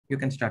You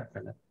can start,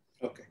 Prahladh.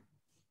 Okay.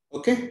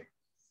 Okay.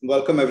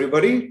 Welcome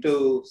everybody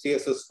to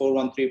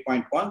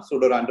CSS.413.1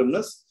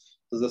 Pseudorandomness.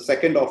 This is the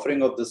second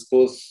offering of this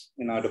course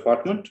in our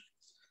department.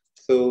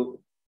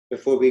 So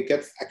before we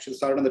get actually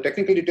started on the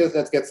technical details,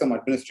 let's get some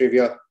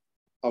Administrivia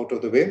out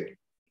of the way.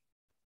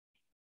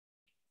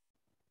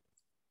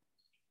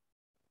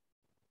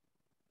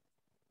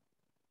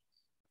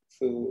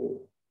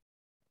 So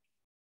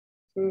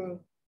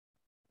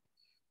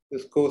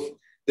this course,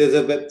 there's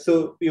a web.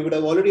 So you would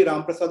have already,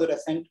 Prahladh would have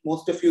sent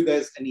most of you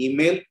guys an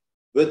email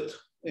with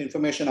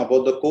information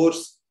about the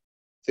course.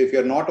 So if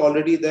you're not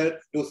already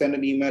there, do send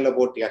an email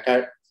about the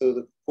Acad. So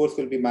the course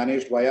will be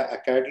managed via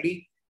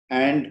Acadly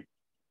and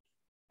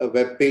a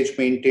web page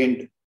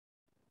maintained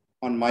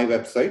on my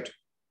website.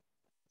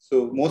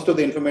 So most of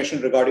the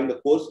information regarding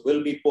the course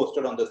will be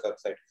posted on this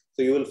website.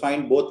 So you will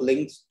find both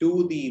links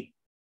to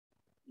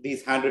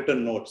these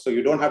handwritten notes. So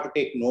you don't have to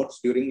take notes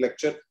during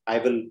lecture. I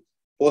will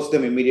post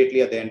them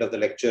immediately at the end of the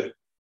lecture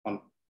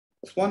on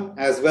this one,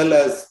 as well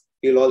as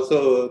you'll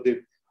also,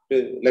 the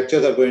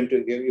lectures are going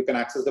to give, you can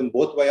access them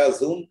both via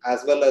Zoom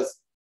as well as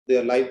they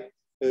are live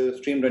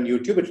streamed on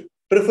YouTube. It's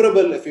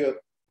preferable if you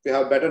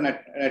have better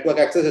network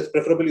access, it's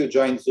preferable you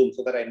join Zoom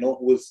so that I know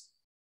who's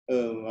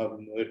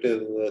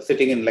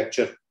sitting in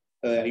lecture.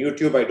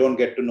 YouTube, I don't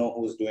get to know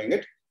who's doing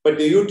it, but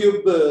the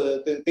YouTube,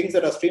 the things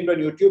that are streamed on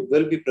YouTube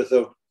will be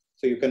preserved.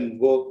 So you can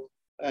go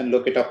and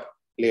look it up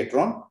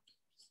later on.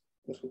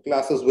 So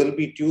classes will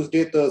be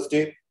Tuesday,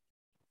 Thursday,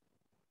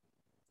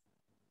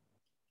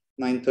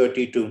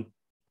 9:30 to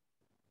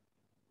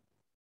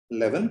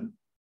 11.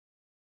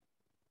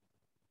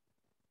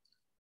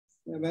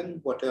 And then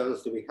what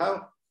else do we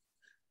have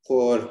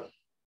for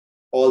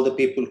all the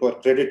people who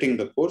are crediting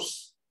the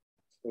course?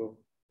 So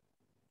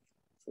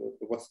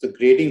what's the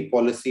grading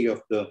policy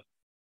of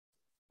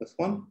this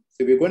one?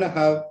 So we're going to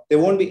have, there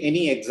won't be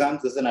any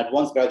exams. This is an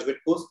advanced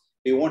graduate course.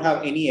 We won't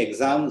have any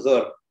exams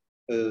or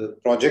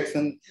projects,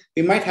 and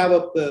we might have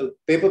a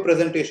paper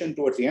presentation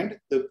towards the end.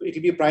 It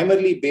will be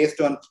primarily based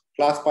on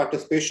class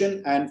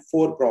participation and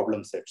 4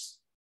 problem sets.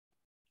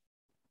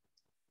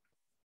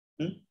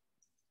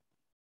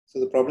 So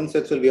the problem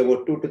sets will be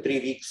about 2 to 3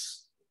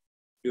 weeks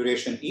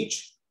duration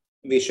each.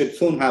 We should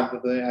soon have,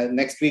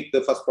 next week,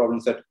 the first problem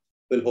set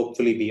will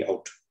hopefully be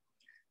out.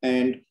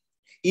 And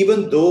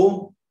even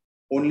though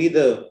only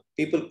the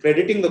people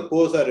crediting the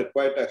course are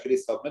required to actually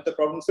submit the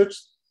problem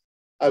sets,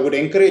 I would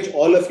encourage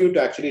all of you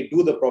to actually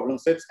do the problem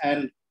sets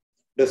and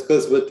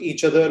discuss with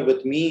each other,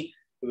 with me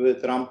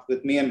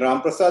and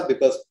Prahladh,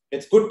 because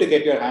it's good to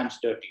get your hands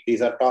dirty.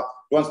 These are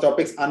advanced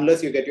topics.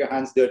 Unless you get your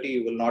hands dirty,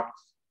 you will not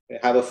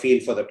have a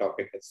feel for the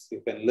topic.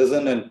 You can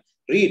listen and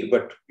read,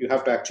 but you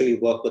have to actually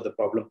work with the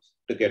problem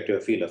to get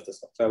your feel of the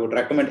stuff. So I would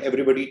recommend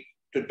everybody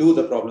to do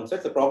the problem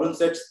sets. The problem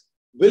sets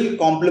will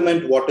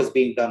complement what is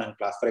being done in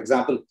class. For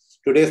example,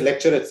 today's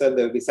lecture itself,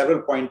 there will be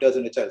several pointers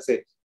in which I'll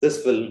say,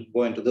 this will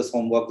go into this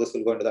homework, this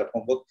will go into that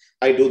homework.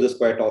 I do this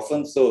quite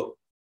often. So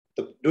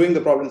doing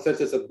the problem sets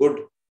is a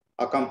good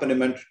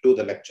accompaniment to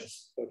the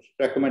lectures. So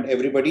I recommend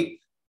everybody,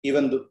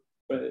 even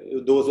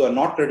those who are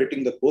not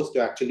crediting the course,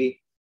 to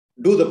actually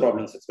do the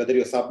problem sets. Whether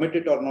you submit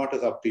it or not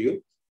is up to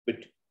you, but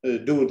I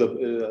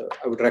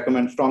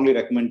would strongly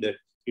recommend that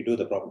you do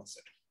the problem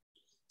set.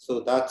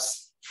 So I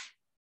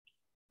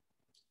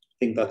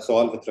think that's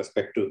all with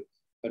respect to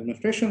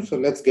administration. So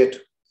let's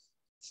get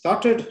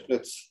started.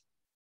 Let's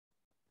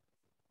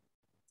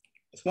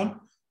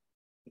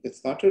get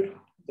started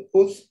the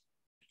course.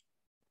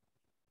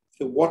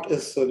 So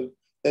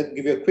let's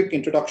give you a quick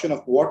introduction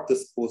of what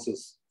this course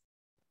is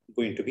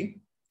going to be.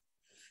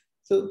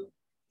 So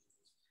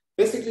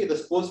basically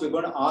this course, we're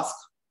going to ask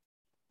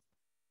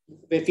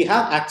if we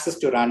have access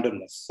to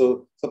randomness.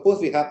 So suppose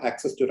we have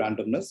access to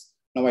randomness.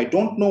 Now I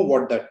don't know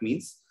what that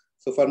means.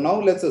 So for now,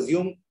 let's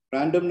assume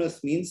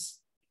randomness means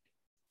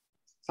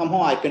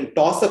somehow I can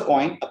toss a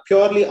coin, a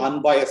purely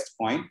unbiased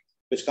coin,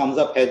 which comes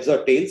up heads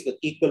or tails with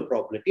equal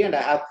probability, and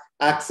I have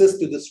access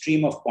to the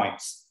stream of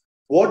coins.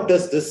 What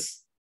does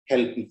this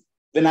help me?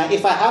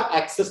 If I have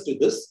access to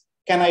this,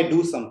 can I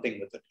do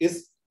something with it?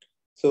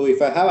 So if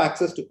I have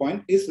access to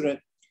coin, is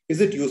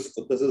it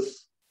useful? So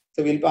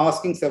we'll be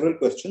asking several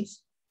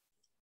questions.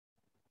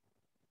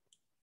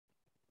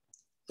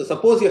 So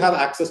suppose you have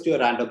access to a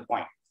random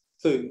coin.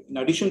 So in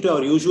addition to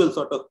our usual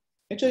sort of,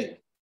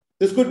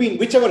 this could be in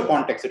whichever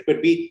context. It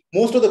could be,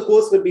 most of the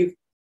course will be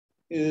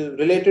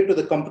related to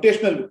the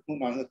computational.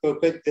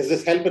 There's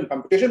this help in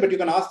computation, but you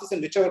can ask this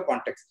in whichever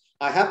context.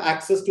 I have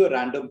access to a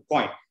random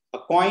coin, a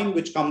coin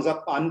which comes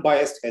up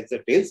unbiased heads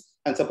or tails.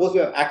 And suppose we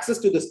have access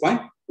to this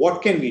coin,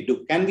 what can we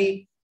do?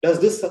 Does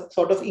this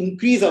sort of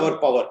increase our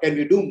power? Can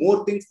we do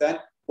more things than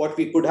what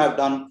we could have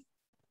done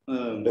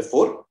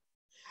before?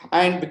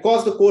 And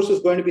because the course is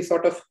going to be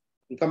sort of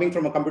coming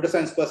from a computer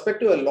science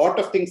perspective, a lot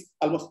of things,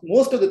 almost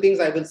most of the things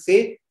I will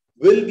say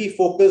will be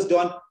focused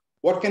on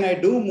what can I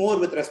do more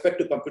with respect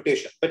to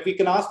computation. But we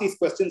can ask these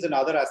questions in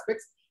other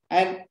aspects.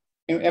 And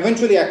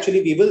eventually,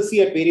 actually, we will see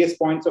at various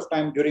points of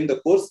time during the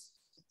course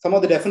some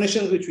of the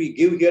definitions which we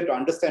give here to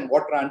understand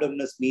what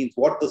randomness means,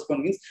 what this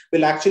one means,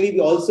 will actually be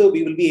also,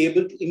 we will be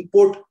able to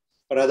import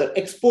or rather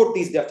export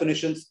these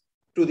definitions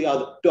to the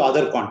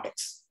other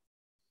contexts.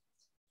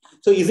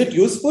 So is it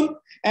useful?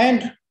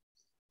 And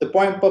the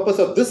purpose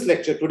of this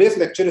lecture, today's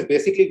lecture, is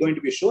basically going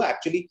to be show,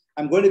 actually,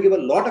 I'm going to give a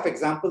lot of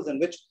examples in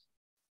which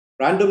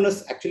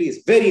randomness actually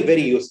is very,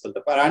 very useful.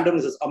 The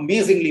randomness is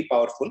amazingly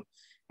powerful.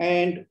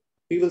 And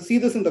we will see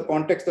this in the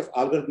context of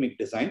algorithmic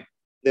design.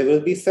 There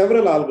will be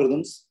several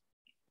algorithms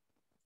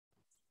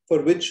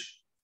for which,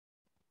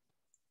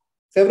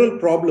 several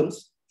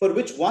problems for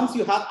which once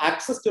you have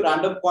access to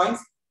random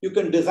points, you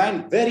can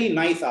design very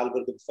nice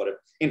algorithms for it.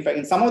 In fact,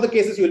 in some of the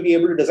cases, you will be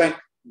able to design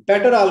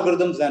better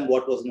algorithms than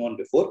what was known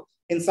before.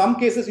 In some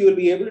cases, you will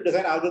be able to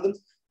design algorithms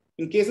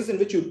in cases in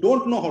which you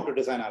don't know how to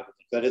design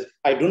algorithms. That is,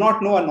 I do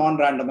not know a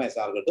non-randomized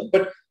algorithm,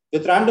 but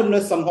with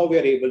randomness, somehow we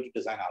are able to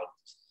design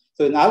algorithms.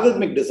 So in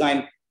algorithmic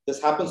design,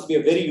 this happens to be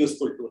a very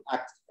useful tool,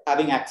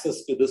 having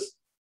access to this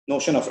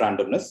notion of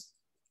randomness.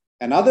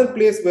 Another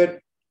place where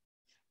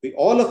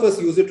all of us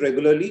use it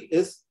regularly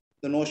is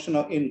the notion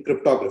of in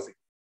cryptography.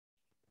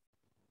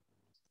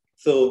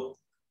 So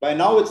by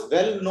now, it's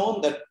well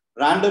known that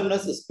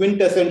randomness is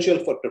quintessential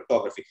for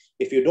cryptography.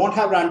 If you don't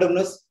have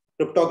randomness,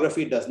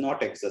 cryptography does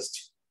not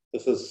exist.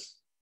 This was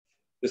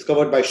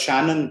discovered by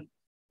Shannon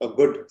a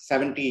good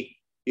 70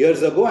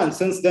 years ago. And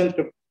since then,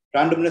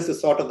 randomness is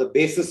sort of the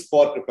basis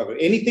for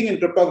cryptography. Anything in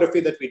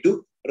cryptography that we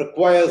do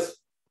requires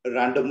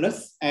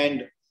randomness.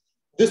 And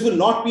this will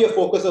not be a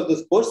focus of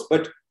this course,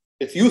 but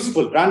it's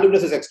useful.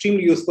 Randomness is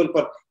extremely useful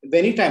for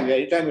anytime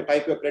you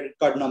type your credit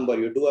card number,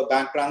 you do a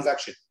bank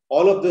transaction.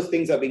 All of these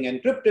things are being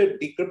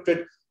encrypted,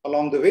 decrypted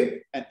along the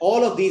way, and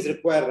all of these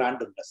require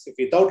randomness. If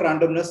without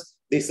randomness,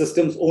 these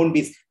systems won't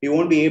be, we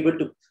won't be able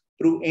to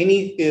prove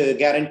any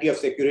guarantee of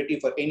security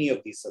for any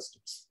of these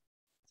systems.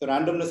 So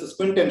randomness is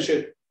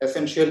quintessential,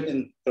 essential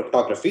in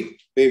cryptography,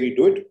 where we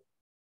do it.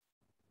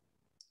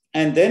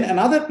 And then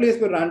another place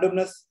where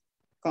randomness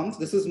comes,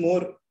 this is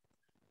more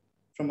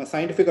from a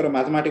scientific or a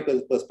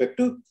mathematical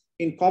perspective,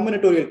 in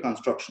combinatorial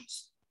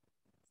constructions.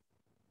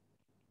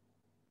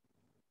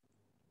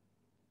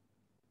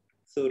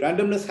 So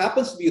randomness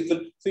happens to be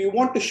useful. So you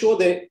want to show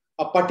that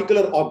a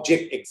particular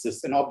object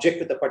exists, an object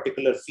with a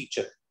particular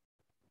feature.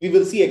 We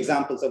will see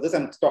examples of this.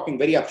 I'm talking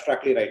very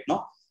abstractly right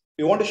now.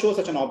 We want to show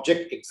such an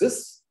object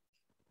exists.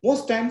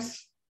 Most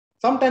times,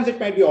 sometimes it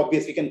might be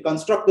obvious. We can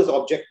construct this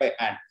object by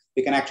hand.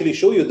 We can actually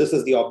show you this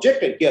is the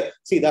object, and here,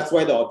 see, that's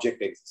why the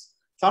object exists.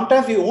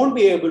 Sometimes we won't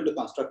be able to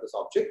construct this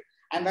object,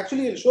 and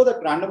actually it'll show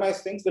that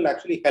randomized things will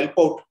actually help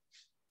out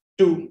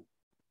to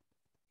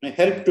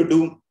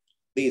do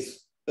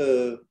these.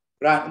 The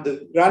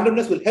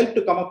randomness will help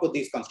to come up with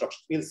these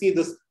constructions. We'll see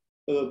this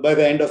by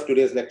the end of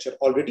today's lecture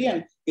already,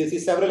 and we'll see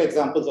several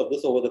examples of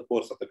this over the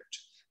course of the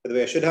lecture. By the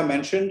way, I should have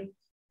mentioned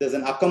there's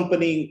an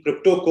accompanying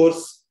crypto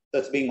course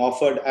that's being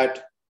offered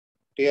at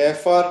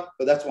TIFR,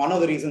 but that's one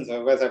of the reasons.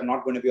 Otherwise, I'm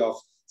not going to be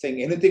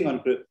saying anything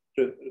on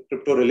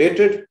crypto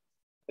related.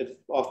 It's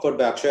offered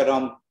by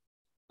Aksharam,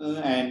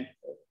 and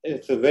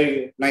it's a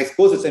very nice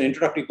course. It's an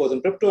introductory course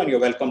in crypto, and you're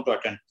welcome to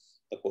attend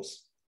the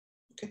course.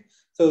 Okay.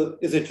 So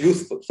is it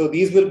useful? So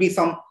these will be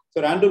some,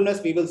 so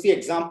randomness, we will see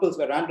examples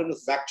where randomness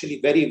is actually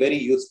very, very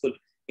useful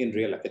in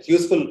real life. It's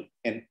useful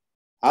in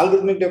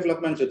algorithmic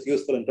developments, it's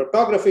useful in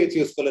cryptography, it's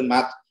useful in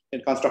math,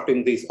 in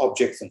constructing these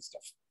objects and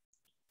stuff.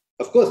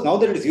 Of course, now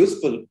that it is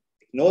useful,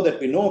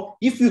 we know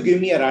if you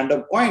give me a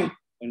random coin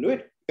and do it,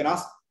 you can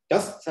ask,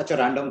 does such a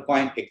random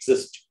coin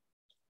exist?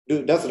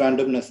 Does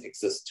randomness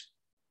exist?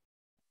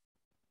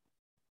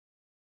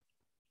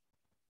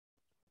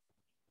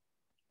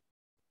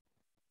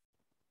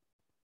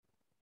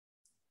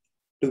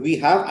 Do we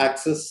have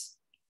access?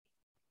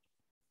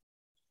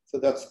 So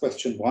that's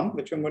question one,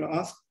 which I'm going to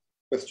ask.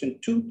 Question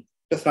two,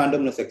 does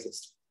randomness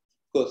exist?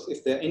 Of course,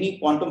 if there are any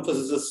quantum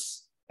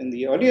physicists in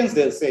the audience,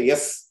 they'll say,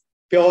 yes,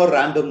 pure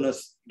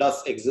randomness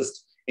does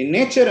exist in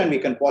nature, and we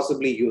can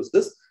possibly use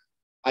this.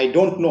 I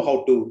don't know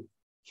how to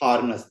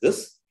harness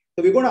this.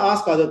 So we're going to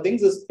ask other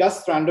things. Is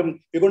just random.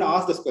 We're going to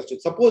ask this question.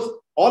 Suppose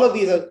all of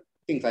these are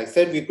things I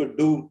said we could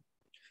do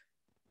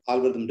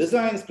algorithm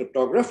designs,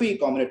 cryptography,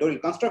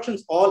 combinatorial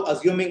constructions, all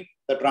assuming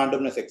that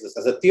randomness exists.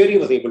 As a theory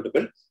was able to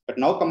build, but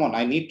now come on,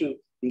 I'm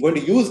going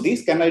to use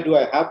these.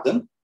 I have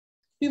them?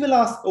 We will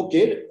ask,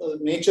 okay,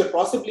 nature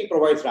possibly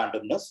provides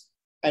randomness,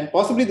 and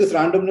possibly this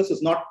randomness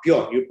is not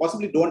pure. You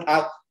possibly don't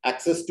have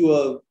access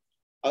to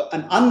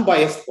an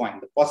unbiased coin.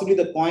 Possibly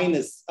the coin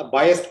is a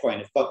biased coin.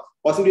 It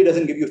possibly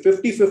doesn't give you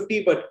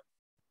 50-50, but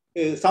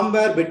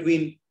somewhere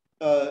between,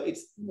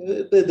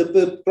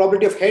 the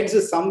probability of heads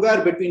is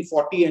somewhere between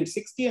 40 and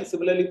 60, and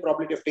similarly,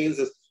 probability of tails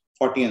is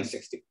 40 and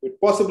 60. It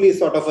possibly is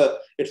sort of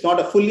it's not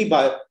a fully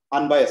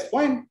unbiased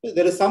coin.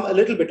 There is a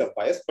little bit of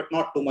bias, but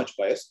not too much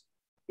bias.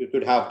 You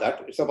could have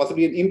that. It's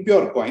possibly an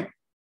impure coin.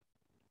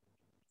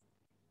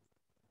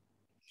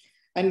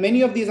 And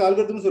many of these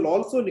algorithms will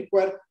also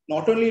require,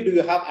 not only do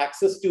you have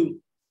access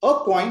to a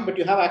coin, but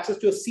you have access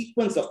to a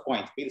sequence of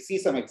coins. We'll see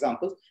some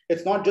examples.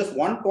 It's not just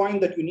one coin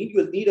that you need.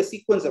 You'll need a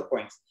sequence of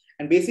coins.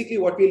 And basically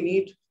what we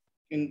need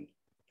in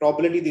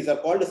probability, these are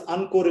called as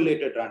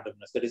uncorrelated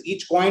randomness. That is,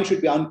 each coin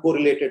should be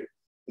uncorrelated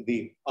with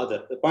the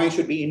other. The coin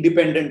should be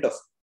independent of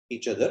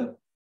each other.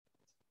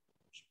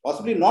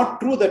 Possibly not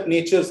true that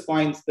nature's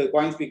coins, the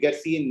coins we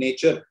see in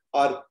nature,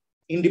 are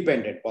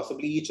independent.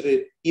 Possibly each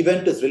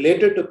event is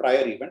related to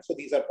prior events. So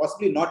these are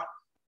possibly not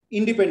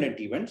independent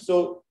events.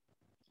 So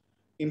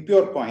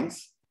impure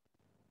coins,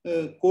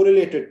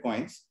 correlated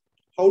coins,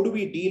 how do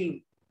we deal?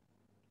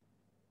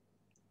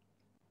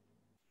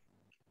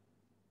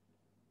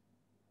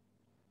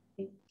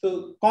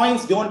 So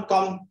coins don't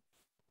come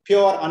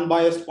pure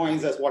unbiased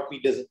coins as what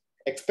we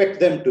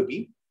expect them to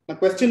be. The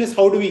question is,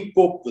 how do we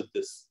cope with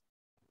this?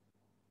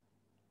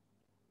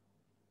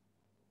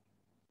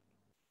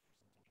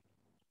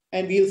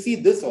 And we'll see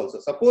this also.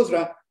 Suppose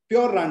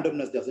pure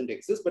randomness doesn't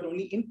exist, but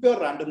only impure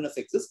randomness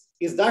exists.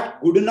 Is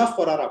that good enough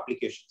for our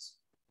applications?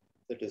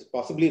 That is,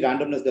 possibly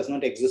randomness does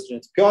not exist in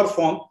its pure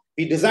form.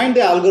 We designed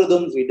the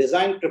algorithms, we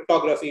designed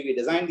cryptography, we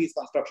designed these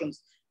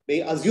constructions,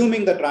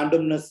 assuming that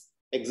randomness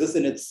exists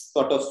in its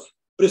sort of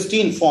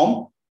pristine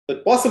form,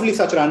 but possibly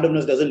such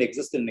randomness doesn't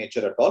exist in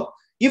nature at all.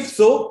 If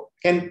so,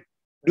 do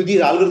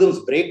these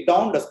algorithms break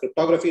down? Does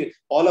cryptography,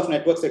 all of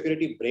network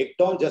security break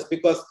down just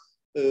because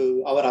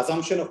our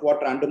assumption of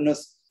what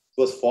randomness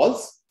was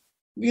false?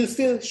 We'll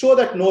still show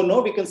that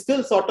no, we can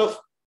still sort of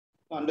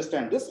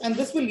understand this. And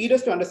this will lead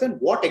us to understand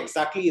what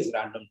exactly is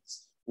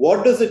randomness.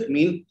 What does it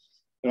mean,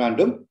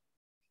 random?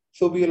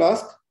 So we will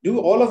ask, do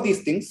all of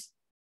these things,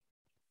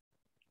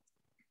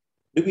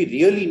 do we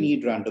really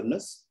need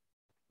randomness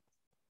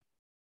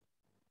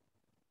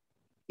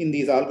in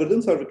these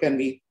algorithms, or can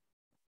we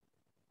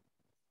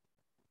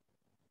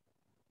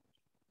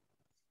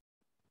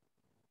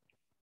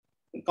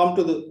come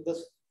to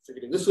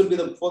this will be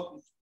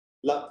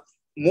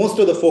most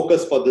of the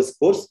focus for this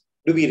course.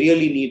 Do we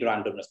really need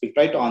randomness? We'll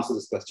try to answer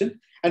this question.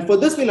 And for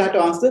this, we'll have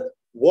to answer,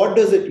 what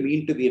does it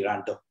mean to be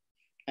random?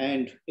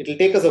 And it'll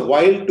take us a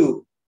while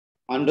to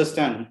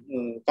understand,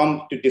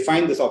 come to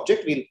define this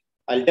object.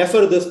 I'll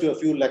defer this to a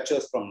few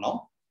lectures from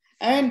now.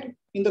 And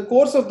in the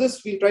course of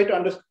this, we'll try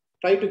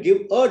to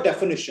give a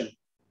definition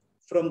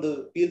from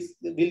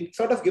we'll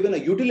sort of given a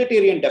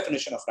utilitarian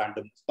definition of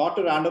randomness, not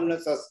a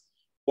randomness as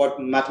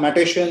what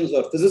mathematicians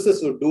or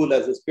physicists would do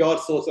as this pure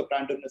source of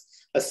randomness,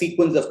 a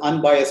sequence of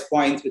unbiased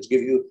points which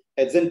give you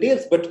heads and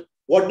tails. But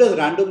what does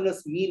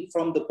randomness mean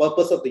from the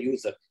purpose of the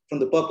user, from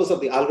the purpose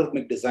of the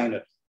algorithmic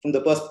designer, from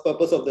the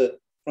purpose of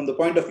from the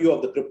point of view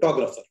of the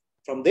cryptographer?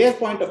 From their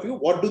point of view,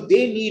 what do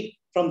they need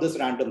from this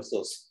random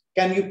source?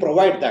 Can you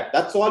provide that?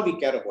 That's all we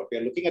care about. We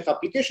are looking at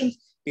applications.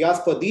 We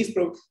ask for these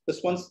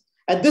response.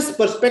 At this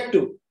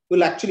perspective,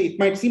 it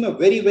might seem a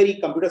very, very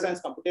computer science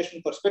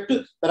computational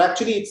perspective, but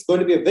actually it's going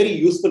to be a very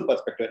useful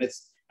perspective. And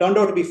it's turned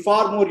out to be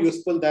far more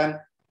useful than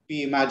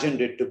we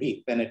imagined it to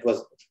be when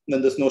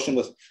this notion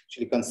was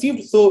actually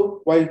conceived.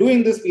 So while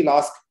doing this, we'll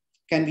ask,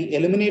 can we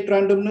eliminate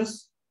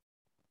randomness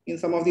in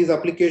some of these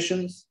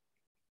applications?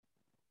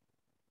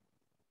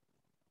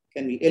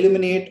 Can we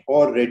eliminate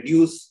or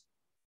reduce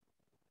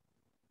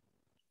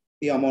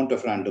the amount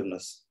of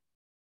randomness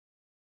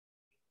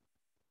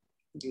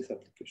in these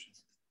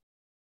applications?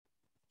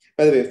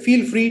 By the way,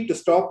 feel free to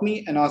stop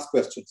me and ask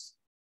questions.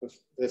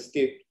 Let's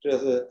take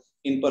an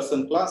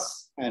in-person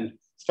class and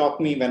stop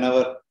me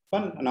whenever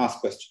fun and ask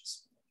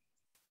questions.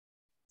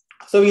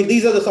 So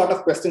these are the sort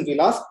of questions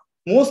we'll ask.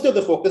 Most of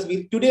the focus,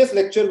 today's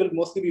lecture will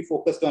mostly be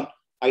focused on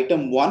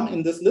item 1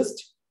 in this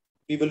list.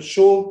 We will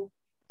show,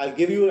 I'll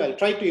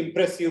try to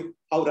impress you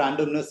how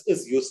randomness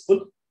is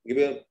useful, give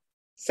you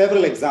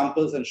several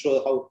examples and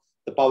show how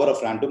the power of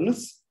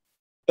randomness.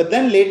 But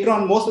then later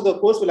on, most of the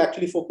course will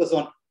actually focus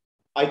on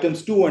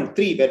items 2 and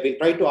 3, where we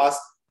try to ask,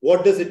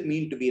 what does it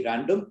mean to be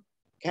random?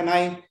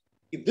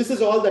 If this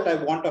is all that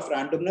I want of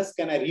randomness,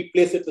 can I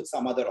replace it with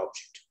some other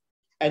object?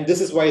 And this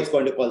is why it's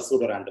going to call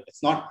pseudo-random.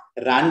 It's not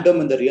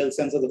random in the real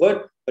sense of the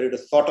word, but it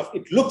is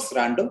it looks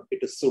random, it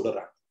is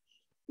pseudo-random.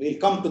 We'll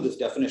come to this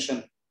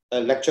definition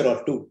a lecture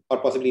or 2, or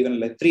possibly even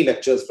like 3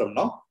 lectures from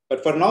now.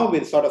 But for now,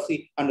 we'll sort of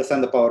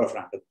understand the power of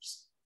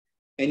randomness.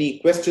 Any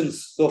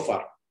questions so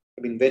far?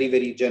 I've been very,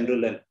 very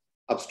general and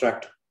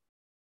abstract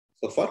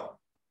so far.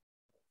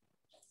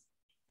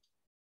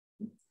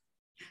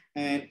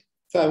 And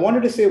so I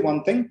wanted to say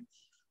one thing.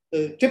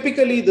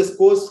 Typically, this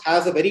course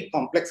has a very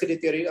complexity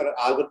theory or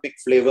algorithmic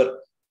flavor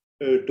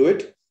to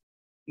it.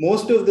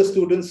 Most of the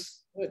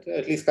students,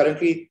 at least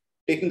currently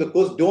taking the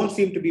course, don't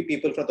seem to be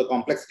people from the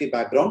complexity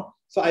background.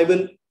 So I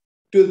will,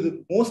 to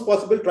the most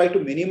possible, try to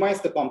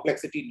minimize the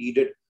complexity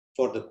needed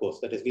for the course.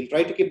 That is, we'll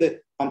try to keep the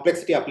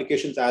complexity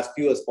applications as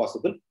few as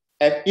possible.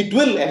 And it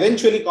will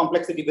eventually,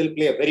 complexity will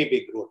play a very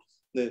big role.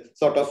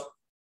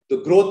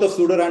 The growth of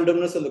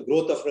pseudo-randomness and the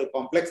growth of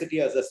complexity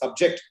as a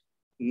subject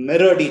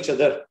mirrored each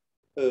other.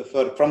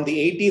 From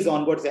the 80s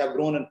onwards, they have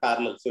grown in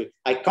parallel. So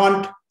I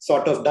can't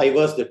sort of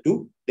diverse the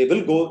two. They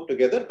will go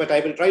together, but I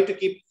will try to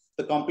keep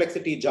the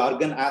complexity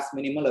jargon as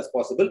minimal as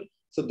possible.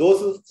 So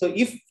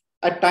if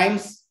at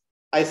times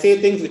I say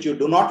things which you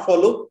do not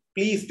follow,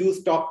 please do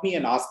stop me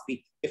and ask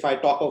me if I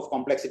talk of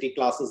complexity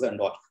classes and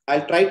all.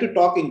 I'll try to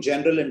talk in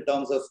general in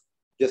terms of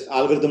just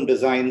algorithm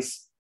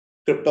designs,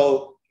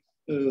 crypto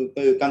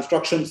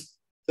constructions,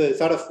 so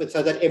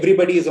that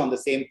everybody is on the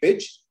same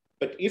page.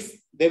 But if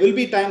there will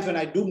be times when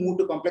I do move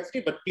to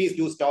complexity, but please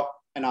do stop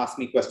and ask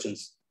me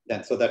questions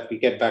then, so that we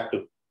get back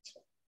to.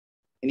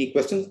 Any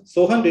questions?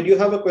 Sohan, did you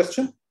have a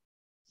question?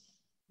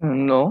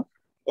 No.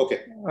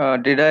 Okay.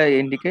 Did I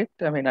indicate?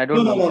 I mean, I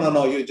don't know.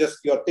 No. You just,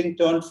 your thing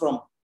turned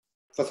from,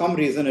 for some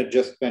reason it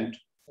just went.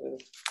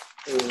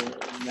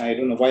 I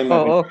don't know why.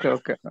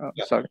 Okay.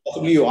 Yeah. Sorry.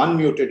 Possibly you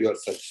unmuted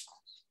yourself.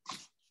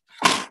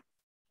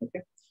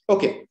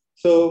 Okay.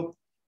 So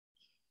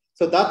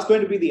that's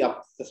going to be the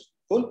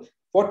goal.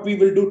 What we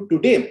will do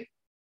today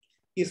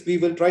is I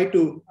will try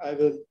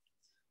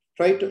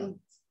to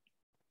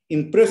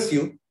impress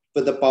you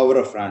with the power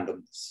of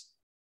randomness.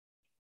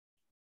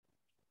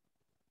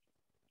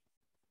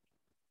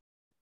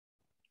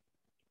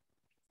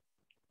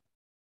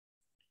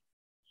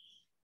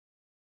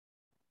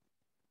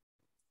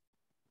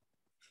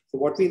 So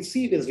what we'll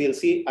see is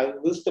I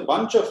used a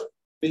bunch of,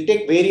 we'll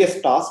take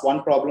various tasks,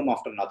 one problem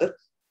after another.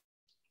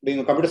 Being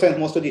a computer science,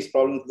 most of these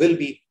problems will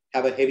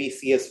have a heavy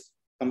CS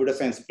computer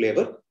science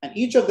flavor. And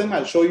each of them,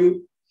 I'll show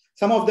you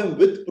some of them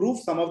with proof.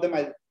 Some of them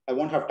I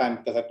won't have time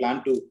because I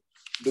plan to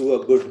do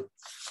a good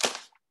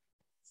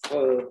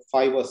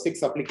 5 or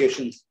 6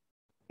 applications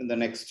in the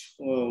next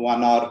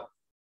 1 hour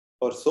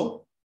or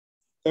so.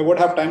 So I won't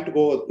have time to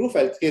go with proof.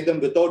 I'll say them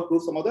without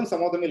proof. Some of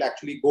them will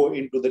actually go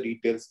into the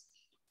details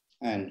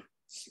and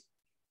see.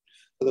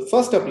 So the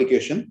first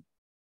application,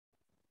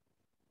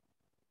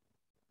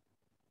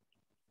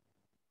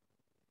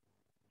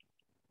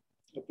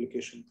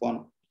 application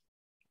 1,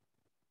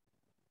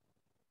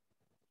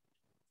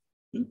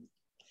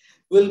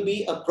 will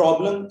be a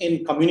problem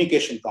in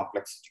communication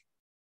complexity.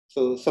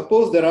 So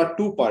suppose there are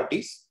 2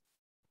 parties,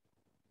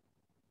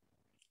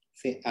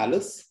 say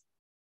Alice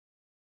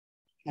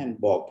and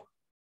Bob.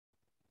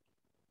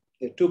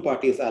 There are 2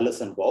 parties, Alice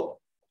and Bob.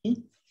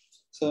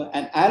 So,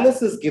 and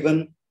Alice is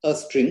given a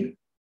string,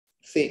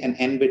 say an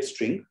n-bit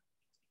string.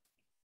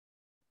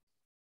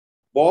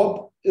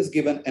 Bob is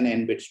given an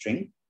n-bit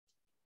string.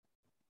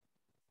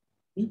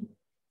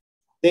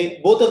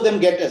 Both of them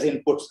get as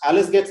inputs.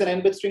 Alice gets an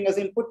n-bit string as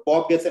input,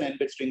 Bob gets an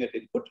n-bit string as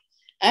input.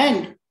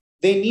 And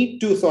they need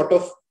to sort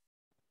of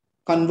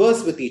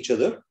converse with each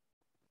other.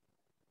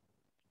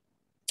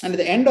 And at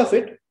the end of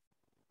it,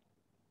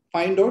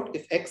 find out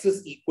if x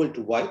is equal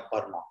to y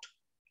or not.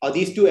 Are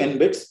these 2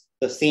 n-bits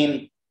the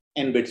same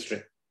n-bit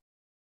string?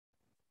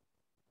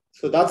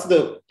 So that's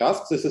the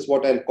task. This is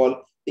what I'll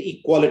call the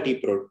equality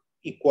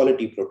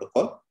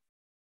protocol.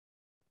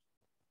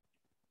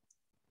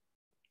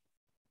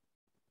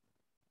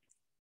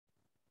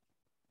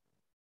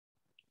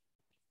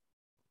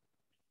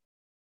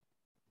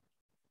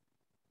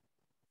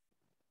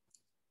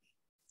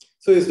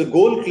 So is the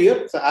goal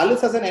clear? So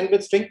Alice has an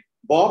n-bit string,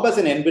 Bob has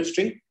an n-bit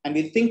string, and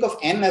we think of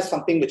n as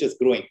something which is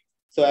growing.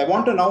 So I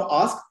want to now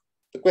ask,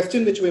 the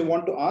question which we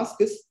want to ask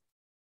is,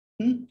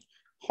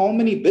 how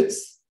many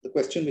bits? The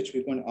question which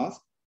we're going to ask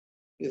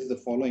is the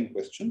following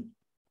question.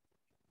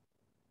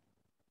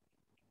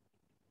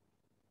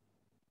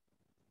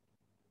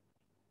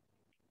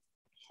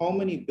 How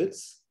many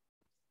bits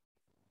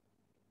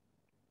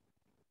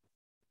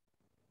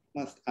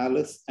must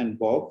Alice and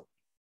Bob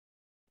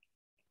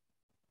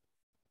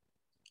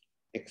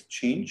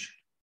exchange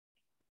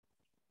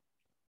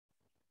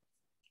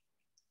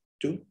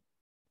to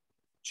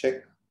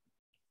check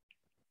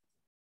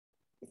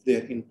if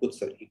their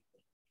inputs are equal?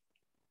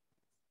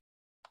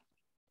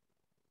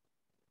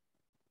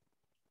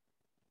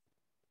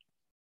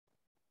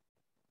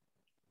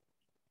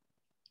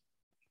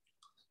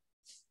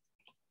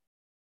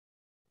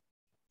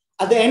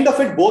 At the end of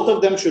it, both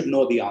of them should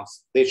know the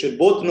answer. They should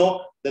both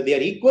know that they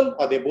are equal,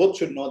 or they both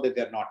should know that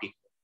they are not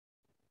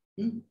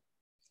equal.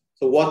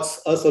 So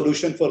what's a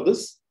solution for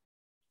this?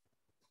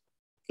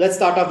 Let's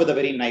start off with a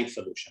very naive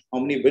solution. How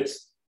many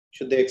bits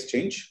should they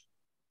exchange?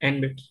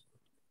 N bits.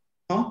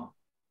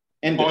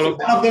 N bits. So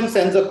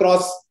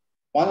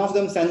one of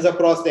them sends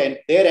across their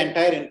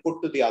entire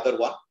input to the other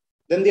one.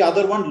 Then the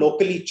other one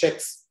locally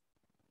checks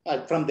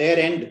from their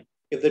end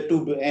if the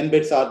 2 n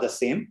bits are the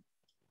same.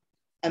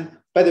 And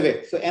by the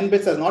way, so n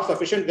bits are not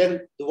sufficient.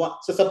 Then so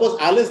suppose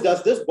Alice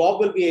does this,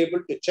 Bob will be able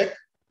to check.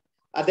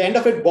 At the end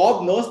of it,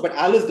 Bob knows, but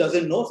Alice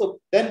doesn't know.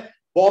 So then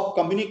Bob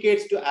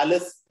communicates to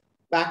Alice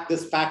back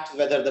this fact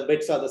whether the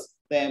bits are the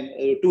same,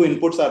 2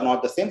 inputs are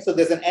not the same. So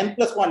there's an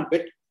n+1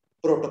 bit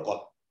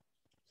protocol.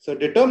 So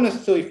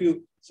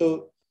deterministic.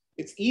 So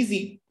it's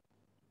easy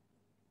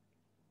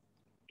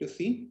to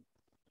see.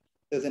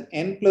 There's an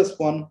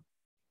n+1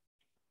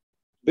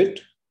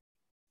 bit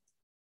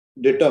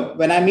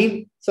when I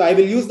mean, so I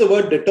will use the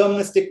word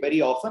deterministic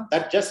very often.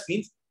 That just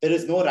means there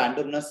is no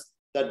randomness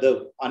that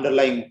the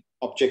underlying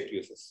object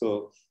uses.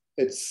 So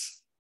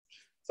it's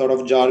sort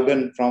of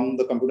jargon from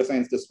the computer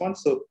science, this one.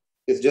 So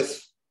it's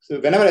just, so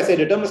whenever I say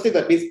deterministic,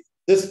 that means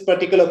this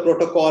particular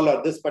protocol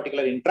or this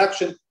particular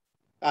interaction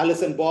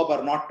Alice and Bob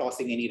are not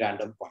tossing any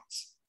random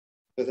coins.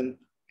 There's an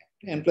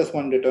n+1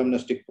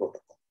 deterministic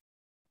protocol.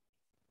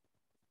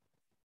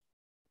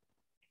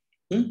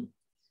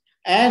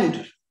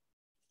 And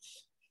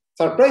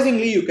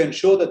surprisingly, you can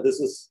show that this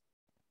is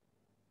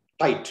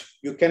tight.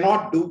 You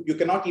cannot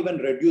even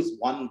reduce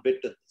one bit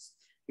in this.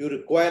 You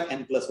require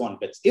n+1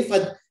 bits.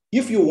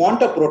 If you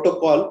want a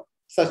protocol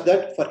such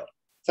that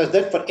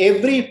for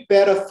every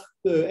pair of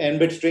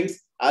n-bit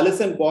strings, Alice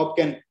and Bob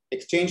can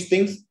exchange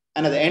things,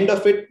 and at the end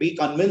of it, be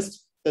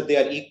convinced that they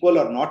are equal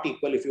or not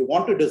equal. If you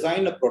want to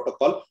design a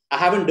protocol, I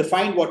haven't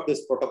defined what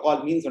this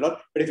protocol means or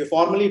not, but if you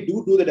formally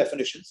do the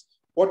definitions,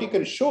 what you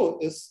can show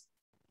is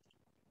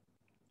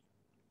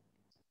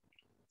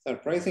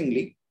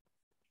surprisingly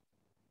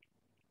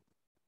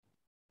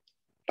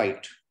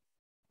tight.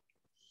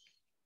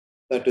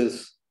 That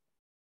is,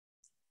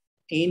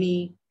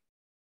 any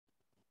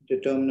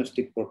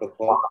deterministic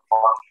protocol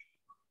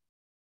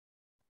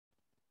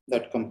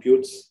that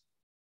computes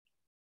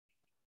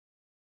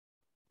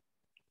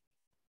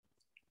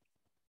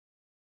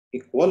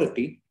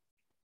equality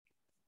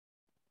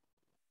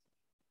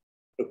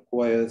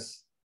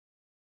requires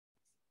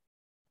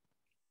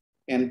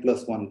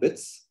n+1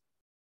 bits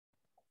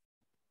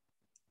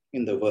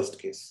in the worst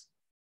case.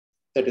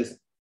 That is,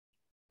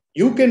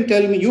 you can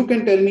tell me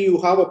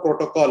you have a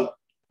protocol.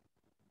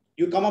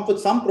 You come up with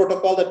some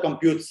protocol that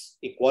computes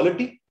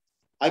equality.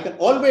 I can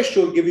always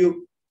you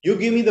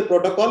give me the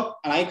protocol,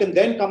 and I can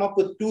then come up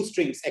with two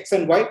strings, X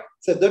and Y,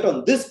 so that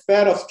on this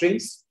pair of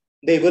strings,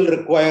 they will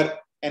require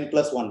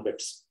n+1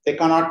 bits. They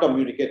cannot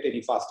communicate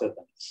any faster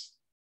than this.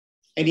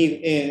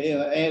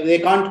 They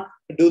can't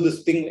do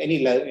this thing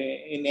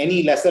in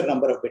any lesser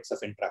number of bits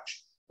of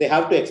interaction. They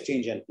have to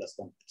exchange n+1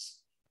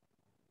 bits.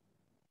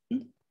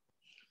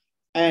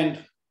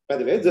 And by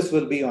the way, this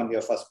will be on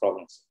your first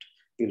problem set.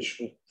 We'll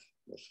show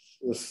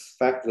this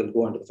fact will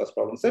go into the first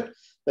problem set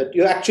that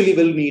you actually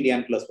will need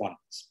n+1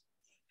 bits.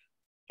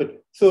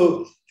 But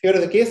so here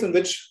is a case in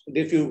which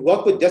if you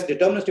work with just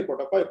deterministic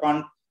protocol, you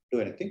can't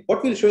do anything.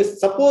 What we'll show is,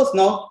 suppose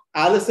now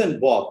Alice and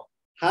Bob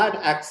had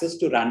access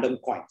to random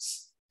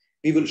coins.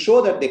 We will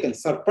show that they can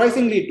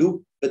surprisingly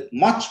do with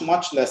much,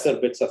 much lesser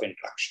bits of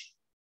interaction.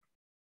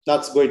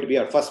 That's going to be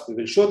our first. We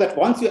will show that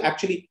once you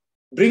actually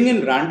bring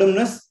in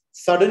randomness,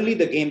 suddenly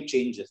the game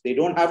changes. They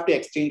don't have to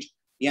exchange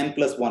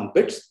n+1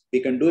 bits. We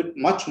can do it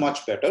much,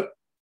 much better.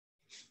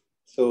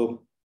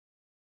 So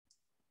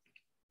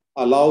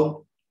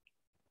allow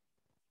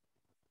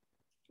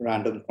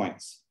random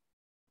coins.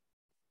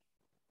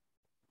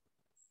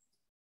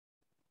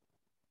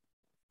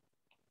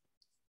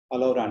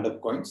 Allow random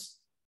coins.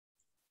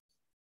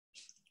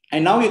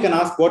 And now you can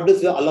ask, what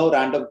does the allow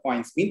random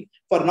coins mean?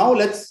 For now,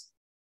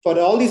 for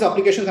all these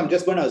applications, I'm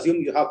just going to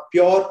assume you have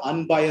pure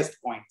unbiased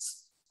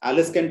coins.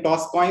 Alice can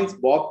toss coins,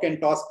 Bob can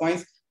toss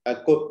coins,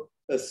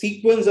 a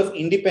sequence of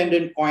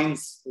independent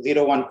coins,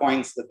 0, 1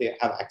 coins that they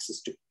have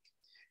access to.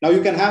 Now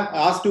you can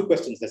ask two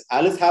questions. Does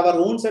Alice have her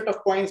own set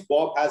of coins?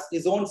 Bob has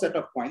his own set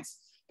of coins.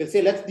 We'll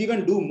say, let's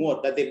even do more,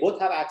 that they both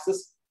have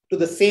access to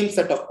the same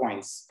set of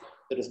coins.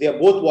 That is, they are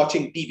both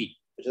watching TV,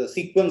 which is a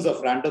sequence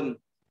of random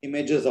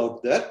images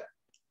out there.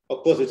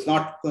 Of course, it's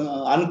not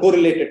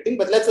uncorrelated thing,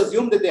 but let's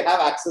assume that they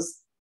have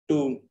access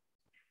to.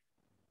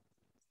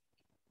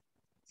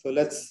 So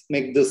let's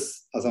make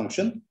this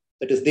assumption.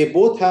 That is, they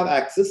both have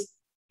access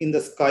in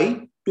the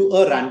sky to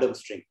a random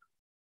string.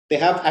 They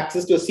have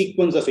access to a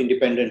sequence of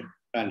independent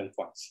random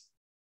coins.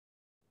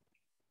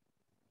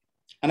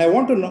 And I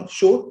want to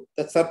show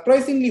that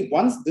surprisingly,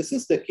 once this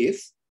is the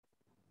case,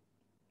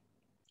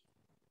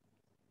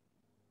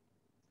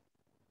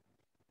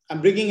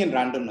 I'm bringing in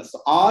randomness.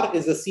 So R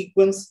is a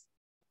sequence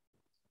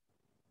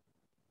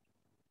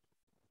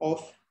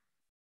of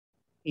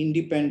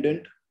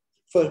independent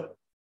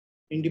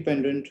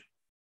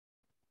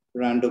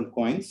random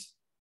coins.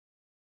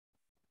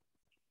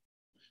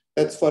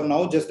 Let's for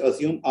now just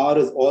assume R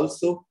is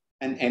also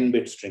an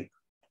n-bit string,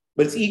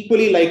 but it's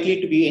equally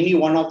likely to be any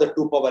one of the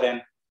 2 power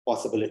n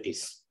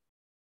possibilities.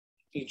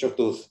 Each of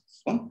those.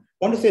 I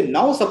want to say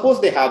now,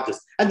 suppose they have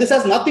this, and this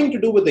has nothing to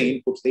do with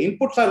the inputs. The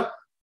inputs are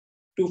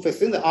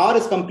two-faced. The R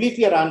is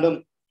completely a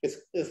random. It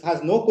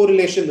has no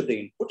correlation with the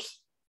inputs.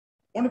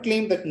 I want to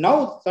claim that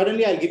now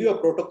suddenly I'll give you a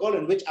protocol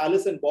in which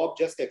Alice and Bob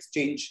just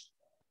exchange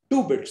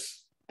 2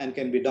 bits and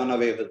can be done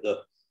away with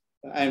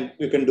and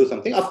you can do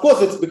something. Of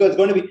course, it's because it's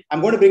going to be, I'm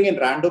going to bring in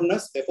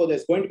randomness. Therefore,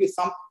 there's going to be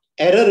some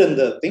error in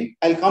the thing.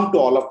 I'll come to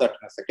all of that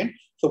in a second.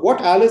 So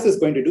what Alice is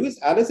going to do is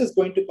Alice is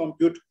going to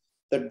compute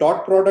the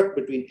dot product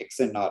between X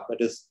and R. That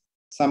is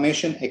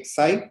summation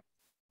Xi,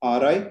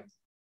 Ri,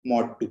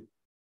 mod 2.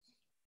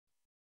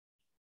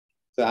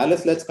 So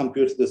Alice, let's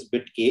compute this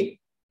bit A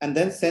and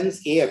then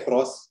sends A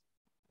across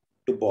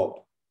to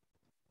Bob.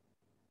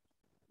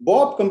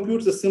 Bob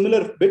computes a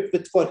similar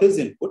bit for his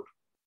input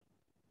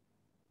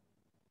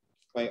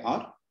by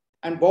R,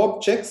 and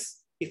Bob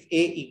checks if A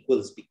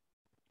equals B.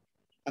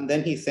 And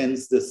then he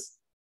sends this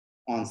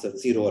answer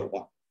 0 or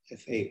 1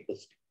 if A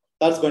equals B.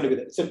 That's going to be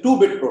there. It's a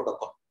 2-bit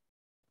protocol.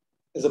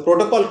 Is the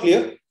protocol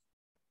clear?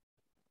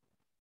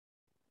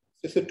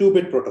 It's a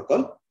 2-bit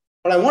protocol.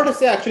 But I want to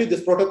say actually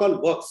this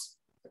protocol works.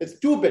 It's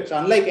 2 bits,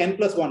 unlike n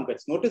plus 1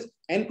 bits. Notice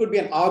n could be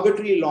an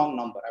arbitrarily long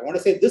number. I want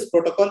to say this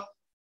protocol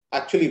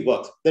actually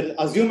works. Then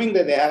assuming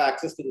that they have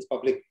access to this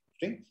public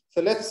string.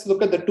 So let's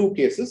look at the 2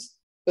 cases.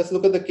 Let's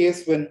look at the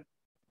case when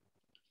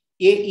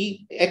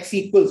x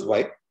equals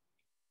y.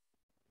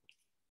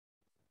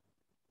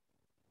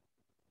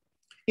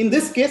 In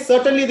this case,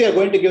 certainly they are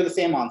going to give the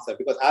same answer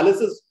because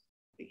Alice's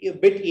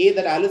bit A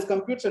that Alice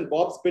computes and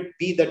Bob's bit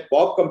B that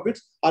Bob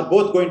computes are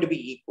both going to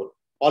be equal,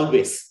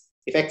 always.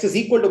 If x is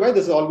equal to y,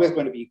 this is always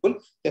going to be equal.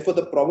 Therefore,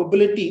 the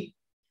probability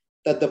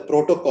that the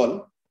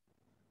protocol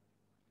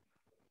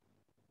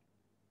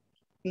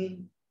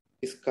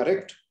is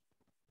correct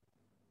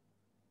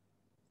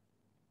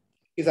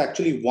is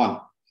actually 1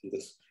 in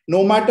this,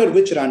 no matter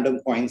which random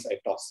coins I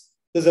toss.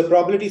 Because the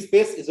probability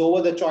space is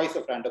over the choice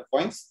of random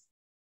coins.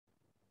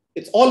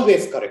 It's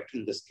always correct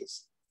in this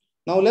case.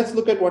 Now let's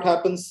look at what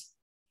happens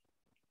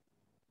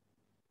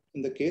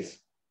in the case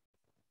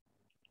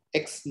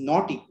x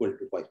not equal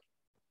to y.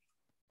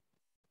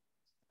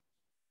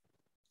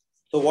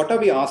 So what are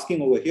we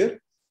asking over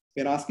here?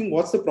 We're asking I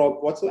want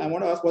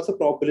to ask what's the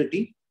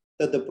probability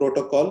that the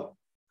protocol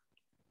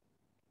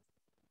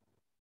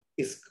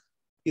is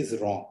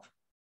wrong.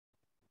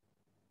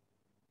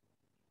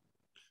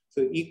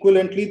 So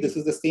equivalently, this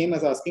is the same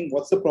as asking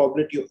what's the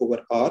probability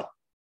over R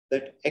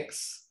that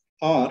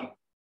XR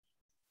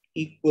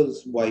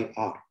equals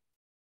YR.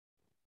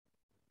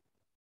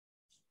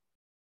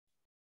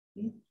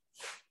 I'm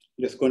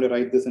just going to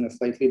write this in a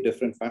slightly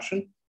different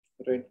fashion.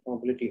 Right,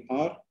 probability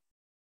R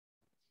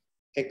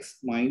x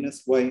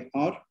minus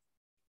YR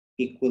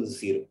equals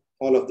 0.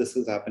 All of this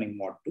is happening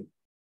mod 2.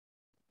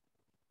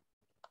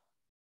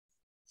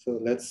 So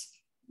let's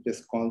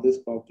just call this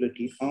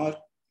probability R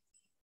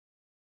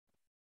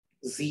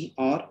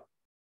ZR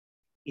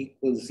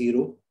equals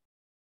 0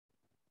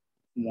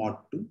 mod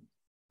 2,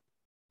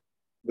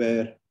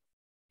 where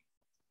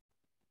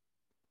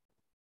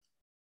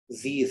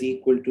Z is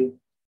equal to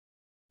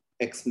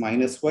x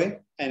minus y,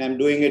 and I'm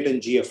doing it in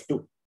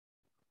GF2.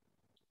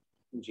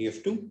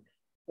 GF2.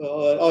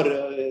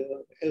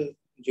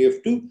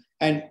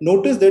 And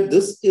notice that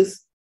this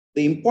is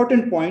the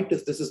important point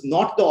is this is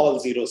not the all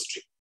zero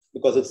string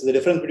because it's the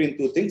difference between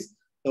 2 things.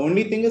 The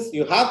only thing is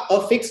you have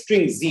a fixed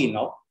string Z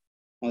now,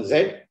 or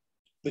Z,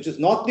 which is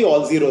not the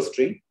all zero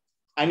string,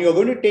 and you're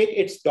going to take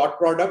its dot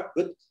product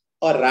with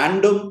a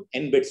random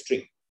n-bit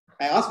string.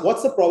 I ask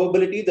what's the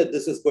probability that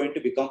this is going to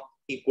become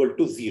equal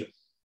to 0?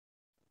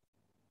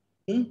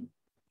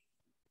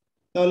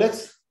 Now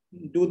let's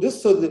do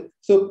this.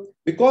 So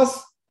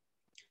because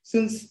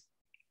since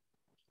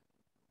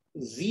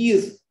Z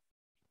is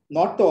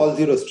not the all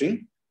zero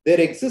string, there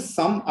exists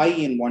some I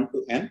in 1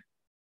 to n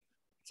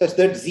such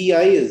that Zi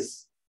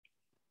is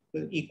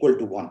equal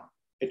to 1.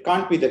 It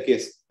can't be the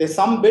case. There's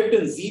some bit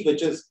in Z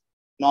which is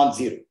not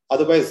 0.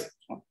 Otherwise,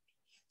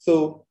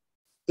 so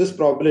this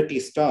probability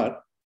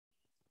star,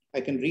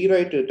 I can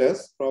rewrite it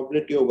as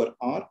probability over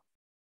R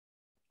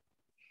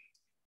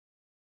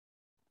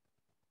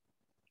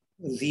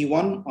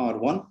Z1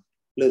 R1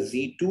 plus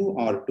Z2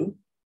 R2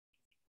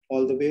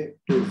 all the way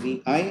to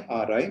Zi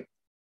Ri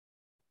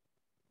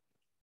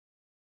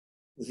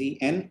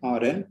Zn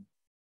Rn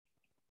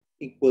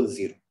equals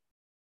 0.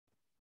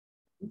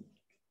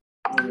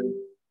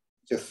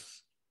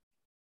 Just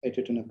write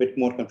it in a bit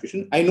more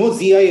confusion. I know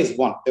Zi is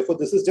 1. Therefore,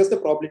 this is just the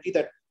probability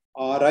that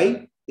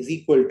Ri is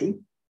equal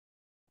to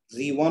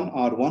Z1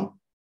 R1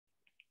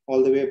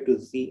 all the way up to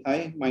Zi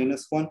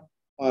minus 1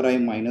 Ri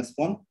minus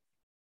 1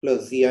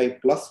 plus Zi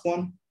plus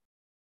 1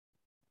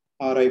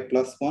 Ri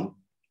plus 1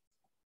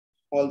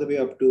 all the way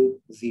up to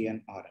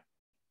Zn Rn.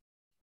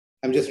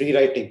 I'm just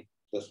rewriting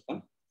this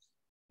one.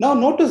 Now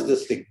notice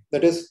this thing,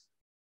 that is,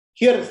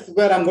 here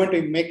where I'm going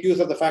to make use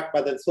of the fact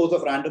that the source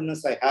of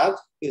randomness I have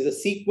is a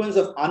sequence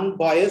of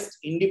unbiased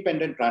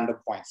independent random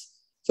points.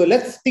 So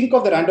let's think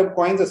of the random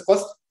points as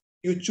first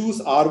you choose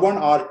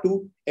R1,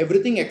 R2,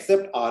 everything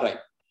except Ri.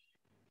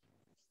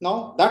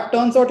 Now that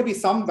turns out to be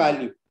some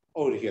value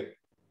over here.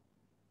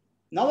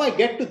 Now I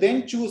get to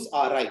then choose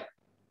Ri.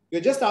 You're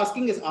just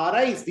asking is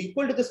Ri is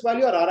equal to this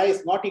value or Ri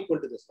is not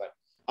equal to this value.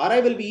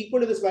 Ri will be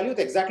equal to this value with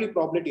exactly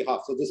probability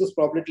half. So this is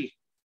probability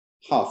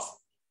half.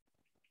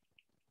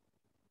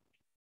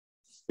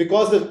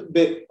 Because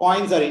the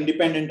points are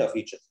independent of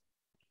each other.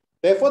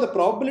 Therefore, the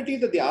probability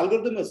that the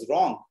algorithm is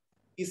wrong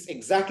is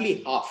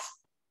exactly half.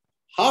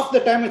 Half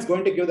the time it's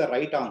going to give the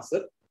right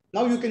answer.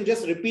 Now you can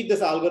just repeat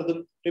this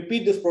algorithm,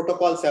 repeat this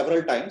protocol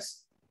several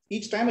times.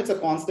 Each time it's a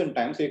constant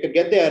time. So you can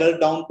get the error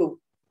down to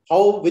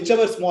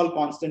whichever small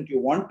constant you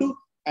want to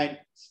and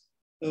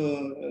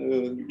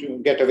to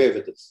get away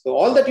with this. So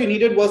all that you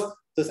needed was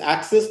this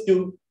access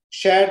to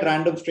shared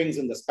random strings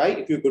in the sky.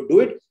 If you could do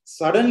it,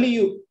 suddenly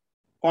you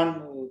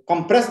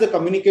compress the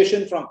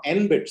communication from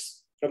n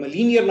bits, from a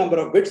linear number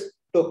of bits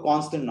to a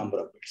constant number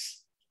of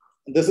bits.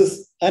 This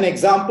is an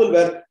example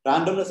where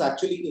randomness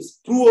actually is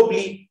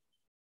provably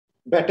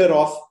better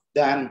off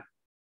than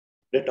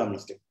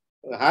deterministic.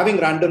 Having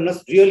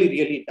randomness really,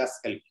 really does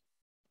help.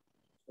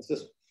 This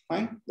is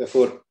Fine.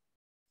 Therefore,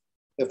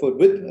 the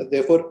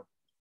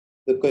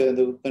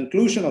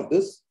conclusion of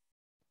this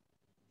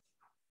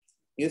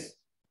is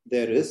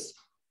there is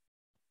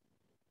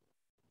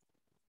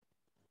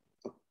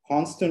a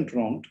constant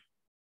round,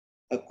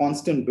 a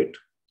constant bit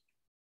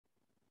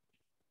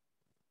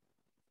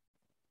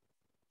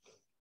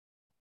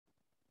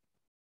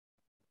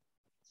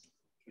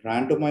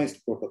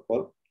randomized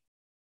protocol.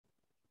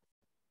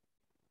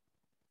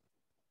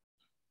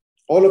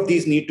 All of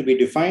these need to be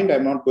defined.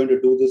 I'm not going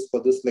to do this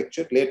for this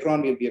lecture. Later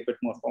on, will be a bit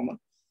more formal.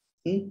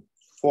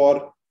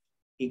 For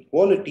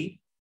equality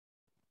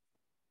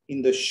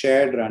in the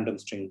shared random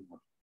string model.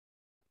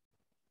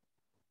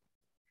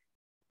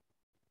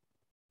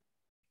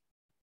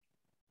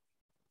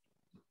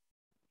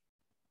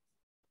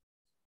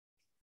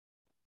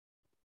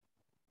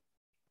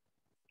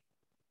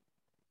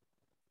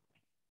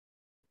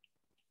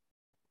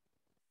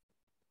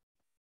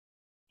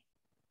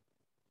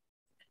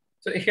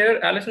 So here,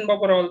 Alice and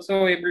Bob are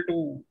also able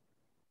to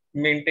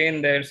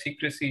maintain their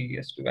secrecy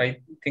as to, I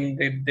think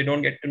they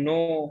don't get to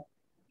know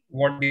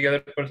what the other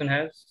person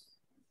has.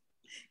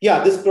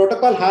 Yeah, this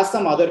protocol has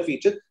some other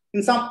features.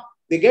 In some,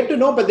 they get to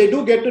know, but they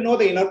do get to know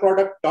the inner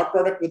product, dot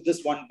product with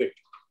this one bit.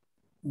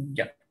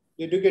 Yeah.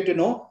 You do get to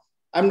know.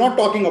 I'm not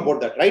talking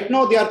about that. Right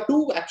now, they are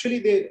two,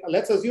 actually,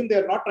 let's assume they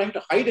are not trying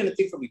to hide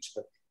anything from each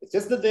other. It's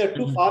just that they are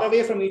too far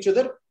away from each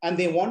other and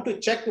they want to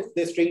check if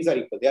their strings are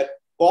equal. They are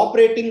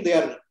cooperating, they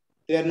are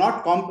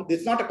not,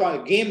 it's not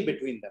a game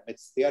between them.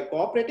 They are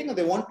cooperating and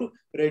they want to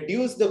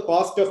reduce the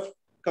cost of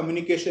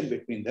communication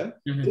between them.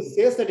 This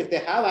says that if they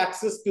have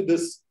access to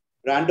this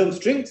random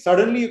string,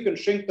 suddenly you can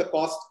shrink the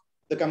cost,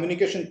 the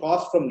communication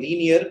cost from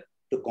linear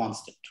to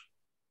constant.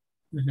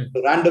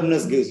 The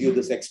randomness gives you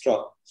this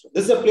extra. So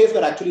this is a place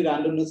where actually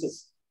randomness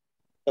is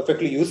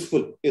perfectly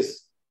useful,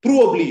 is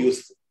provably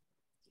useful.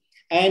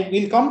 And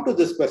we'll come to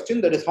this question,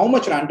 that is how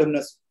much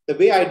randomness. The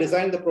way I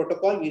designed the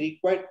protocol, we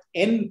require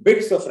n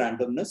bits of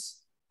randomness.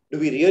 Do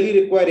we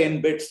really require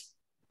n bits?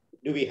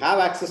 Do we have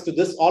access to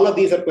this? All of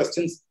these are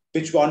questions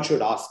which one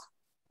should ask.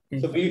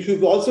 So we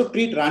should also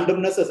treat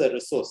randomness as a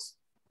resource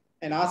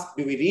and ask,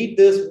 do we read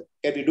this?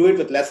 Can we do it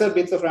with lesser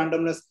bits of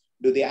randomness?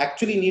 Do they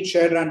actually need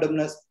shared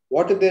randomness?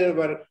 What if there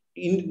were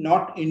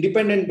not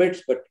independent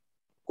bits, but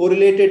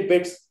correlated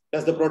bits?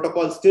 Does the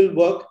protocol still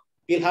work?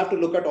 We'll have to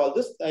look at all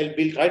this.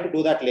 We'll try to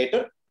do that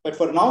later. But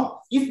for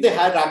now, if they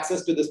had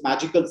access to this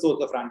magical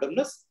source of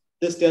randomness,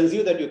 this tells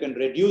you that you can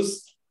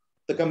reduce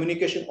the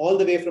communication all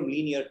the way from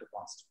linear to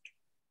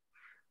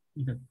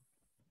constant.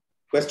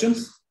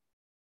 Questions?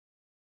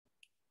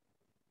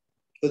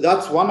 So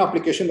that's one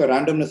application where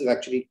randomness is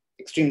actually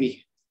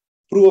extremely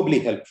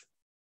provably helpful.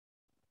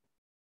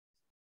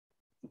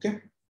 Okay.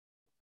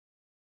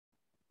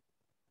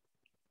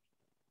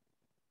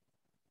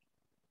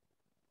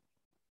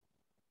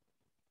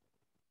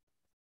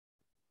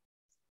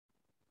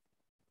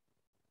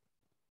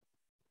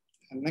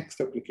 And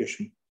next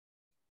application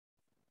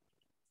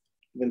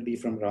will be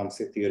from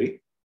Ramsey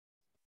theory.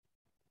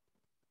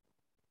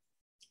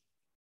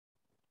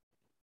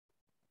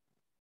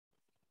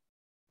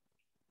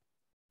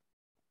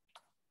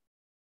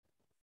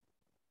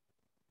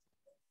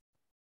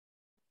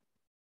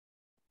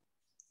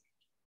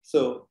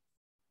 So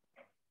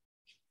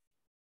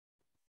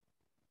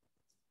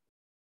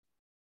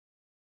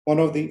one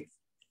of the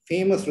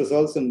famous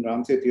results in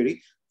Ramsey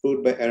theory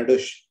proved by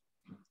Erdős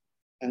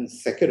and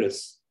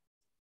Sekeres.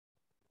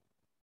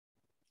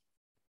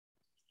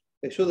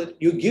 They show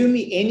that you give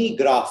me any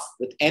graph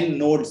with n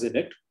nodes in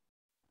it,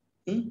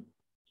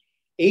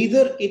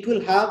 either it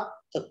will have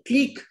a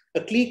clique.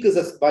 A clique is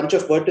a bunch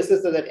of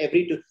vertices so that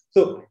every two.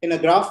 So in a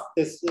graph,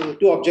 there's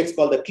two objects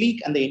called the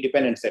clique and the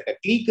independent set. A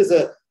clique is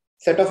a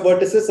set of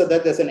vertices so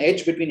that there's an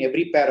edge between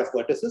every pair of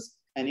vertices.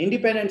 An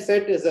independent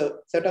set is a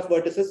set of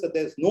vertices so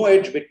there's no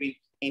edge between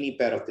any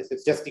pair of this.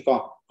 It's just the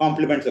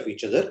complements of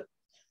each other.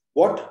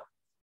 One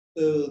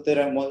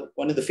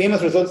of the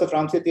famous results of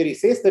Ramsey theory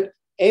says that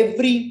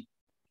every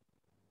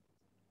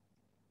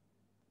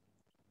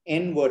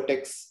n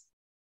vertex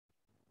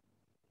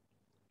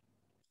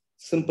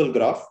simple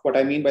graph. What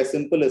I mean by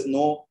simple is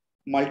no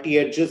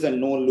multi-edges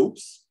and no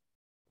loops.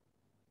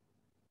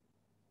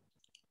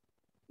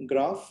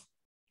 Graph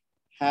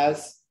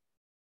has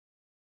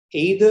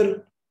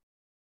either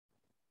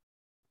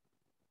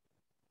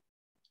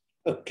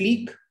a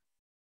clique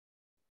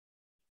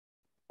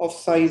of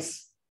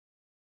size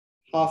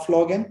half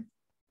log n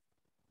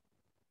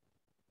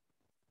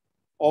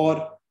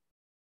or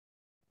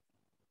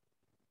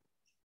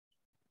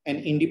an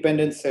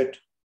independent set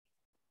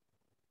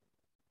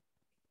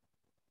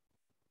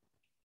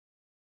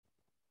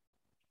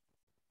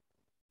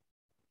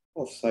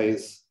of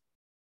size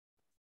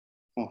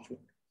half log.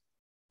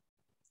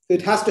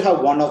 It has to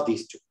have one of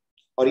these two,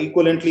 or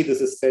equivalently,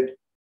 this is said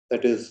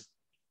that is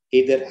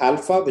either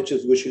alpha, which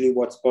is usually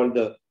what's called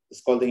the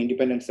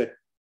independent set.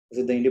 Is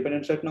it the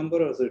independent set number,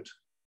 or is it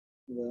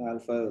the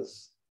alpha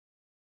is?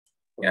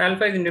 Yeah,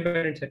 alpha is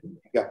independent set.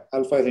 Yeah,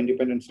 alpha is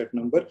independent set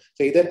number.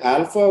 So either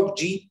alpha of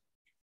G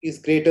is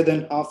greater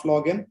than half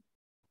log n,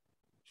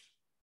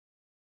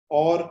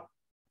 or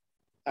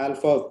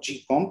alpha of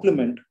G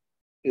complement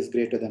is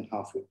greater than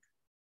half log.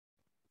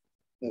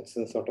 That's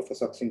a sort of a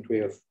succinct way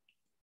of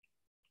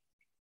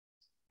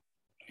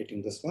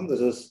writing this one. This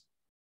is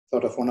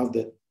sort of one of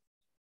the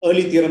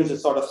early theorems that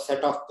sort of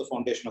set off the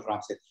foundation of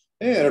Ramsey.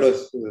 Here it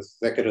is,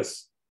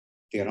 Zacharias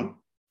theorem.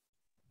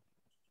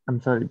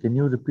 I'm sorry, can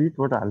you repeat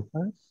what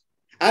alpha is?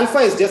 Alpha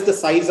is just the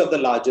size of the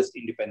largest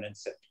independent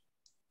set.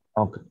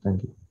 Okay,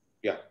 thank you.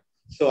 Yeah.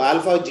 So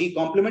alpha G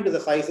complement is the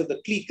size of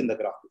the clique in the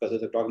graph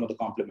because we're talking about the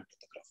complement of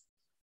the graph.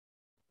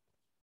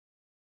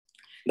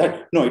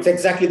 No, it's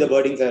exactly the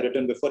wordings I have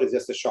written before. It's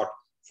just a short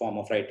form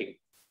of writing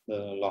the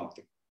long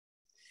thing.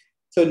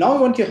 So now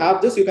once you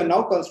have this, you can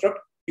now construct,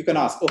 you can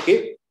ask,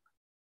 okay,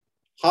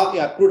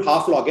 I put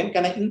half log n.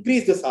 Can I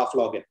increase this half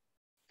log n?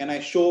 Can I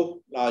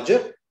show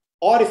larger?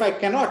 Or if I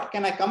cannot,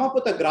 can I come up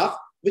with a graph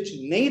which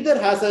neither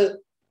has a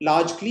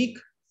large clique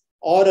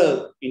or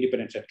a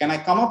independent set? Can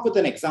I come up with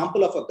an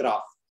example of a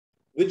graph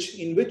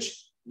in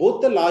which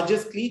both the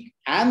largest clique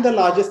and the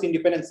largest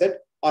independent set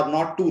are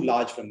not too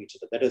large from each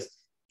other? That is,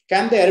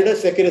 can the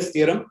Erdos-Zacharias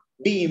theorem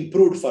be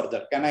improved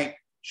further? Can I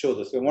show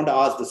this? I want to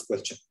ask this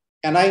question.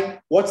 Can I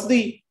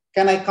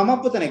come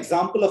up with an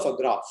example of a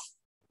graph?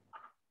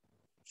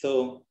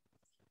 So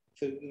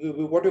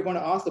what we're going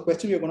to ask, the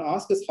question we're going to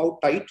ask is how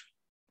tight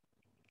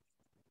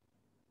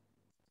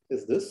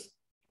is this?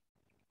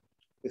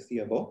 Is the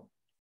above?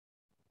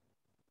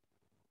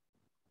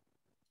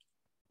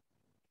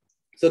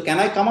 So can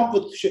I come up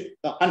with,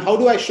 and how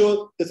do I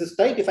show this is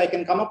tight? If I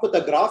can come up with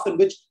a graph in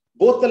which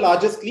both the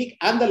largest clique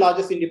and the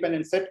largest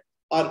independent set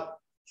are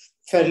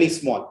fairly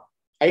small.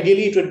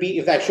 Ideally, it would be,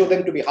 if I show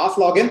them to be half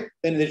log n,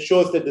 then it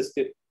shows that this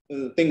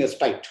thing is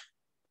tight.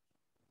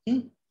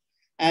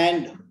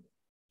 And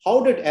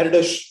how did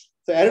Erdos?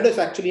 So Erdos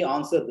actually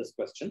answered this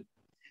question.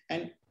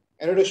 And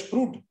Erdos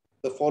proved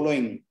the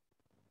following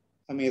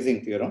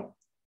amazing theorem.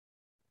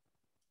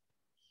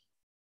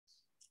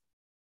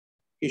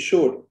 He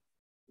showed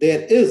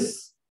there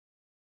is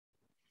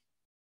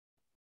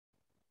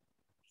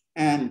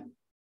an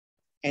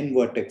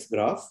n-vertex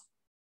graph.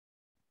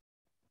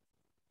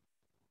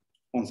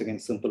 Once again,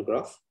 simple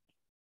graph.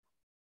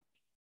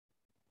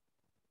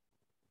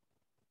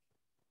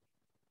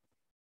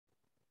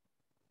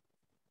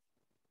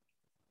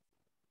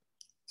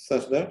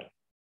 Such that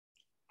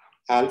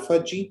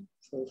alpha G,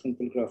 so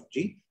simple graph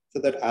G, so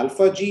that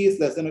alpha G is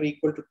less than or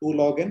equal to 2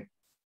 log n.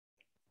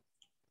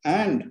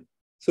 And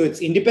so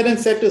its independent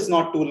set is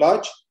not too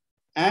large,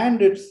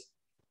 and its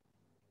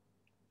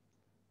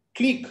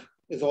clique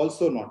is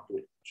also not too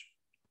large.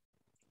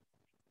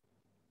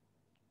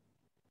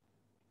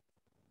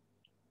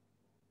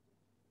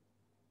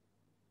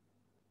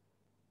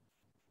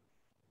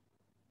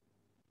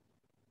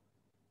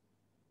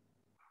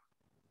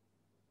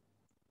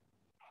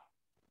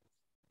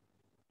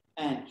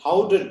 And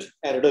how did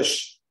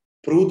Erdos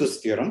prove this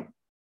theorem?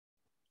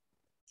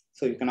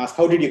 So you can ask,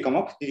 how did he come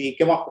up? Did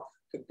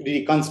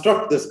he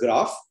construct this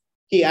graph?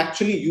 He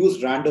actually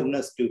used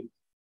randomness to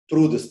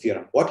prove this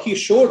theorem. What he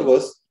showed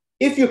was,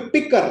 if you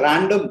pick a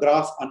random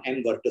graph on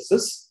n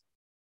vertices,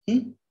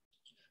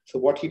 so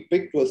what he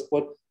picked was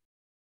what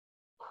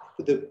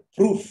the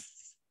proof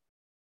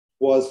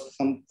was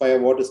via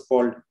what is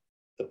called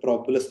the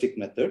probabilistic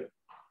method.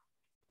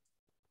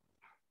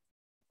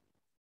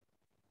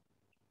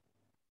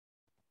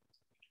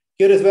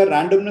 Here is where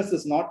randomness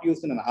is not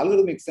used in an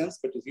algorithmic sense,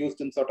 but is used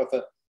in sort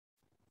of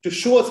to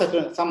show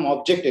some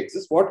object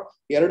exists. What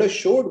Erdos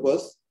showed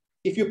was,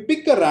 if you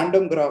pick a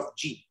random graph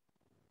G,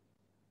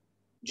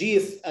 G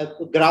is a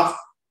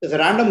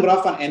random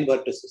graph on n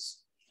vertices.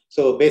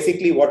 So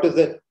basically, what does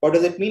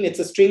it mean? It's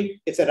a string,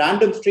 it's a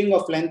random string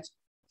of length.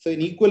 So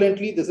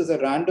equivalently, this is a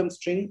random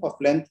string of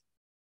length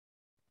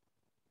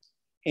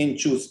n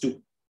choose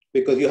 2.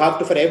 Because you have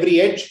to, for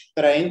every edge,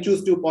 there are n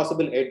choose 2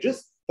 possible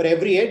edges. For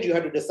every edge, you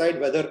have to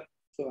decide whether,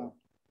 so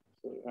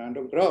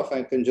random graph,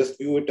 I can just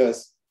view it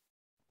as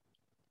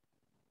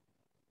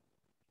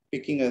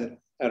picking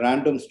a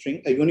random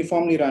string, a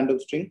uniformly random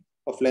string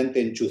of length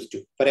n choose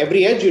 2. For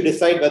every edge, you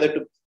decide whether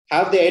to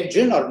have the edge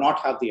in or not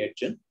have the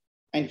edge in.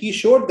 And he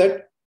showed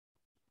that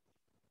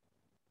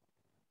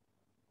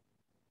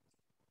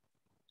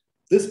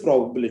this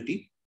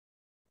probability,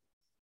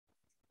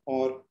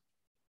 or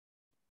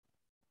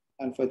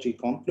alpha G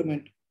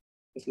complement,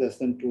 is less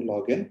than 2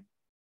 log n.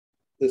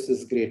 This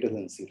is greater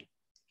than 0.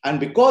 And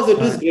because it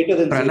is greater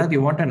than 0. Prahladh,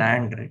 you want an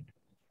AND, right?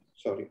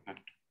 Sorry, AND.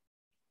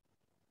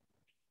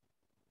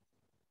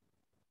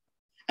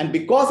 And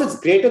because it's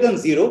greater than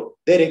 0,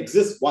 there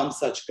exists one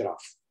such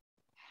graph.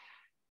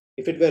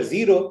 If it were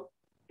 0,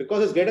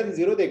 because it's greater than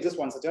 0, there exists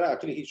one such graph.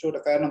 Actually, he showed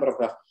a fair number of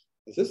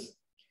graphs.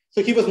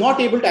 So he was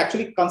not able to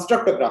actually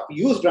construct a graph. He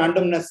used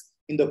randomness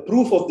in the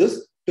proof of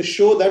this to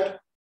show that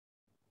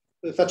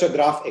such a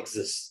graph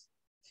exists.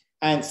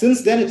 And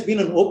since then, it's been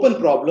an open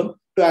problem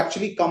to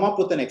actually come up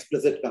with an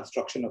explicit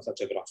construction of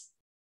such a graph.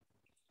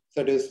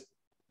 So it is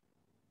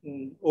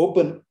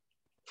open.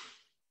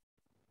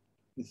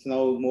 It's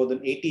now more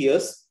than 80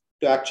 years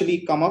to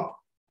actually come up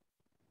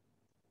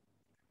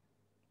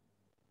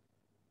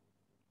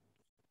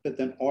with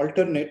an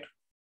alternate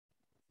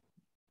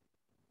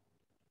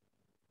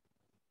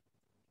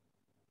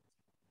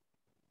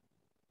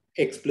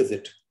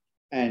explicit.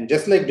 And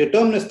just like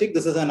deterministic,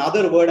 this is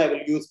another word I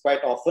will use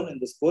quite often in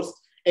this course.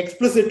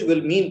 Explicit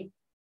will mean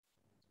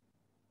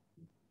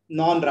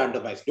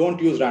non-randomized.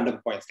 Don't use random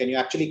points. Can you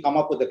actually come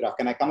up with a graph?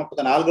 Can I come up with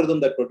an algorithm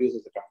that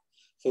produces a graph?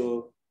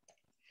 So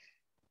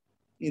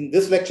in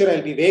this lecture,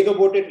 I'll be vague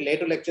about it.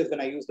 Later lectures,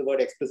 when I use the word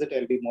explicit,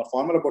 I'll be more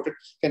formal about it.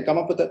 Can come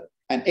up with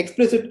an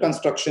explicit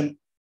construction,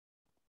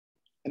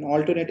 an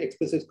alternate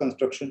explicit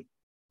construction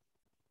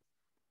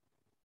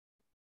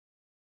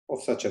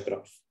of such a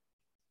graph.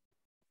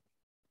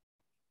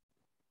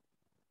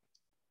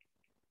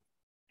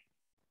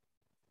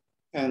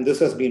 And this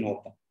has been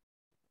open.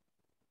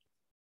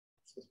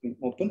 This has been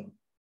open.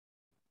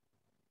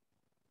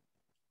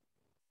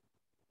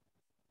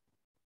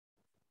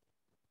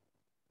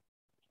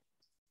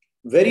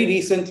 Very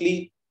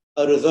recently,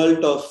 a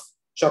result of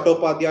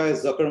Chattopadhyay,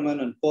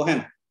 Zuckerman, and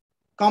Cohen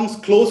comes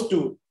close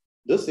to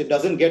this. It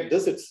doesn't get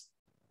this.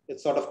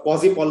 It's sort of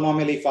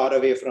quasi-polynomially far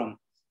away from,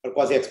 or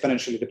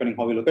quasi-exponentially, depending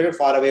how we look at it,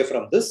 far away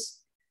from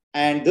this.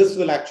 And this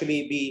will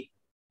actually be,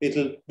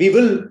 we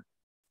will,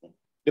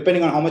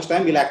 depending on how much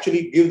time, we'll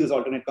actually give this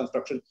alternate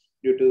construction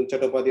due to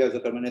Chattopadhyay,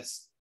 Zuckerman.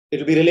 It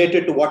will be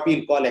related to what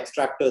we'll call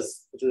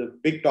extractors, which is a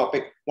big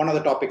topic, one of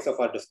the topics of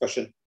our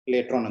discussion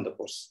later on in the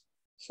course.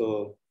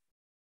 So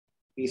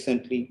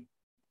recently,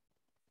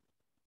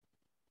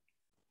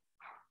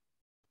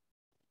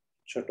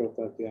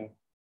 Chattopadhyay,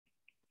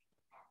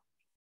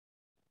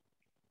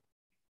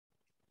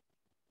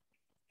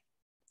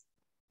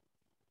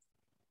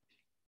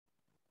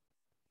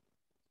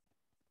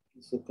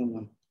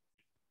 Zuckerman,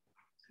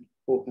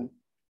 Cohen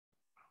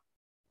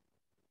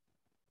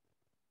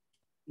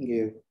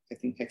gave, I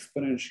think,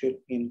 exponential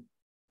in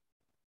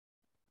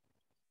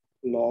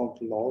log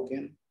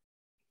n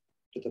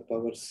to the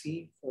power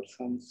c for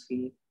some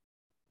c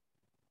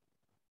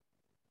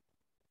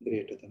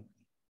greater than.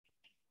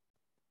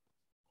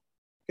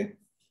 Okay,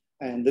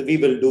 and we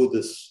will do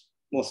this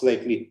most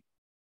likely.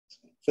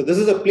 So this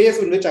is a place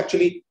in which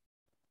actually,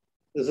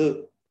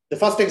 the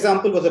first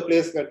example was a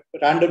place where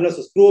randomness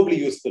was probably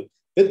useful.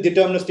 With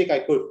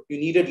deterministic, you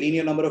needed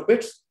linear number of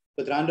bits.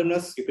 With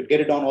randomness, you could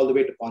get it down all the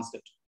way to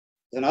constant.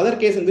 There's another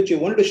case in which you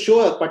wanted to show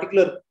a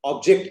particular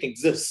object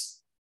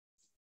exists.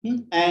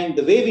 And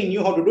the way we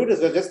knew how to do it is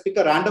we'll just pick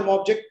a random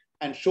object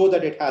and show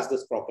that it has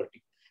this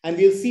property. And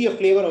we'll see a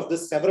flavor of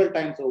this several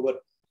times over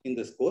in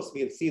this course.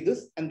 We'll see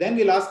this. And then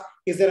we'll ask,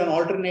 is there an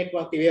alternate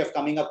way of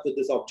coming up with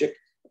this object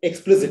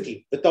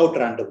explicitly without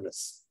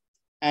randomness?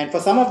 And for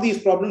some of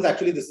these problems,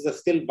 actually, this is a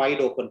still wide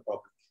open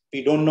problem.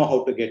 We don't know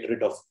how to get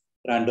rid of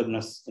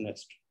randomness in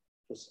its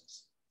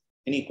process.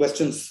 Any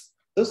questions?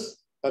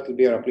 That will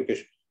be our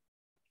application.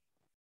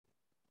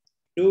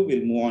 We'll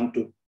move on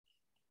to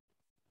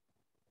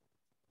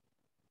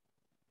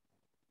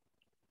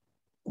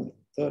the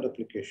third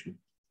application,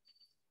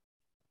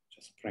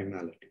 just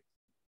primality.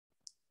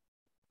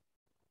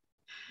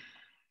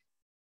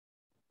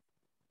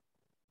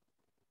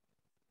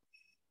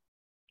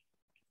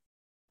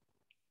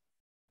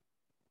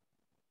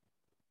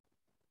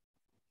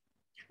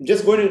 I'm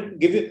just going to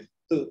give you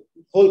the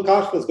whole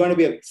course is going to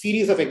be a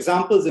series of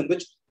examples in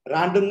which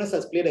randomness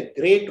has played a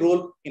great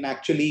role in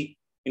actually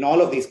in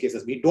all of these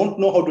cases. We don't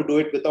know how to do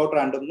it without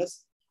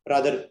randomness.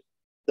 Rather,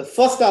 the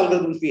first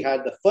algorithms we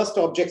had, the first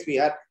objects we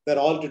had, were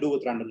all to do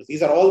with randomness.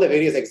 These are all the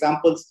various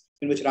examples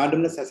in which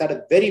randomness has had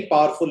a very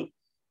powerful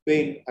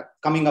way in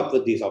coming up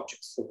with these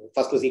objects. So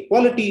first was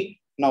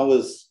equality, now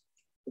is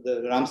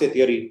the Ramsey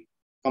theory,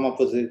 come up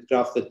with a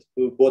graph with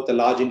both a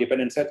large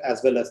independent set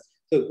as well as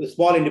a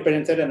small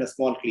independent set and a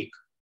small clique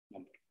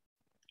number.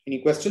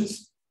 Any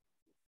questions?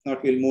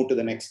 Not, we'll move to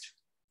the next.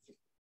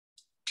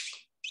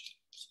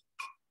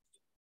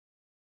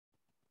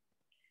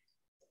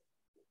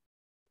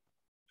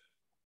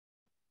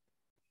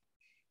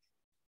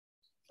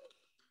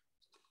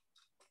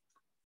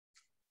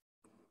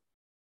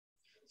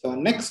 So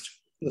next,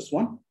 this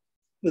one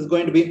is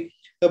going to be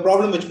the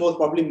problem which most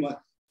probably will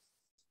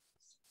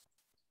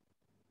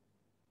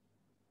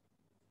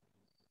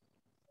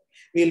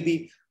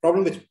be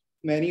problem which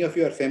many of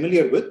you are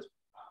familiar with,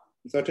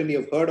 certainly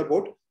have heard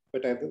about,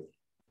 but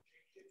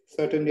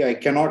certainly I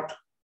cannot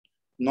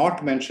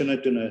not mention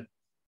it in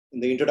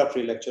the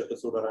introductory lecture to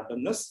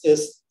pseudorandomness,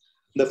 is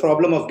the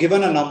problem of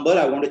given a number,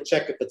 I want to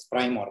check if it's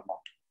prime or not.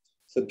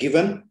 So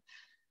given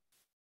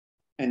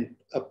and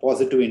a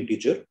positive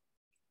integer,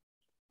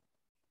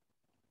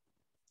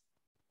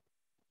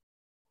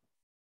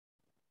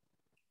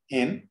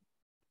 n,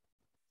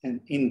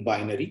 and in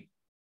binary.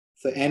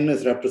 So n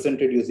is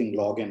represented using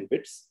log n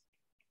bits.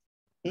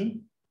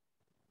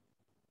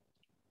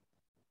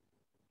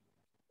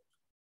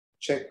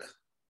 Check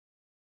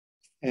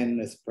n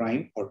is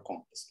prime or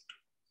composite.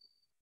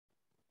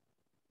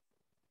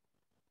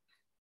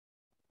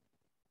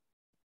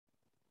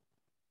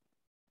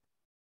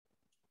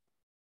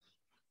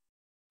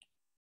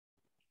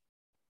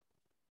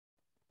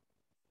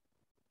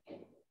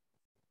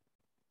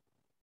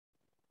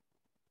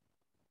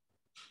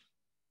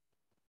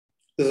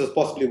 This is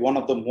possibly one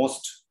of the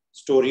most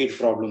storied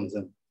problems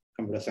in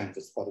computer science.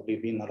 It's probably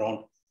been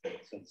around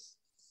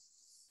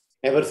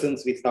ever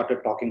since we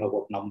started talking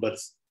about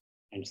numbers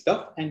and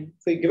stuff. And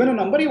so given a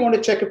number, you want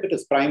to check if it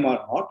is prime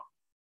or not.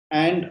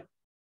 And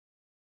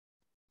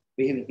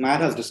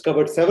man has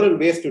discovered several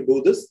ways to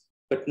do this,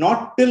 but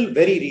not till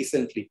very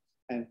recently.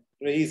 And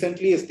very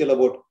recently is till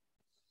about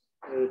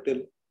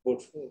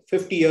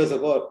 50 years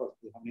ago, or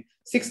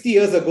 60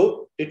 years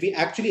ago, did we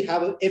actually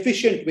have an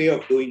efficient way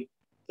of doing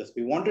this.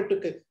 We wanted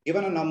to,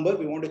 given a number,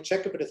 we want to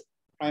check if it is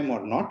prime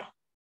or not.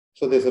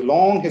 So there's a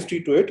long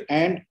history to it.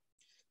 And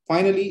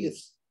finally, it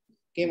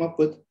came up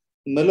with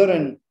Miller,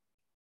 and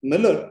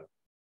Miller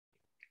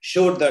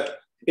showed that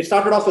it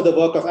started off with the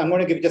work of, I'm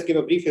going to just give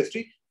a brief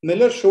history.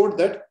 Miller showed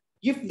that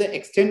if the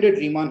extended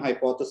Riemann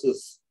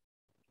hypothesis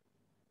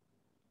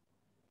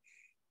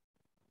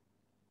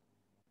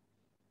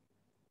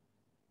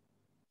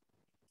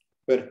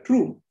were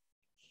true,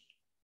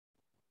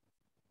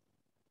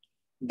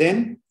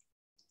 then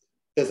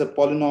there's a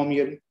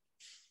polynomial,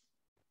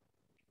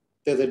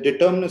 there's a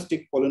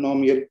deterministic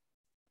polynomial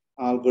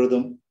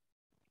algorithm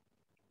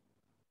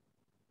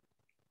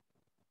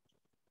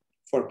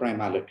for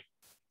primality.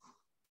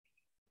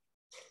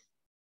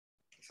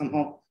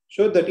 Somehow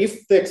showed that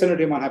if the extended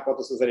Riemann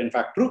hypothesis are in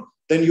fact true,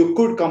 then you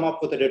could come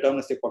up with a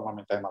deterministic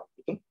polynomial time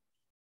algorithm.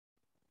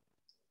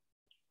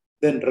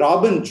 Then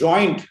Robin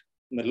joined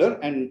Miller,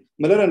 and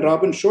Miller and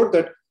Robin showed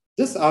that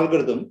this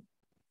algorithm,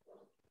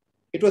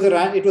 it was a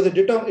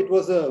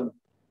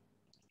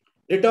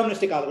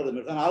deterministic algorithm.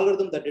 It's an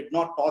algorithm that did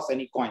not toss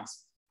any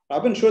coins.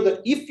 Robin showed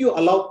that if you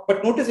allow,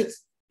 but notice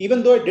it's,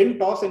 even though it didn't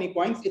toss any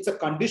coins, it's a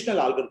conditional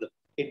algorithm.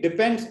 It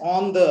depends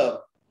on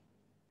the,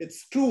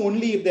 it's true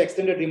only if the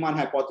extended Riemann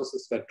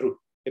hypothesis were true.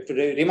 If the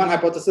Riemann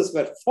hypothesis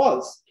were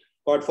false,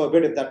 God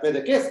forbid if that were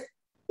the case,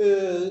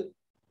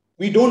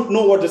 we don't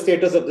know what the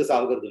status of this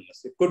algorithm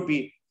is. It could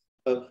be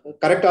a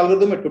correct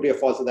algorithm, it could be a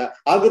false. The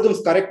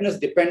algorithm's correctness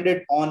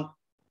depended on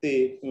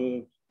the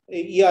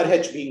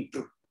ERH being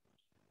true.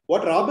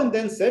 What Robin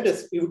then said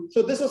is,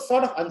 so this was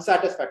sort of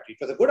unsatisfactory.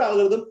 It was a good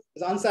algorithm, it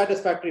was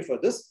unsatisfactory for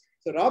this.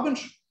 So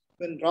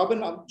when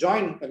Robin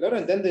joined Miller,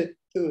 and then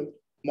the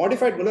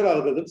modified Miller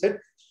algorithm said,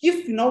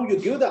 if now you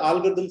give the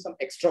algorithm some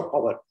extra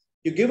power,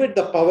 you give it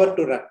the power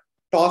to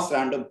toss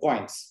random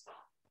coins.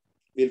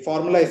 We'll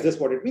formalize this.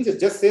 What it means, it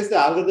just says the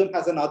algorithm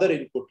has another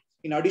input.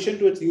 In addition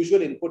to its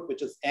usual input,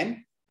 which is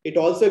n, it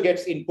also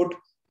gets input.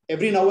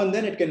 Every now and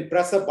then it can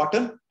press a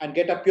button and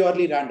get a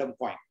purely random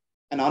coin,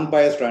 an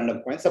unbiased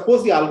random coin.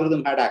 Suppose the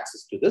algorithm had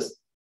access to this.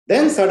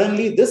 Then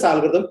suddenly this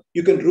algorithm,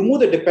 you can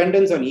remove the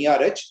dependence on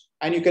ERH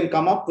and you can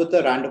come up with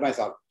a randomized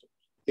algorithm.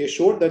 They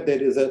showed that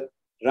there is a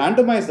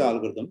randomized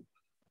algorithm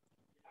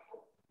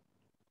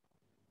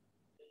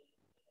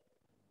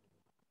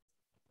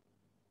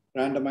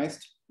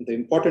randomized. The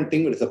important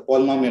thing is a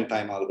polynomial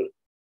time algorithm.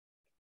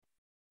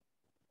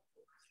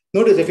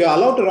 Notice if you're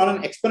allowed to run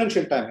an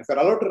exponential time, if you're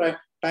allowed to run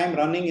time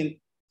running in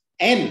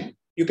n,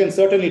 you can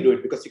certainly do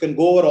it because you can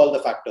go over all the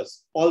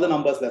factors, all the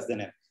numbers less than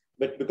n.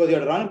 But because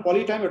you're running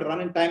poly time, you're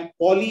running time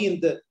poly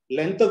in the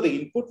length of the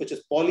input, which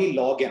is poly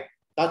log n.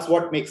 That's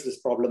what makes this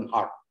problem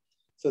hard.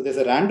 So there's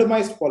a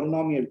randomized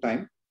polynomial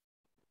time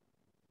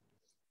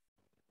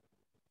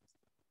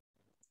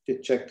to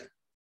check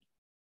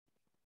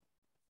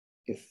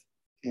if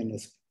n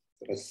is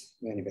plus.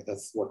 Anyway,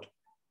 that's what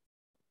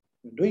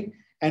we're doing.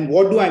 And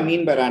what do I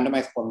mean by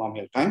randomized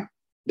polynomial time?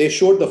 They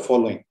showed the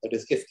following. That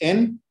is, if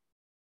n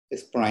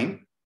is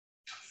prime,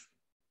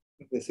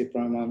 if they say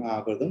prime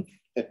algorithm,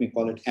 let me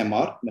call it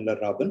MR,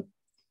 Miller-Robin.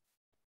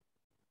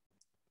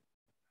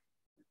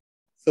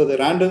 So the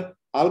random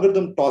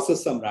algorithm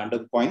tosses some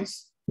random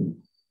coins.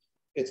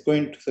 It's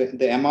going to say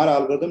the MR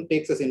algorithm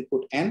takes as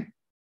input n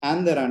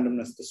and the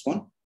randomness, this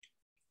one.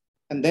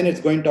 And then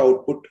it's going to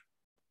output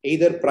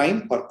either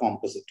prime or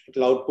composite. It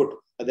will output,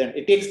 then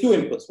it takes two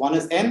inputs. One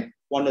is n,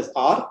 one is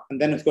r, and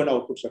then it's going to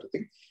output sort of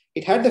thing.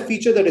 It had the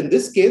feature that in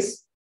this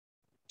case,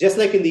 just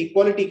like in the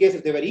equality case,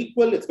 if they were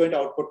equal, it's going to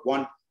output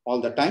 1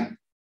 all the time.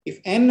 If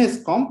n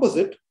is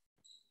composite,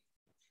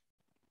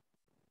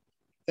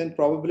 then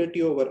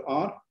probability over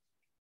r,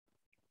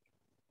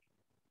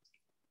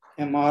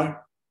 MR,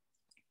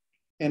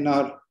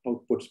 NR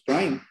outputs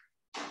prime.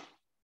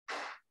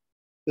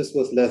 This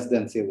was less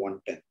than, say,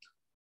 1/10.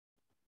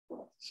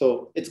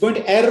 So it's going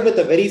to err with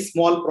a very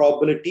small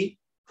probability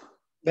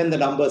when the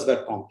numbers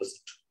were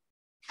composite.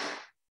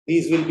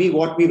 These will be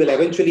what we will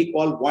eventually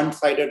call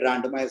one-sided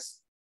randomized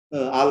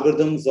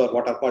algorithms, or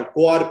what are called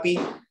co-RP.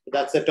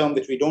 That's a term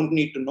which we don't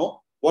need to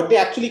know. What they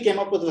actually came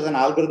up with was an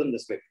algorithm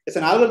this way. It's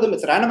an algorithm,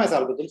 it's a randomized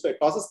algorithm, so it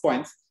tosses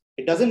coins.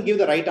 It doesn't give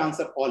the right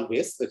answer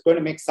always. So it's going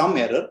to make some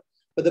error,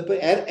 but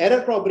the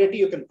error probability,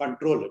 you can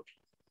control it.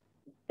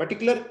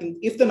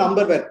 If the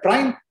number were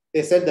prime,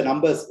 they said the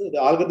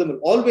algorithm will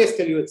always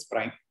tell you it's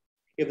prime.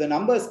 If the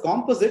number is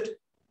composite,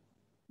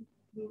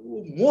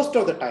 most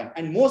of the time,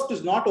 and most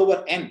is not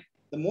over n,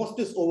 the most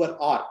is over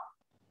r.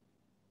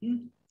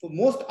 For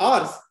most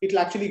r's, it will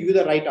actually give you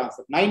the right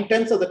answer.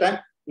 9/10 of the time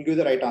will give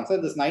you the right answer.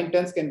 This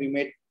 9/10 can be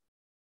made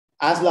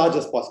as large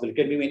as possible. It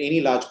can be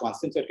any large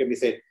constant. So it can be,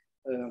 say,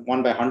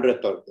 1 by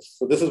 100th or this.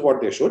 So this is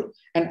what they showed.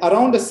 And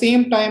around the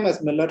same time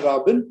as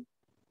Miller-Rabin,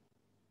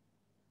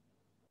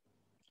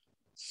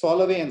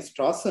 Solovay and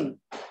Strassen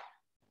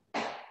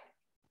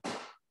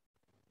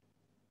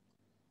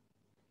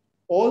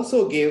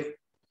also gave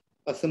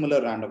a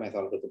similar randomized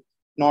algorithm,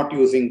 not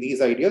using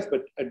these ideas,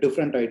 but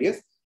different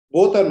ideas.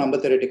 Both are number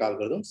theoretic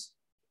algorithms,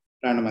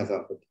 randomized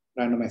algorithm,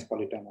 randomized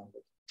polytime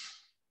algorithm.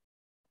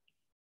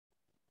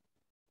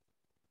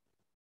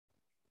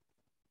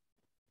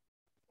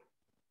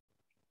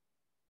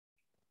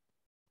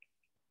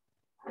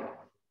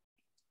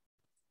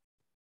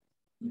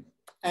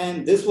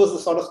 And this was the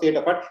sort of state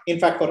of art. In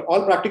fact, for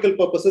all practical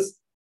purposes,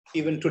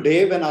 even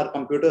today, when our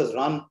computers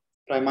run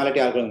primality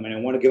algorithm, and I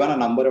want to give on a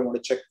number, I want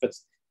to check if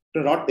it's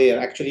not there,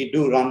 actually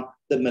do run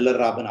the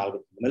Miller-Rabin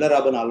algorithm. The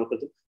Miller-Rabin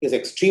algorithm is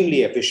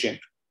extremely efficient.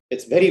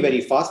 It's very,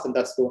 very fast, and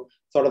that's the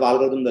sort of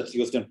algorithm that's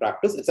used in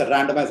practice. It's a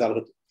randomized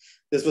algorithm.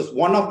 This was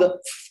one of the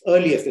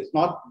earliest, it's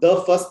not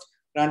the first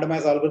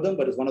randomized algorithm,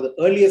 but it's one of the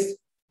earliest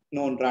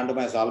known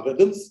randomized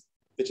algorithms,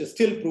 which is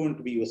still proven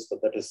to be useful.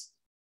 That is,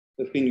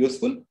 it's been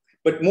useful.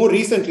 But more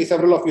recently,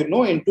 several of you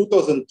know, in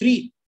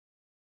 2003,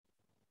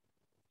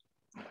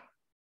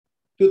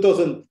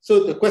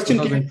 so the question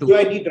came, do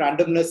I need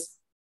randomness?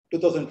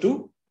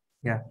 2002?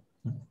 Yeah.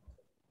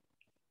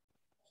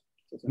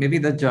 Maybe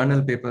the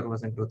journal paper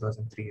was in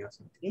 2003 or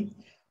something.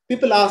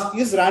 People ask,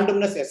 is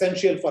randomness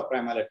essential for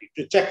primality?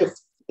 To check if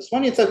this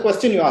one, it's a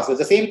question you ask. It's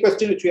the same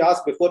question which we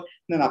asked before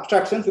in an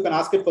abstract sense. You can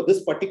ask it for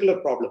this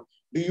particular problem.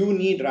 Do you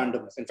need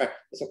randomness? In fact,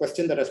 it's a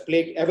question that has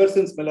plagued ever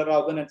since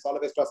Miller-Rabin and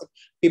Solovay-Strassen.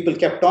 People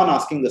kept on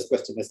asking this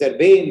question. Is there a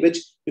way in which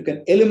you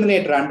can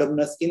eliminate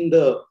randomness in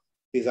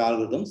these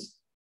algorithms?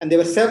 And there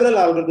were several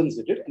algorithms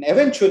that did. And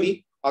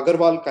eventually,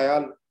 Agarwal,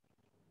 Kayal,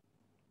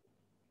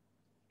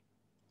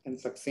 and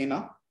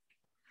Saxena,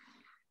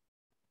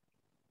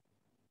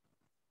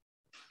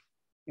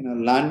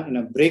 in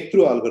a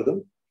breakthrough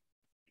algorithm,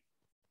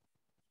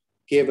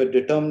 gave a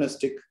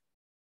deterministic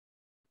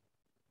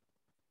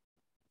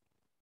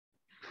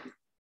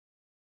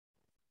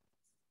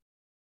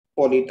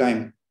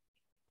polytime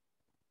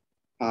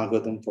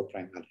algorithm for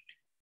primality.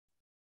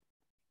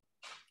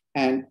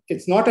 And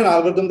it's not an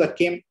algorithm that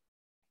came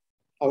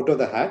out of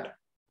the hat.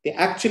 They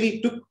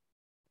actually took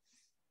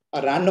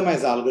a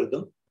randomized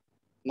algorithm,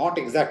 not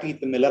exactly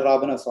the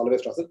Miller-Rabin or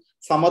Solovay-Strassen,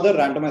 some other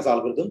randomized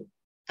algorithm,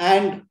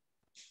 and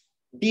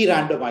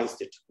de-randomized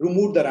it,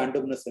 removed the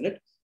randomness in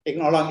it,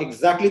 taking along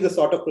exactly the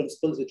sort of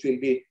principles which we'll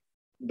be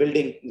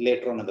building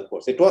later on in the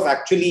course. It was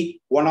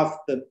actually one of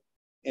the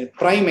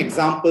prime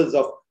examples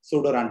of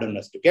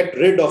pseudo-randomness, to get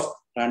rid of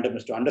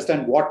randomness, to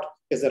understand what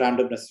is the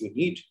randomness you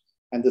need.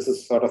 And this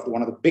is sort of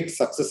one of the big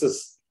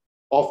successes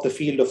of the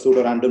field of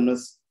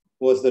pseudo-randomness,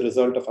 was the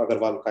result of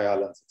Agarwal,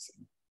 Kayal, and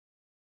Saxena.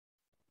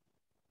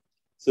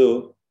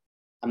 So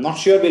I'm not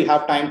sure we'll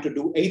have time to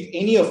do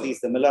any of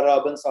these, the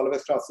Miller-Rabin,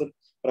 Solovay-Strassen,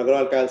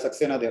 Agarwal, Kayal,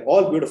 Saxena. They're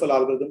all beautiful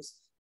algorithms.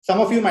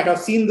 Some of you might have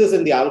seen this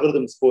in the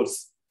algorithms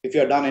course, if you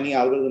have done any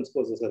algorithms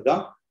courses have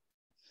done.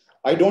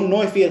 I don't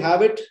know if we'll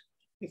have it.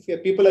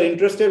 If people are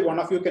interested, one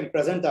of you can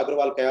present the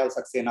Agarwal, Kayal,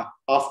 Saxena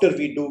after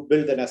we do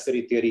build the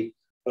necessary theory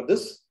for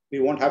this. We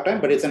won't have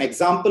time, but it's an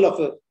example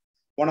of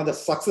one of the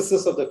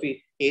successes of the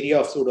area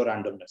of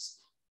pseudo-randomness.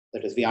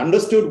 That is, we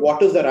understood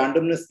what is the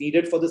randomness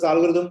needed for this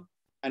algorithm,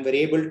 and we're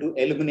able to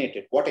eliminate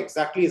it. What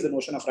exactly is the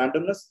notion of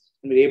randomness?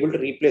 And we're able to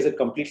replace it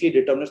completely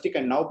deterministic,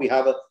 and now we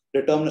have a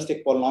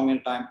deterministic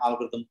polynomial time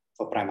algorithm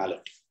for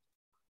primality.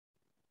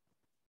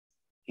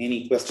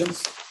 Any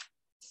questions?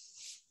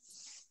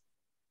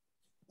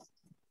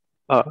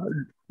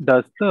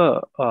 Does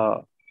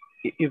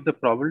if the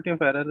probability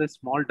of error is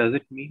small, does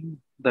it mean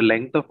the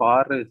length of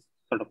R is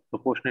sort of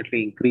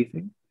proportionately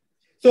increasing?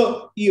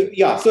 So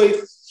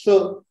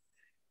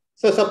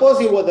so suppose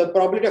the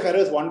probability of error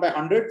is 1 by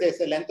 100. There's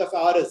the length of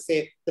R is,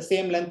 say, the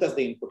same length as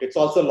the input. It's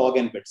also log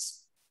n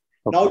bits.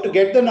 Okay. Now, to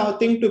get the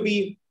thing to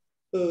be,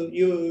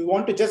 you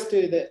want to just, for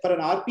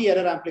an RP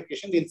error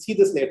amplification, we'll see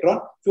this later on.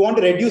 If you want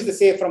to reduce the,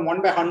 say, from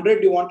 1 by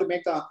 100, you want to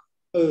make the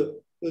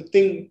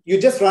thing, you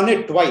just run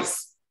it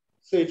twice.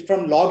 So it's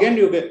from log n,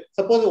 you get,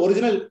 suppose the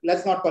original,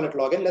 let's not call it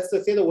log n, let's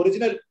just say the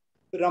original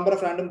number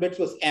of random bits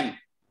was m.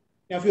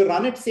 Now, if you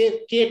run it,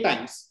 say, k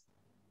times,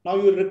 now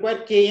you will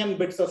require km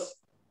bits of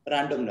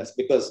randomness,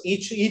 because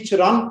each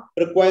run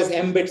requires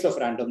m bits of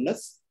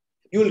randomness.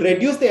 You will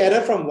reduce the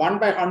error from 1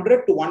 by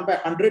 100 to 1 by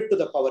 100 to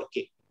the power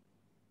k.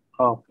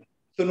 Okay.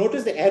 So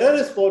notice the error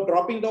is for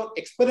dropping down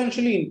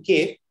exponentially in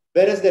k,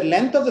 whereas the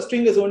length of the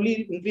string is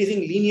only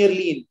increasing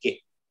linearly in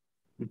k.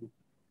 Mm-hmm.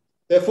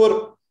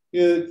 Therefore,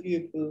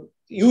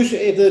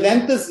 usually if the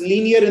length is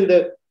linear in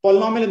the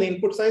polynomial in the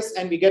input size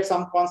and we get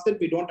some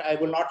constant, I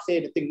will not say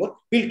anything more.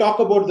 We'll talk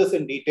about this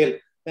in detail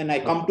when I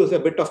come to a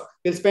bit of,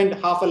 we'll spend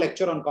half a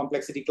lecture on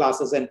complexity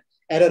classes and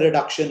error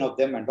reduction of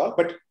them and all.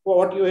 But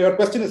what your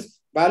question is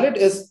valid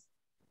is,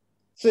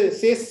 say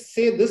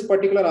this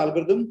particular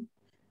algorithm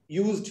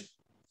used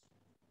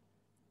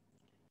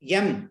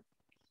m,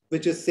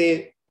 which is,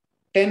 say,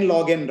 10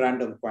 log n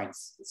random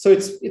points. So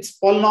it's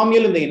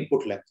polynomial in the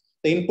input length.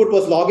 The input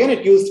was log n,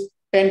 it used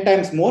 10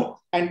 times more.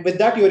 And with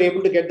that, you were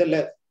able to get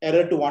the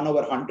error to 1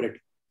 over 100.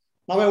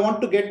 Now I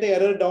want to get the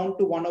error down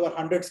to 1 over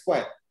 100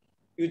 square.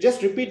 You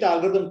just repeat the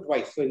algorithm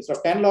twice. So instead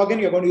of 10 log n,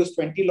 you're going to use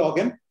 20 log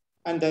n,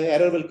 and the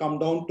error will come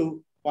down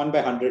to 1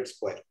 by 100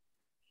 square.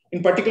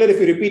 In particular, if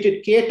you repeat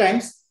it k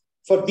times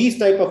for these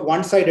type of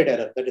one-sided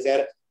error, that is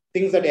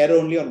things that error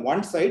only on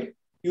one side,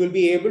 you will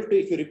be able to,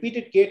 if you repeat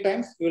it k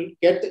times, you will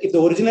get, if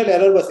the original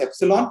error was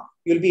epsilon,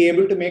 you'll be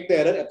able to make the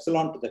error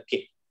epsilon to the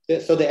k.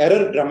 So the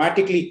error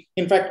dramatically,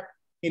 in fact,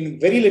 in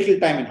very little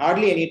time, in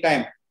hardly any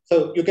time.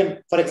 So you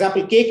can, for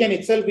example, k can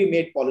itself be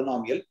made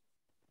polynomial.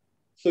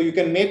 So you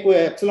can make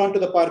epsilon to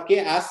the power k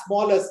as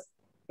small as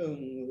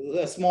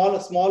a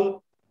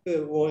small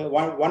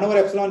 1 over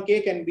epsilon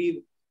k can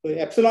be,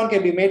 epsilon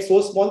can be made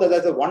so small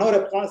that the 1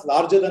 over epsilon is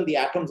larger than the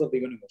atoms of the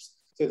universe.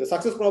 So the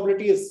success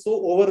probability is so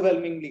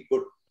overwhelmingly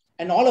good.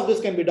 And all of this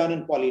can be done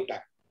in poly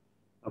time.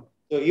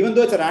 So even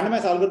though it's a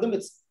randomized algorithm,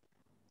 it's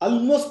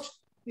almost,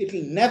 it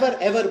will never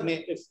ever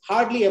make, it's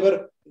hardly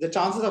ever, the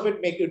chances of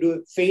it make you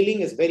do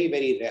failing is very,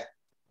 very rare.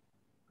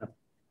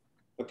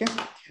 Okay.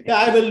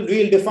 Yeah,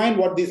 we'll define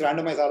what these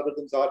randomized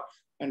algorithms are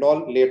and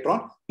all later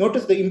on.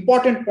 Notice the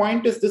important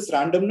point is this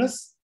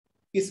randomness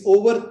is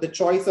over the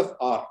choice of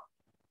R.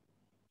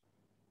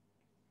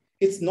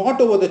 It's not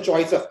over the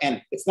choice of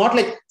N. It's not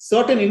like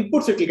certain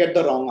inputs it will get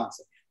the wrong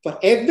answer. For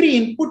every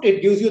input,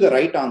 it gives you the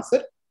right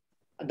answer.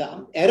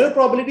 The error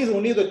probability is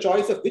only the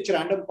choice of which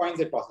random coins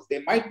it passes.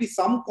 There might be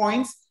some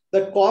coins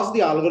that cause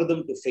the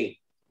algorithm to fail.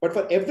 But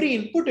for every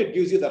input, it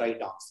gives you the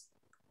right answer.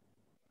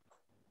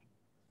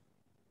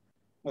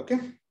 Okay.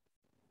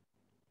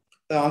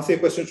 Did I answer your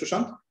question,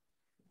 Sushant?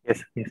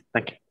 Yes,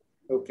 thank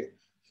you. Okay.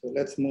 So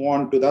let's move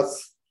on to that.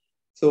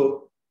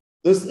 So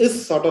this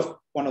is sort of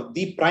one of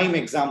the prime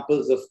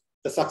examples of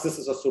the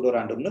successes of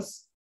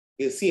pseudo-randomness.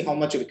 We'll see how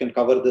much we can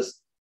cover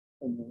this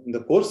in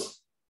the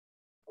course.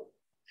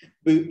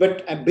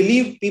 But I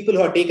believe people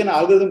who have taken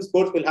algorithms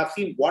course will have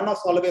seen one of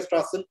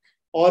Solovay-Strassen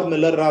or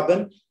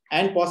Miller-Rabin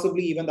and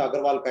possibly even the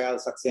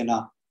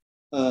Agarwal-Kayal-Saxena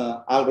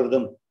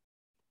algorithm.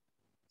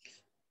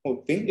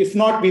 Thing. If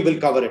not, we will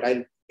cover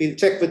it. We'll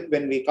check with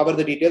when we cover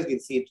the details. We'll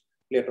see it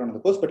later on in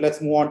the course. But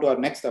let's move on to our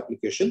next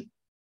application.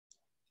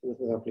 So this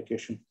is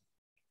application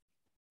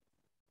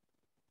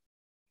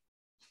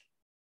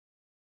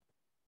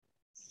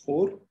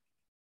 4.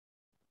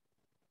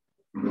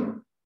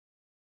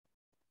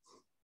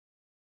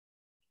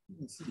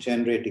 It's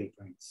generating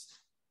points.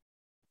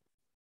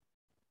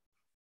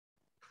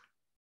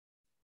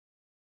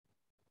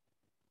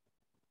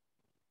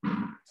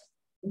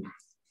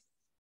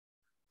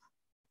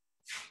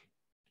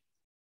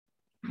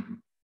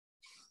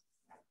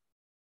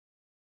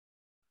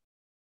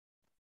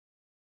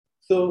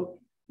 So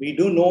we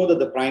do know that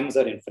the primes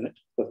are infinite,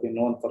 because we've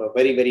known for a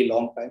very, very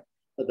long time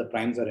that the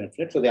primes are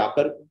infinite. So they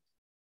occur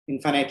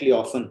infinitely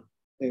often.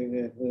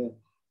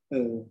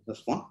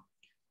 This one.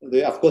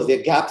 Of course,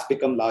 their gaps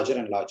become larger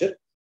and larger.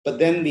 But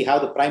then we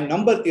have the prime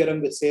number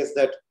theorem, which says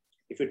that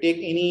if you take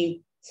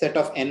any set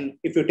of n,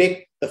 if you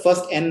take the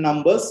first n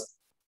numbers,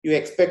 you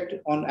expect,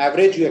 on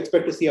average, you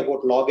expect to see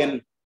about log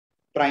n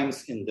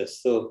primes in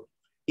this. So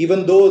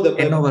even though the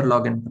n over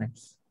log n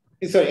primes.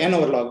 Sorry, n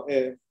over log.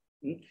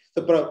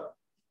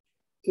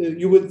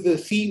 You will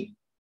see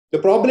the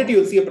probability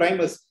you'll see a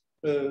prime is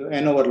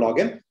n over log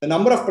n. The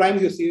number of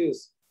primes you see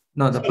is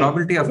the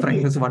probability of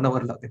prime is 1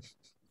 over log n.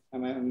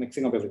 I'm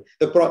mixing up everything.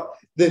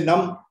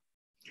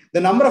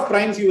 The number of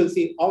primes you will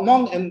see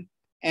among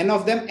n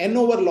of them, n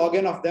over log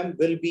n of them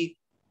will be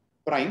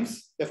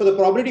primes. Therefore, the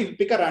probability if you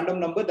pick a random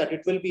number that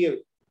it will be a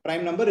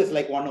prime number is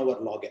like 1 over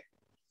log n.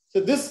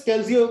 So this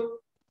tells you.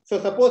 So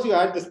suppose you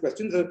add this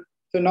question.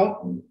 So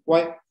now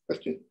why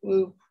question?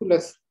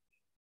 Let's.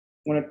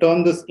 I'm going to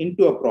turn this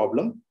into a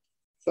problem.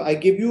 So I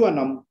give you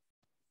a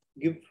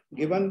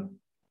given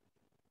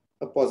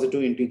a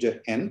positive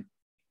integer n.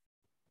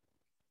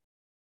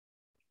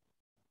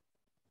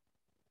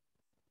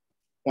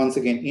 Once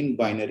again in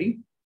binary.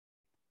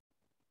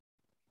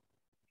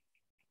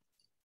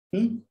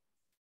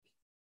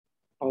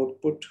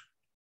 Output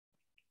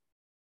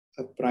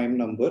a prime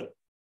number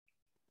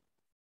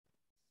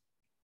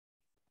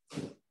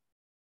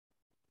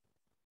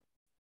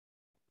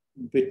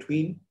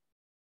between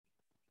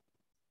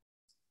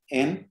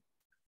n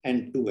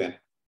and 2n.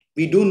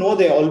 We do know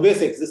there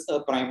always exists a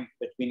prime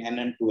between n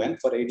and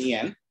 2n for any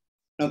n.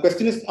 Now,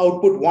 question is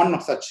output one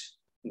of such,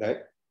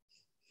 right?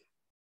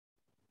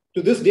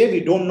 To this day,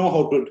 we don't know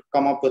how to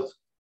come up with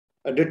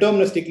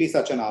deterministically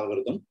such an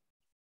algorithm.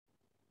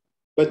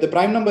 But the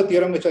prime number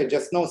theorem, which I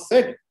just now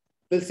said,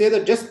 will say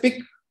that just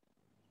pick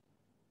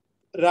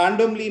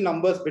randomly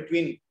numbers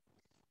between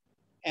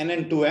n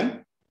and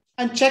 2n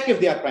and check if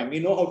they are prime. We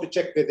know how to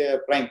check if they are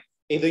prime.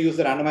 Either use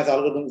the randomized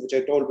algorithms, which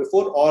I told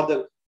before, or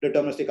the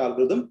deterministic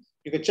algorithm.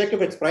 You can check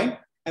if it's prime.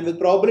 And with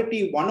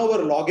probability 1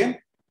 over log n,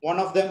 one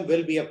of them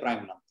will be a prime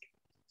number.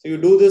 So you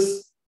do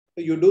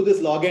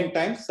this log n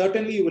times.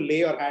 Certainly, you will lay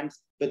your hands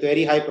with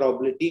very high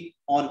probability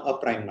on a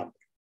prime number.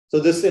 So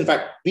this, in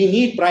fact, we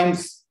need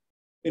primes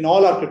in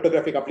all our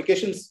cryptographic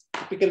applications.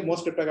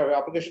 Most cryptographic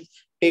applications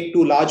take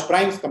two large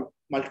primes,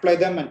 multiply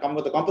them and come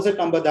with a composite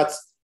number.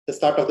 That's the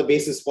start of the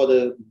basis for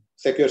the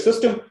secure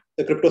system,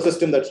 the crypto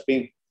system that's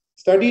being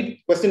studied.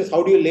 Question is,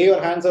 how do you lay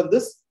your hands on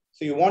this?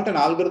 So you want an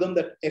algorithm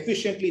that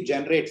efficiently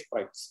generates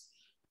primes.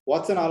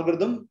 What's an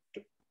algorithm?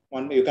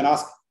 You can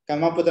ask,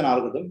 come up with an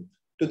algorithm.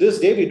 To this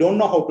day, we don't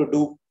know how to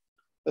do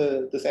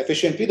this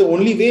efficiently. The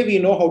only way we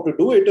know how to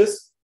do it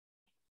is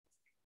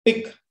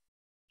pick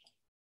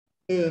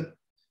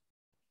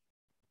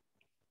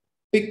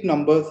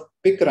numbers,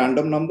 pick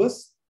random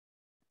numbers,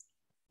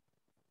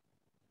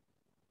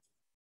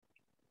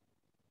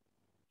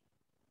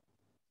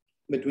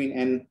 between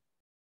n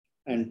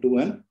and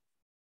 2n.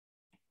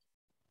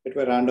 It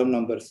were random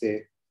number,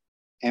 say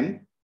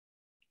m,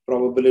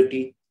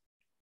 probability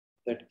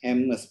that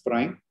m is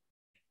prime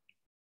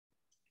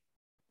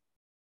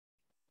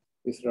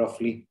is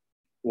roughly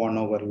 1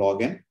 over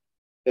log n.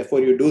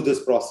 Therefore, you do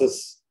this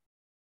process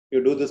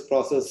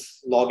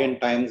log n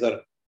times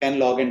or 10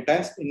 log n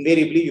times.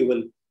 Invariably, you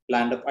will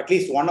land up, at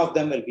least one of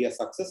them will be a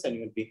success and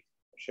you will be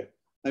sure.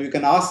 Now, you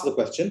can ask the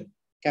question,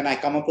 can I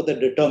come up with a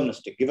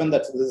deterministic? Given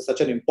that this is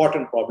such an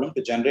important problem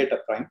to generate a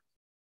prime,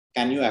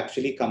 can you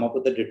actually come up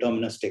with a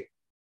deterministic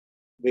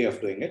way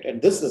of doing it?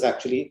 And this is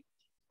actually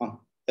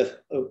a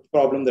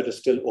problem that is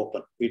still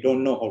open. We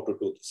don't know how to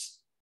do this.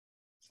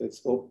 So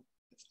it's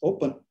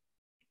open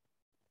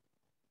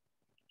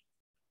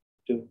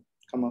to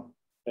come up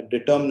a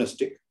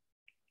deterministic.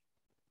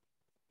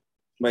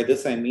 By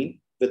this, I mean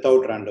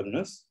without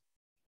randomness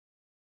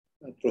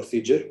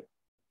procedure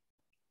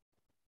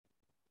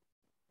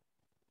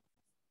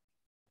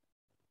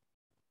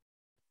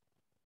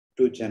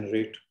to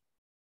generate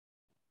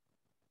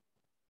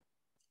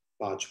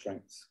large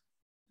primes.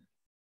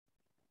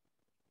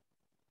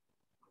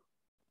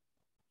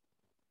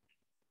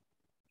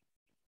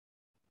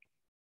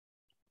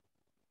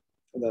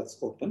 So that's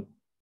open.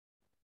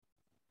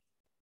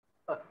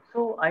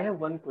 So I have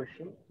one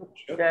question.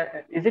 Sure.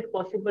 Is it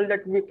possible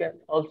that we can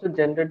also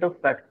generate the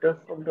factors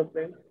of the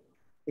prime?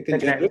 You can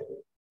generate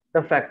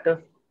the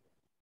factors.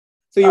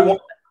 So you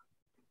want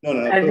no.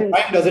 So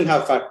prime doesn't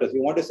have factors.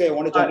 You want to say I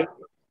want to generate.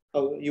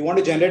 You want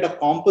to generate a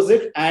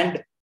composite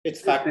and its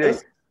factors.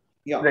 Right.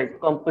 Yeah. Right.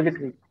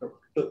 Composite.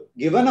 So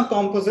given a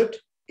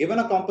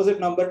composite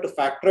number to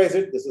factorize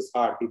it, this is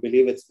hard. We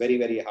believe it's very,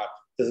 very hard.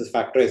 This is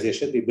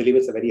factorization. We believe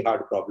it's a very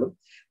hard problem.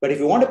 But if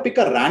you want to pick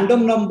a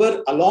random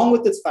number along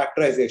with its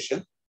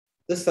factorization,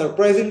 this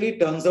surprisingly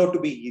turns out to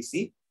be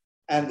easy.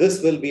 And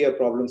this will be a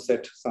problem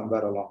set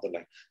somewhere along the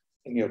line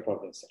in your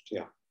problem set.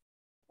 Yeah.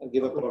 I'll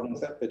give a problem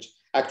set which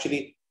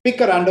actually pick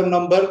a random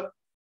number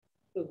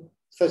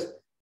such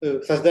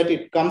that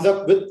it comes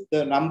up with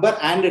the number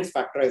and its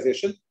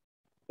factorization.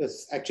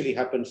 This actually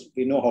happens.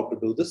 We know how to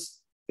do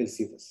this. We'll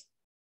see this.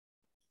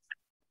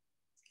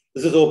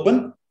 This is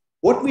open.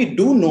 What we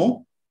do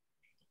know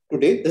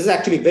today, this is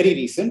actually very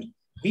recent.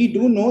 We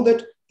do know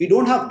that we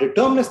don't have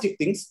deterministic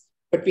things,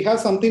 but we have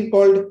something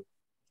called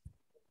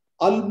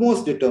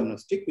almost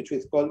deterministic, which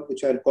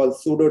I'll call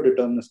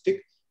pseudo-deterministic,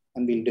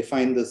 and we'll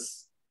define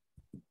this.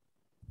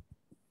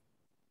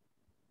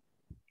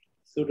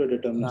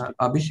 Pseudo-deterministic.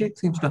 Abhishek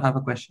seems to have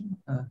a question.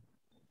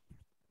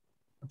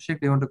 Abhishek,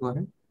 do you want to go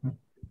ahead?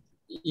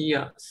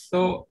 Yeah.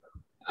 So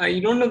I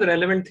don't know the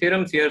relevant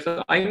theorems here.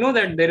 So I know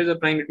that there is a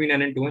prime between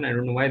n and 2n. I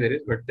don't know why there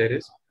is, but there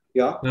is.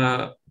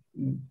 Yeah.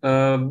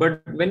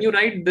 But when you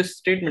write this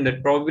statement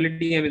that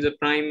probability m is a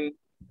prime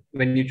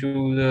when you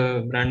choose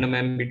a random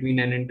m between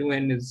n and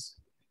 2n is,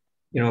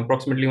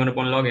 approximately 1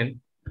 upon log n.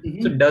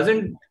 Mm-hmm. So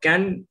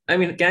can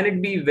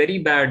it be very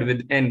bad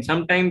with n?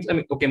 Sometimes,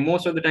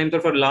 most of the times, or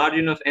for large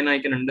enough n, I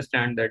can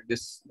understand that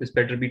this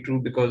better be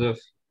true because of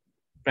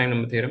prime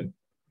number theorem.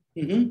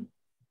 Mm-hmm.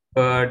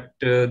 But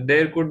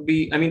there could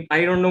be,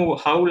 I don't know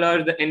how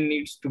large the n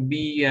needs to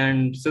be,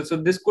 and so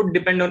this could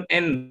depend on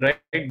n, right?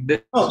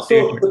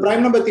 So the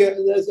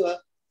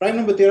prime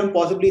number theorem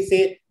possibly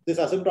say this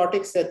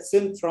asymptotic sets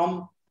in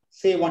from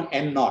say one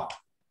n naught.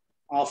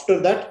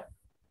 After that,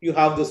 you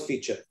have this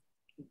feature.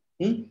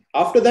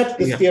 After that,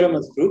 this theorem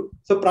is true.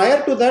 So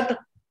prior to that,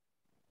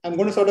 I'm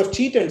going to sort of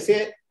cheat and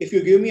say, if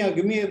you give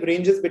me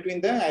ranges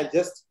between them, I'll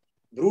just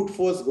brute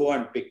force go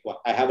and pick one.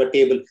 I have a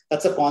table.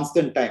 That's a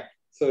constant time.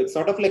 So it's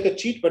sort of like a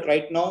cheat, but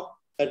right now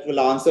that will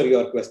answer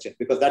your question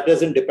because that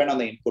doesn't depend on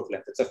the input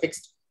length. It's a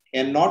fixed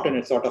n naught and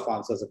it sort of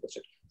answers the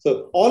question.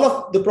 So all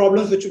of the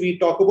problems which we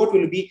talk about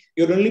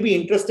you'll only be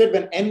interested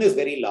when n is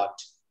very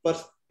large.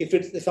 But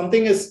if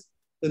something is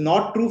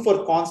not true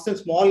for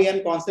constant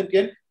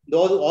n,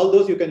 all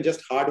those you can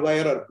just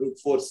hardwire or brute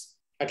force,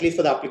 at least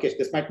for the application.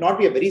 This might not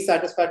be a very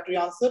satisfactory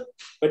answer,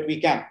 but we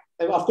can.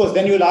 Of course,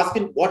 then you'll ask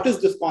him, what is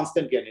this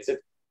constant n?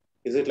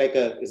 Is it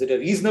a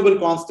reasonable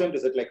constant?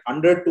 Is it like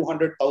 100,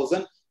 200,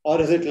 1,000?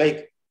 Or is it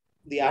like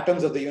the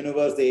atoms of the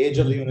universe, the age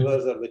of the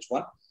universe, or which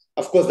one?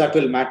 Of course, that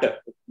will matter.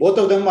 Both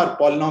of them are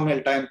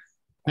polynomial time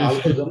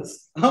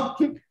algorithms.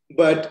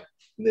 But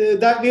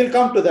That we'll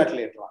come to that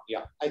later on.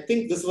 Yeah, I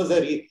think this was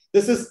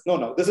this is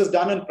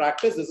done in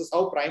practice. This is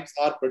how primes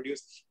are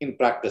produced in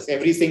practice.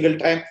 Every single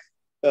time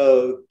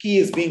key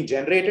is being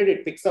generated,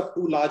 it picks up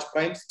two large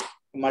primes,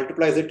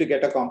 multiplies it to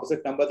get a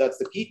composite number. That's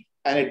the key,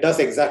 and it does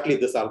exactly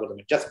this algorithm.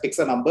 It just picks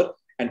a number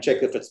and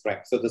check if it's prime.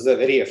 So this is a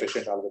very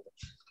efficient algorithm.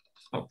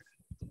 Okay.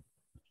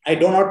 I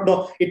do not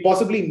know. It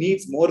possibly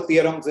needs more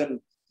theorems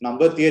in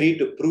number theory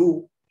to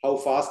prove how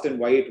fast and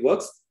why it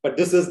works. But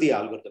this is the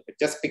algorithm. It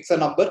just picks a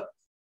number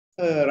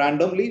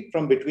randomly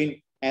from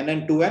between n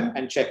and 2n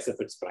and checks if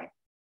it's prime.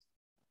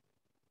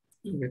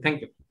 Okay,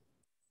 thank you.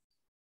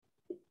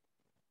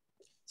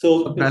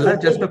 So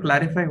Prahladh, just to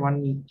clarify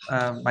one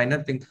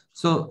minor thing.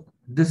 So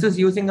this is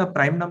using a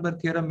prime number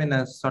theorem in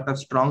a sort of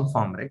strong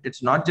form, right?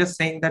 It's not just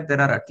saying that there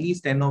are at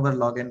least n over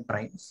log n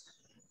primes,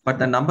 but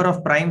the number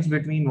of primes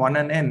between 1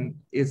 and n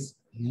is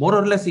more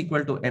or less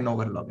equal to n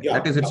over log n. Yeah,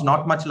 that is, it's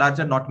not much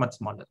larger, not much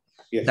smaller.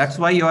 Yes. That's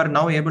why you are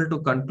now able to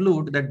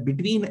conclude that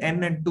between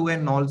n and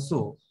 2n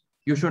also,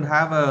 you should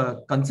have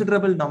a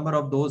considerable number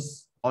of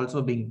those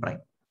also being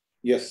prime.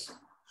 Yes.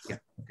 Yeah.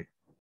 Okay.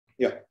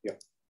 Yeah. Yeah.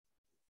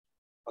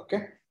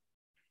 Okay.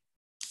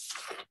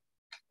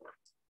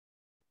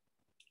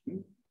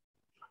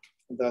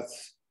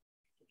 That's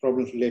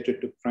problems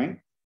related to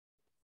prime.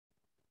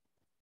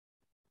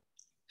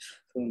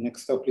 So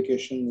next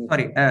application.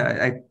 Sorry,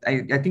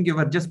 I think you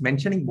were just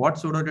mentioning what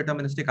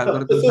pseudo-deterministic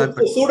algorithms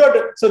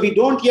are. So we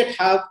don't yet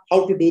have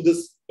how to do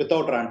this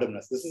without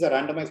randomness. This is a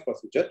randomized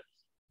procedure.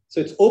 So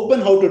it's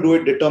open how to do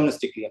it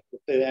deterministically,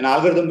 an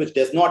algorithm which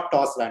does not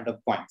toss random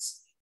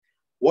points.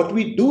 What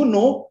we do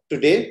know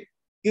today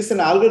is an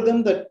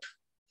algorithm that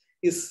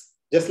is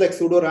just like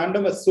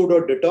pseudo-random, as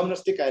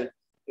pseudo-deterministic.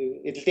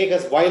 It'll take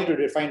us a while to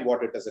define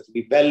what it is. It'll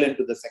be well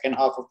into the second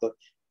half of the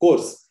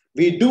course.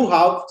 We do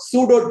have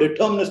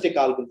pseudo-deterministic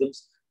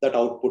algorithms that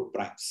output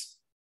primes.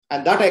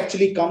 And that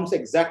actually comes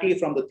exactly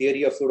from the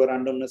theory of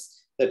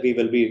pseudo-randomness that we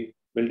will be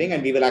building.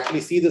 And we will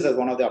actually see this as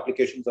one of the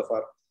applications of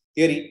our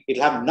theory.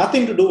 It'll have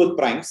nothing to do with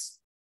primes,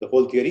 the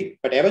whole theory,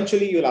 but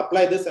eventually you'll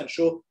apply this and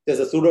show there's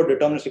a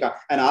pseudo-deterministic,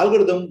 an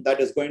algorithm that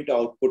is going to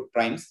output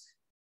primes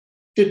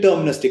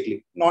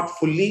deterministically, not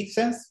fully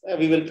sense.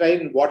 We will try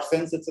in what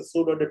sense it's a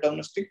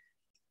pseudo-deterministic.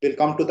 We'll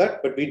come to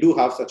that, but we do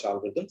have such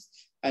algorithms.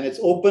 And it's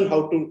open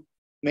how to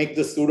make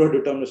the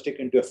pseudo-deterministic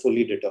into a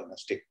fully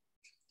deterministic.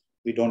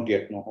 We don't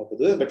yet know how to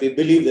do it, but we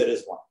believe there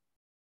is one.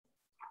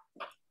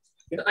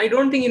 I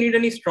don't think you need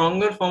any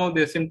stronger form of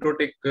the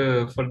asymptotic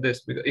for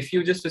this, because if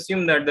you just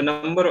assume that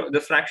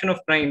the fraction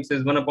of primes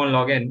is 1 upon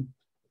log n,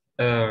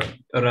 or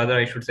rather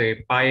I should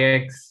say pi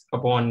x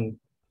upon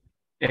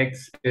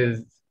x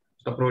is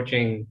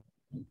approaching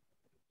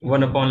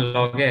 1 upon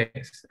log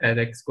x as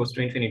x goes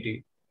to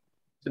infinity.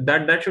 So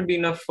that should be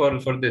enough for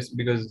this,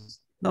 because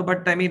no,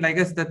 but I mean, I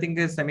guess the thing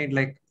is, I mean,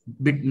 like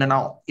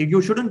now, if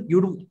you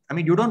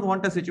don't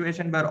want a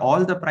situation where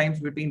all the primes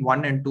between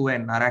 1 and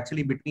 2n are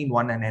actually between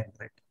 1 and n,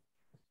 right?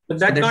 But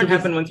that can't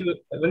happen once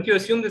you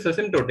assume this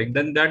asymptotic,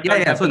 then that can't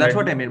happen. So that's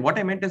what I meant. What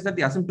I meant is that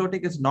the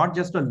asymptotic is not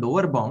just a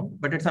lower bound,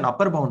 but it's an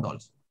upper bound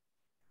also.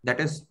 That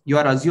is, you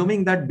are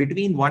assuming that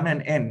between 1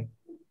 and n,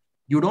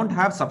 you don't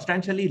have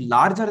substantially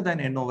larger than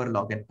n over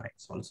log n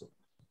primes also.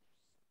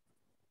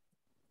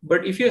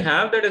 But if you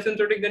have that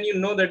asymptotic, then you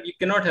know that you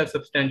cannot have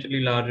substantially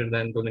larger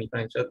than so many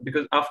primes,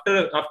 because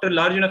after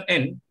large enough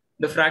n,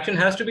 the fraction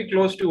has to be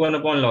close to 1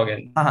 upon log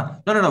n.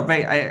 No.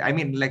 I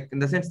mean, like in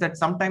the sense that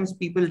sometimes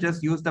people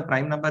just use the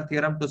prime number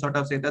theorem to sort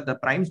of say that the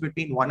primes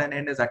between 1 and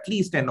n is at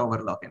least n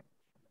over log n.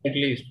 At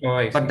least. Oh,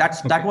 I see. But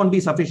that won't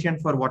be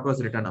sufficient for what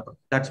was written above.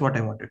 That's what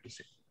I wanted to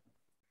say.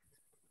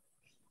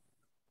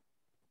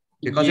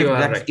 Because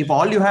if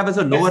all you have is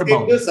a lower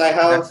bound.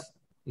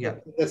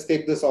 Let's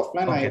take this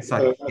offline. Okay,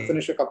 I'll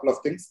finish a couple of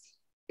things.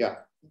 Yeah,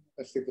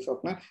 let's take this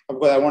offline.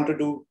 Because I want to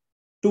do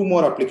 2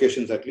 more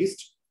applications at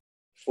least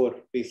before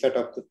we set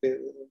up the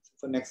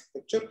next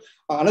lecture.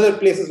 Another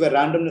places where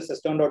randomness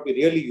has turned out to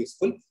be really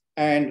useful.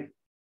 And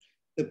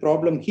the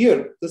problem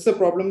here, this is a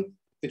problem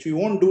which we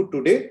won't do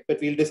today, but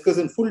we'll discuss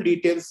in full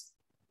details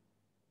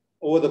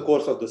over the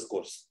course of this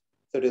course.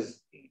 So it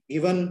is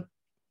given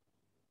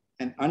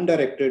an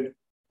undirected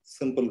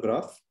simple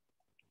graph.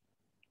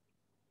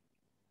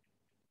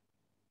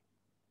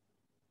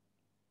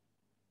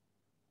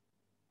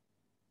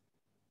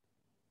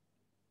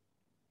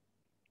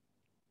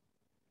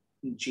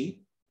 G,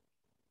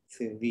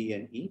 say V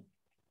and E,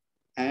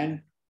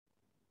 and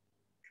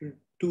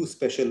 2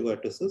 special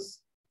vertices.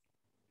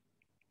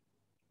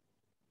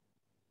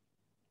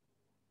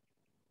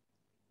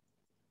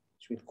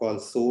 Which we'll call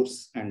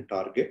source and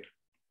target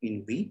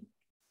in V.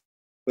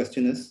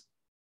 Question is,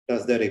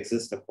 does there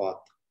exist a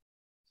path?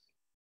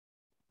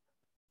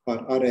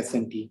 Or are S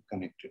and T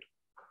connected?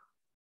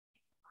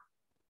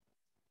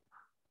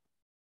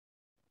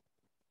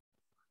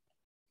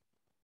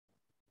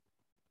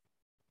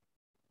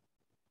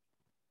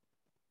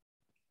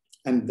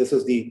 And this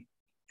is the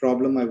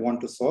problem I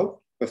want to solve.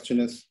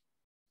 Question is,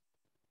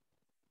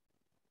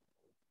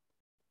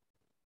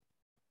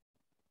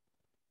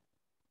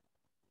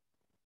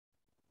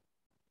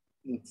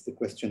 That's the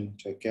question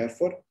which I care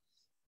for.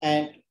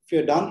 And if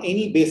you've done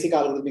any basic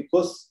algorithm,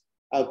 because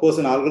of course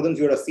in algorithms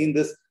you would have seen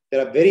this,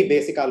 there are very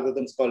basic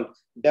algorithms called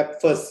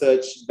depth first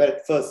search,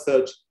 breadth first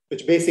search,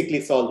 which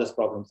basically solve this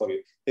problem for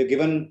you. They're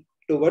given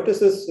two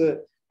vertices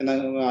in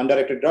an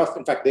undirected graph.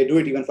 In fact, they do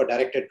it even for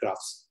directed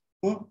graphs.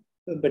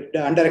 But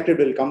the undirected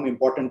will come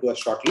important to us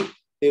shortly.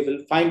 They will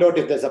find out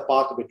if there's a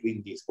path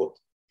between these both.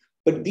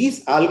 But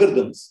these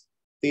algorithms,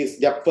 these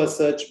depth first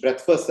search,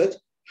 breadth first search,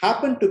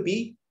 happen to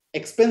be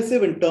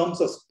expensive in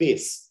terms of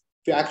space.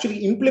 If you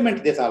actually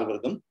implement this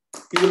algorithm,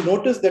 you will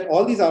notice that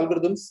all these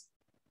algorithms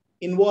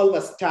involve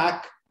a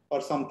stack or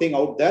something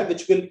out there,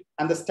 which will,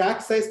 and the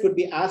stack size could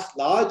be as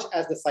large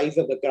as the size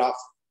of the graph.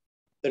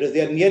 That is,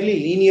 they are nearly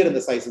linear in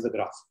the size of the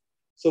graph.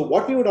 So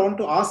what we would want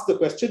to ask the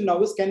question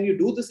now is, can you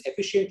do this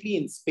efficiently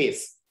in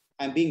space?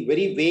 I'm being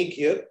very vague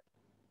here,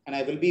 and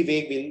I will be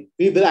vague.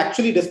 We will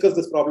actually discuss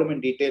this problem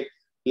in detail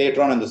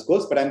later on in this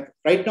course, but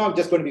right now I'm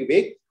just going to be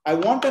vague. I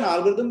want an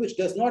algorithm which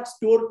does not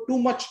store too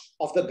much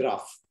of the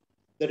graph.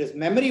 That is,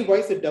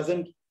 memory-wise, it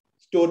doesn't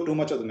store too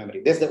much of the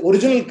memory. There's the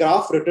original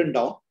graph written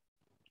down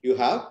you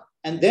have,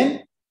 and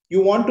then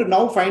you want to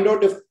now find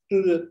out if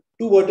two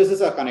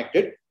vertices are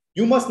connected.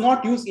 You must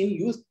not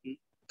use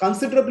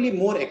considerably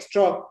more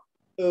extra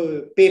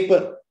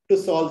paper to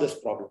solve this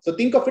problem. So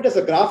think of it as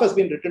a graph has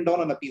been written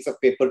down on a piece of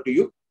paper to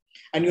you,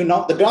 and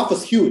the graph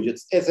is huge.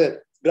 It's a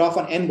graph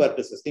on n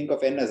vertices. Think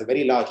of n as a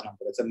very large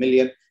number. It's a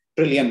million,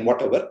 trillion,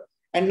 whatever.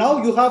 And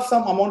now you have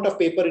some amount of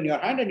paper in your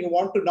hand, and you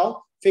want to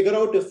now figure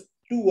out if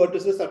two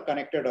vertices are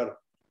connected or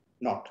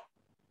not.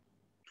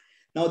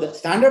 Now, the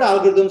standard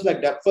algorithms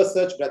like depth first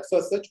search, breadth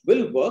first search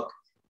will work,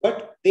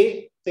 but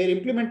their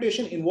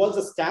implementation involves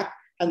a stack,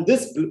 and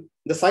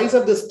the size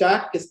of the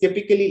stack is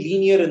typically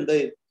linear in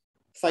the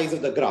size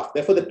of the graph.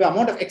 Therefore, the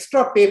amount of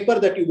extra paper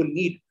that you will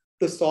need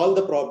to solve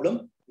the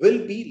problem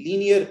will be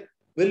linear,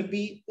 will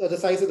be the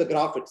size of the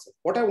graph itself.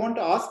 What I want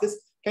to ask is,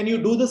 can you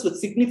do this with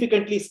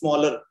significantly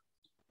smaller?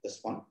 This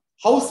one.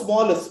 How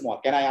small is small?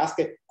 Can I ask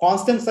a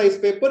constant size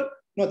paper?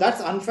 No,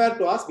 that's unfair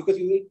to ask, because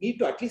you need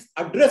to at least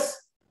address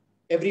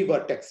every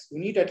vertex. You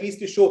need at least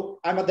to show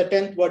I'm at the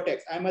 10th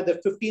vertex, I'm at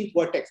the 15th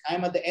vertex,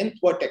 I'm at the nth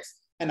vertex.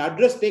 An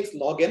address takes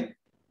log n.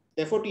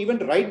 Therefore, to even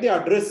write the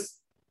address,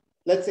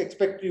 let's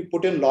expect you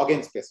put in log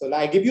n space. So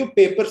I give you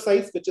paper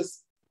size, which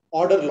is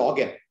order log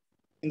n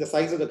in the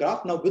size of the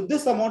graph. Now, with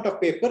this amount of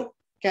paper,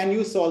 can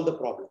you solve the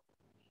problem?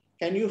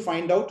 Can you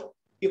find out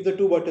if the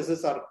two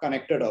vertices are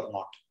connected or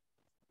not?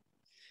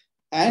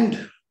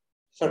 And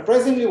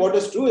surprisingly, what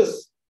is true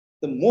is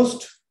the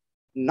most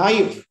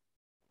naive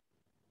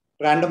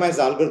randomized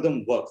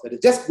algorithm works. That is,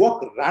 just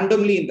walk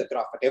randomly in the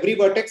graph. At every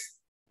vertex,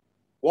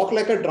 walk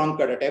like a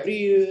drunkard. At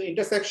every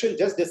intersection,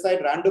 just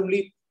decide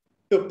randomly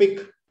to pick.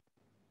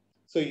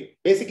 So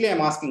basically, I'm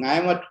asking,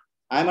 I'm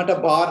at a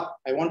bar.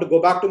 I want to go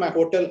back to my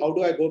hotel. How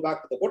do I go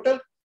back to the hotel?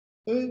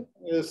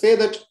 Say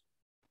that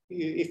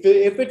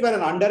if it were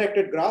an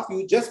undirected graph,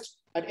 you just,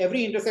 at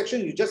every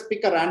intersection, you just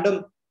pick a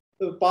random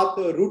path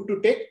route to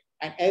take,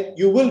 and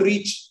you will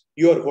reach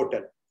your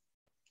hotel.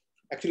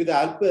 Actually, the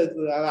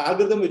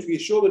algorithm which we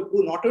show will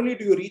prove not only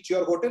do you reach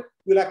your hotel,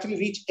 you will actually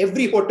reach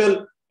every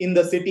hotel in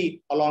the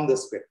city along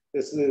this way.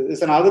 This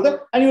is an algorithm,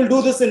 and you will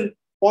do this in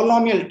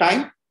polynomial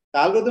time. The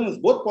algorithm is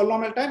both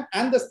polynomial time,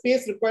 and the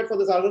space required for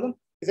this algorithm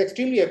is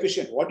extremely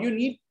efficient. What you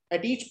need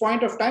at each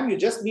point of time, you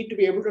just need to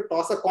be able to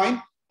toss a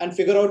coin and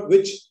figure out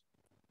which.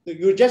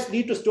 You just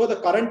need to store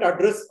the current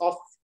address of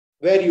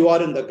where you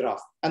are in the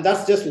graph, and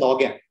that's just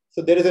log n.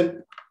 So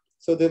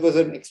there was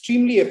an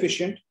extremely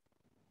efficient.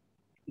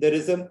 There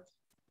is an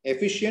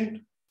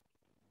efficient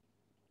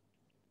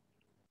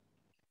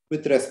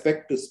with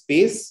respect to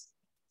space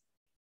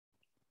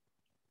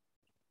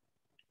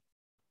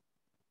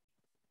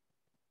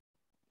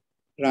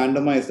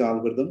randomized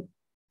algorithm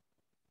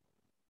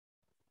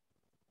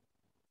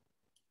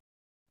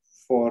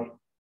for,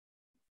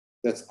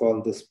 let's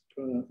call this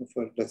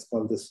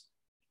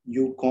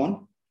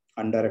UConn,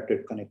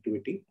 undirected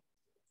connectivity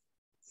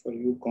for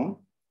UConn.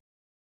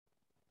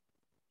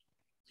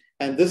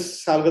 And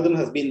this algorithm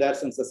has been there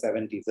since the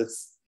 70s.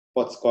 It's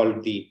what's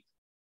called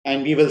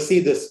and we will see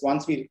this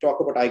once we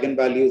talk about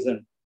eigenvalues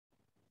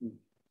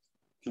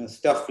and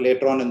stuff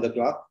later on in the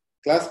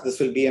class. This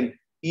will be an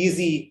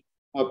easy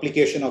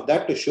application of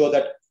that to show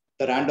that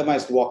the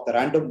randomized walk, the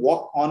random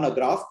walk on a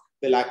graph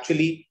will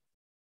actually,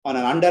 on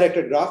an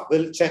undirected graph,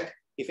 will check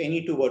if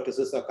any two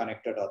vertices are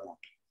connected or not.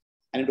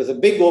 And it was a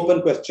big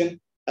open question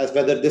as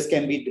whether this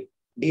can be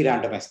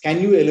de-randomized.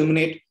 Can you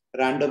eliminate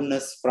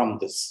randomness from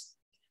this?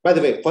 By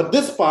the way, for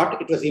this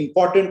part, it was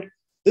important.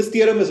 This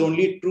theorem is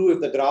only true if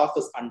the graph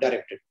is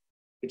undirected.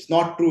 It's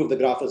not true if the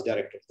graph is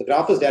directed. If the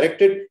graph is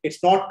directed,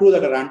 it's not true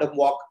that a random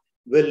walk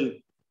will,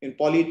 in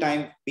poly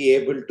time, be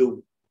able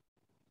to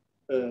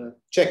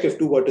check if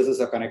two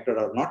vertices are connected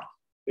or not.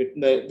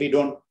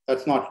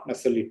 That's not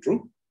necessarily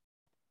true.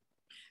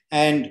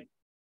 And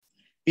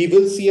we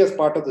will see as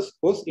part of this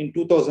course in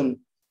 2000,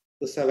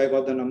 have I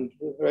got the number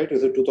right?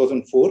 Is it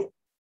 2004?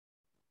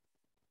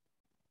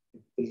 I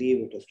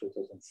believe it is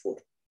 2004.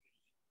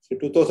 So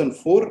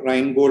 2004,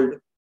 Reingold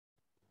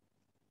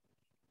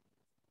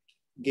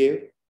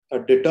gave a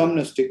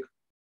deterministic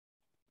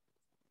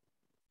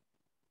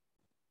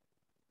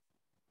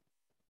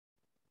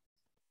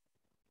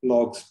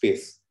log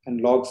space.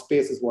 And log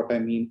space is what I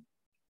mean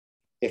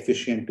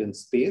efficient in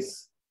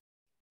space.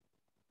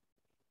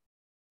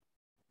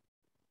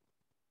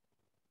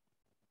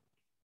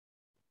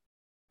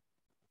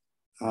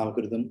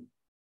 Algorithm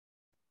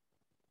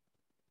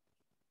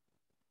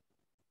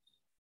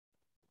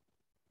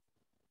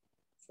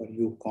for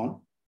UConn.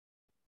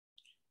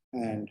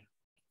 And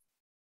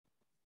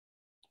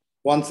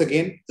once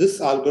again,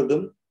 this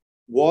algorithm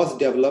was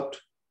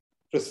developed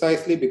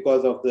precisely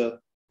because of the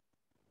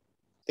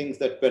things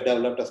that were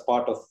developed as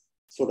part of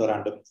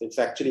pseudorandomness. It's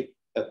actually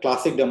a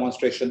classic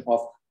demonstration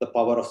of the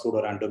power of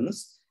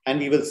pseudorandomness. And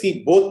we will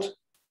see both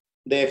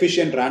the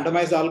efficient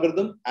randomized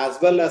algorithm as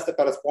well as the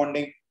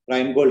corresponding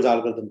Reingold's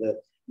algorithm,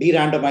 the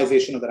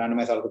de-randomization of the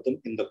randomized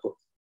algorithm in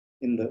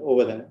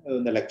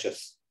the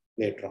lectures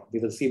later on. We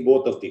will see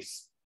both of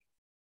these.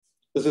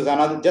 This is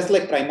another, just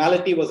like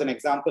primality was an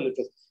example. It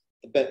was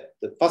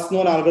the first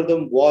known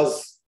algorithm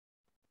was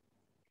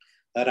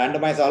a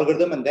randomized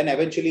algorithm, and then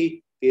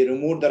eventually we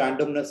removed the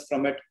randomness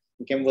from it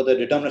and came with a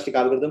deterministic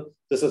algorithm.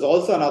 This is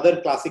also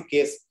another classic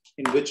case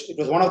in which it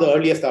was one of the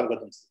earliest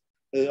algorithms.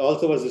 It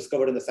also was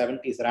discovered in the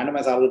 70s.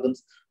 Randomized algorithms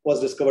was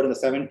discovered in the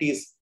 70s.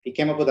 We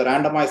came up with a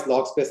randomized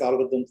log space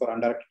algorithm for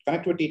undirected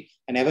connectivity,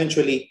 and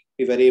eventually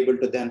we were able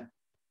to then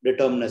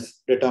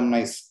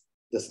determinize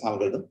this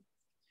algorithm.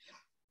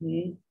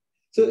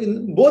 So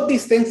in both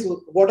these things,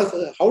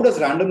 how does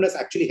randomness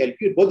actually help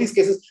you? In both these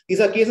cases, these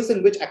are cases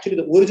in which actually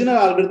the original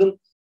algorithm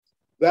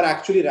were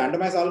actually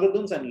randomized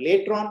algorithms, and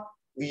later on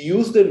we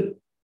used the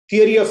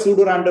theory of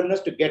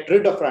pseudo-randomness to get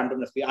rid of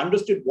randomness. We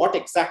understood what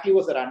exactly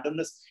was the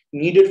randomness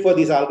needed for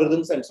these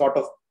algorithms and sort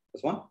of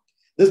this one.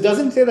 This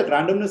doesn't say that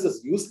randomness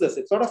is useless.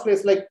 It sort of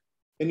is like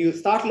when you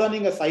start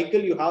learning a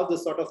cycle, you have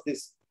this sort of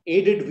this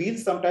aided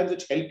wheels sometimes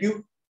which help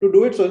you to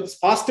do it. So it's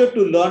faster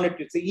to learn it.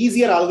 It's an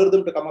easier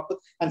algorithm to come up with.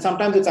 And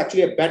sometimes it's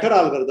actually a better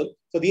algorithm.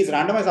 So these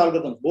randomized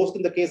algorithms, both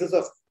in the cases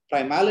of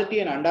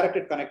primality and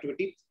undirected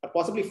connectivity, are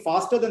possibly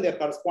faster than their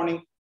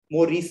corresponding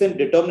more recent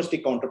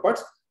deterministic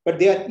counterparts, but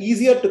they are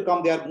easier to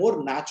come. They are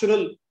more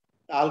natural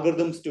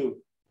algorithms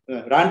to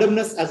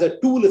randomness as a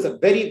tool is a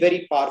very,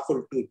 very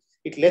powerful tool.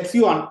 It lets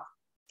you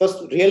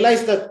first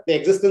realize that the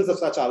existence of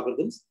such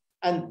algorithms.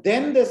 And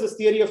then there's this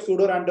theory of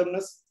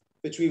pseudo-randomness,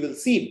 which we will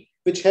see,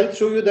 which helps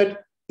show you that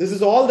this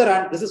is all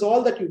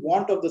that you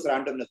want of this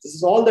randomness. This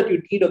is all that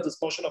you need of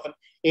this notion of an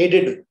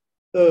aided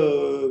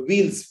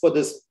wheels for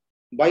this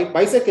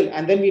bicycle.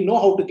 And then we know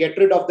how to get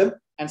rid of them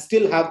and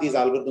still have these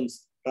algorithms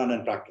run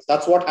in practice.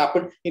 That's what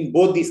happened in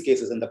both these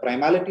cases, in the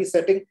primality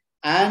setting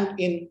and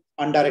in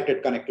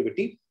undirected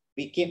connectivity.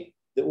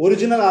 The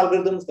original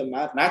algorithms, the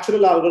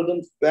natural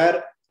algorithms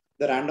were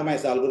the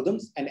randomized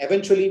algorithms, and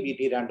eventually we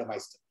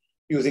de-randomized them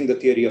using the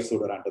theory of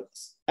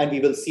pseudo-randomness. And we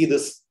will see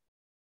this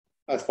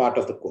as part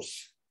of the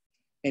course.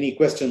 Any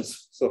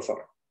questions so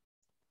far?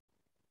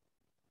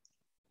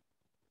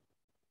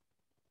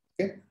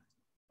 Okay,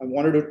 I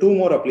want to do two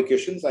more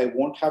applications. I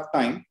won't have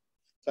time,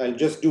 so I'll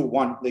just do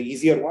one, the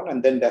easier one,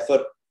 and then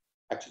defer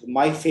actually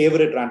my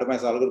favorite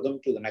randomized algorithm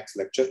to the next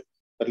lecture.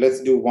 But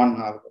let's do one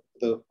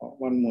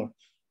more.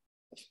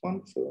 This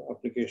one, so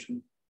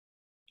application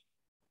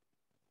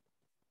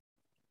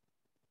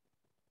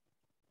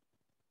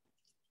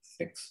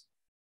 6.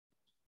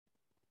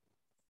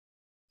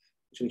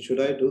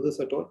 Should I do this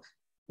at all?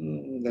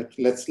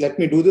 Let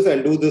me do this.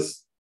 I'll do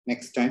this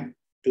next time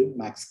to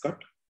max cut.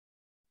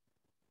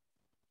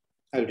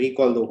 I'll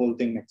recall the whole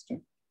thing next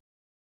time.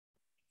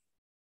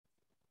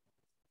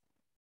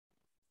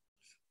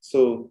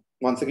 So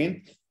once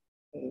again,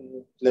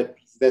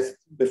 let's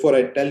before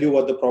I tell you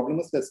what the problem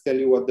is, let's tell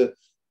you what the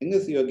thing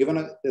is. You're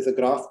given there's a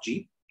graph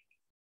G.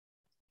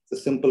 It's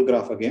a simple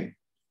graph again.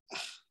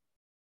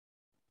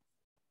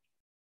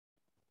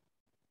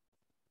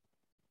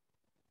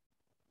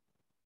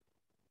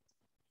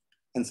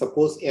 And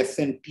suppose S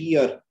and T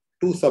are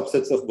two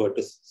subsets of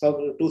vertices,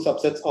 two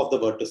subsets of the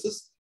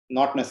vertices,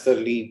 not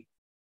necessarily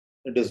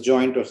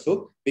disjoint or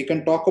so. We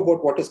can talk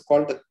about what is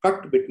called the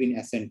cut between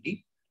S and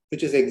T,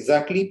 which is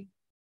exactly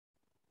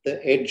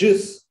the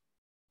edges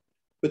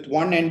with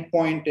one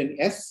endpoint in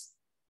S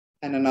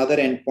and another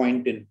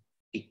endpoint in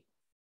T.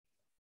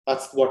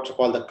 That's what's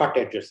called the cut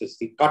edges. It's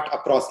the cut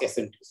across S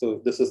and T. So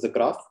this is the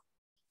graph.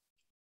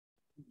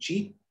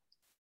 G,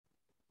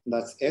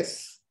 that's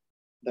S,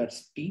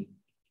 that's T.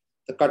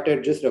 The cut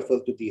edges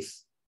refers to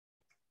these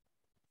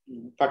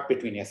cut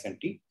between S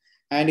and T.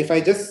 And if I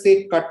just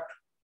say cut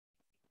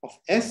of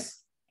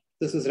S,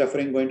 this is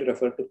going to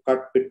refer to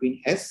cut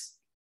between S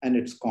and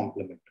its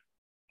complement.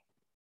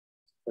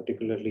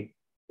 Particularly,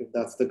 if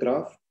that's the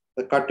graph,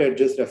 the cut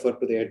edges refer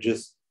to the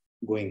edges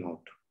going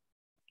out.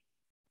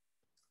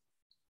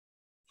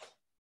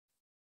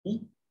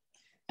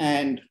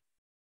 And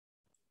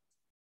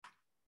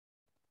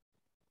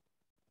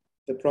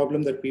the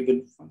problem that we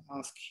will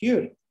ask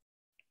here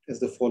is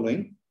the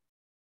following.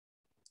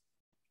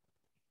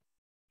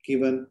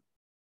 Given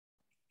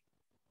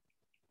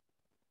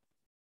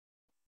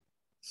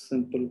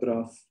simple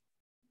graph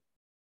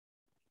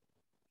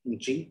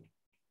G,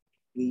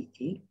 V,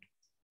 E,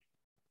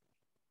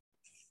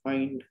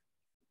 find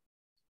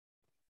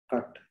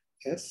cut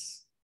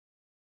S,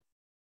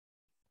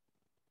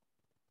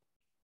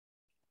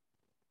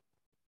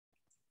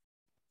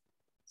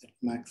 it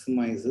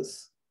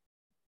maximizes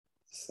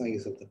the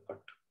size of the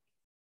cut.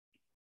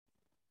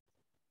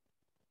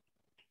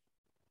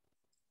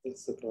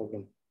 That's the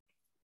problem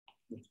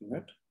looking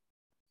at.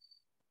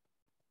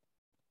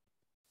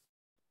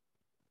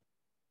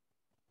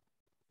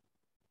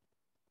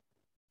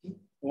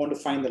 I want to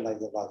find the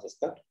largest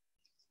cut.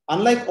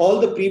 Unlike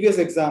all the previous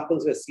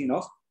examples we've seen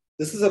of,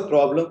 this is a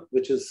problem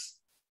which is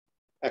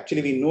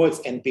actually, we know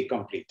it's NP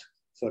complete.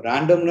 So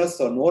randomness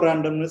or no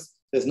randomness,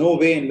 there's no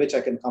way in which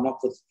I can come up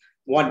with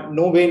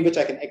no way in which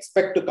I can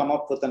expect to come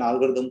up with an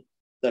algorithm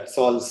that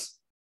solves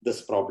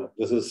this problem.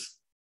 This is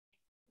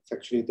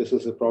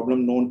a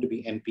problem known to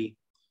be NP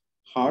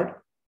hard.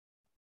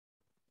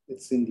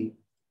 It's in the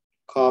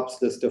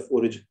COPS list of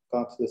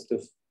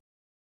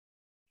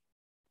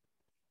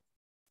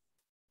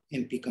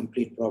NP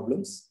complete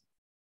problems.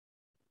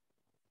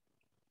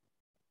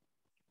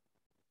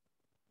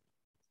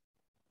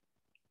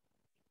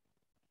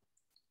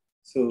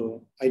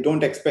 So I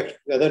don't expect,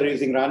 whether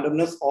using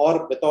randomness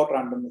or without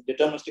randomness,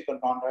 deterministic or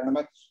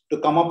non-randomized, to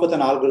come up with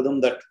an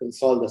algorithm that will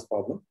solve this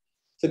problem.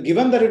 So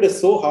given that it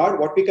is so hard,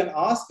 what we can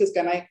ask is,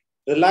 can I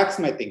relax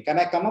my thing? Can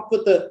I come up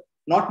with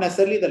not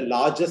necessarily the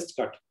largest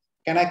cut?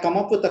 Can I come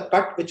up with a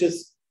cut which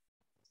is,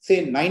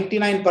 say,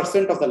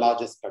 99% of the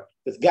largest cut?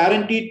 It's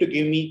guaranteed to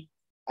give me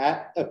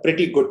a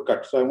pretty good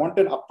cut. So I want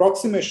an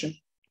approximation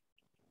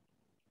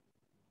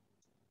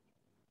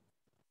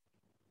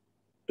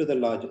to the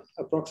largest,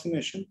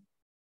 approximation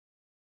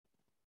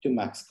to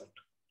max cut.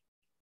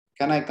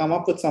 Can I come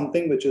up with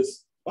something which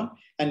is one?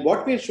 And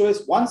what we'll show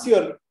is, once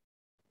you're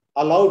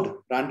allowed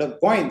random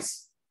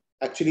points,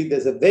 actually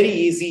there's a very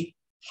easy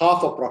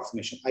half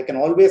approximation. I can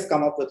always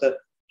come up with a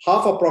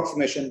half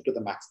approximation to the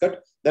max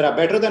cut. There are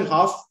better than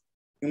half.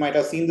 You might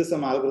have seen this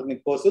in algorithm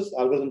courses,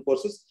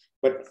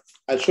 but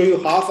I'll show you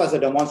half as a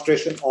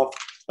demonstration of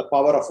the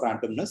power of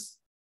randomness.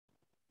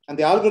 And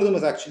the algorithm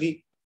is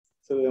actually,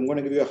 so I'm going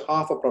to give you a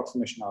half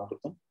approximation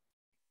algorithm.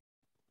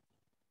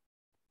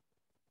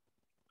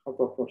 Half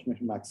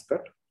approximation max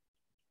cut.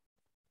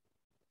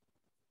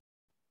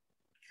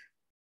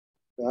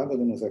 The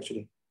algorithm is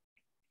actually,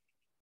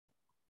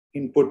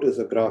 input is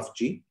a graph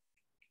G,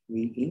 V,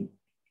 E.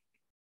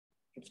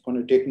 It's going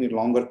to take me a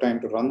longer time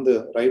to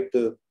write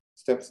the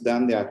steps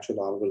than the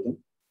actual algorithm.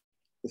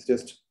 It's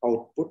just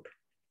output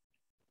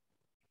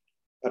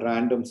a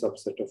random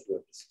subset of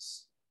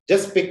vertices.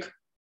 Just pick,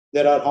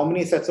 there are how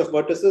many sets of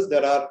vertices?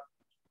 There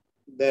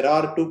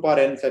are 2 power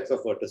n sets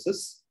of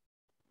vertices.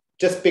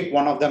 Just pick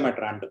one of them at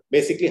random.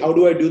 Basically, how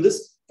do I do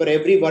this? For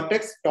every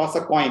vertex, toss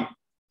a coin,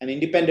 an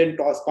independent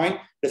toss coin,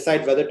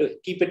 decide whether to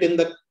keep it in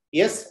the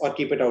yes or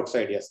keep it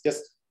outside yes.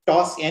 Just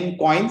toss n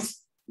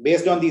coins.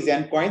 Based on these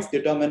n coins,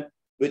 determine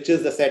which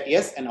is the set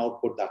yes and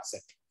output that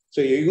set. So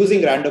you're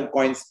using random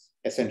coins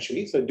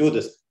essentially. So do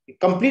this. You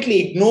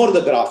completely ignore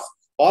the graph.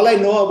 All I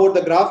know about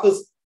the graph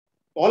is,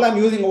 all I'm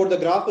using about the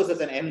graph is as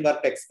an n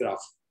vertex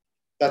graph.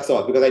 That's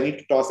all, because I need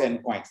to toss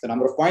n coins. The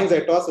number of coins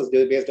I toss is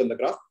based on the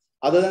graph.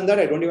 Other than that,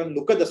 I don't even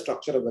look at the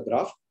structure of the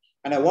graph.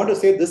 And I want to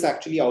say this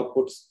actually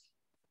outputs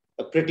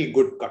a pretty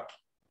good cut.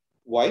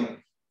 Why?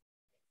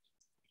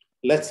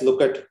 Let's look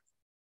at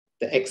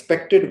the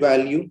expected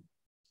value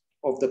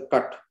of the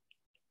cut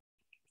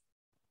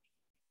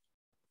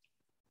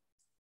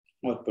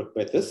output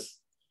by this.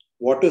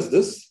 What is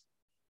this?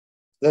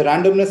 The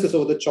randomness is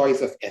over the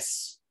choice of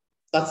S.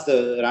 That's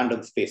the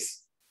random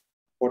space.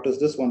 What is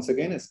this? Once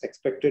again, is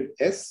expected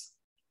S.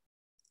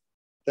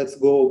 Let's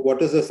go,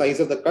 what is the size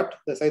of the cut?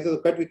 The size of the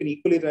cut, we can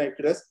equally write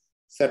it as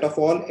set of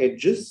all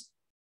edges.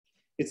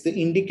 It's the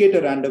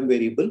indicator random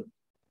variable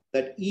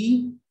that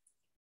E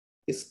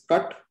is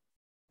cut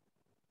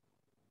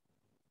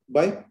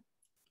by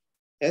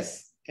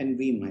S and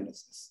V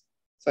minus S.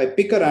 So I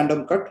pick a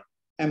random cut.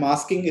 I'm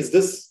asking, is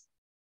this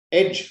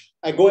edge?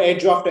 I go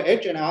edge after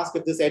edge and I ask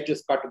if this edge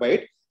is cut by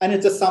it. And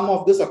it's a sum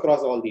of this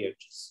across all the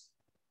edges.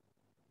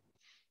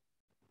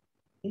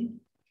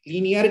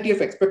 Linearity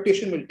of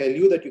expectation will tell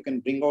you that you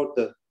can bring out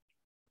this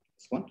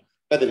one.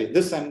 By the way,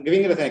 this I'm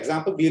giving it as an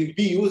example. We'll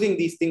be using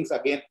these things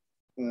again.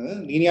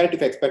 Linearity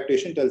of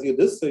expectation tells you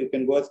this. So you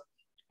can go as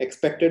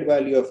expected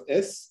value of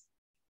S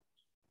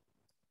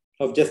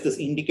of just this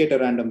indicator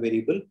random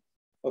variable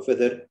of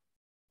whether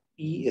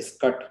E is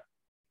cut.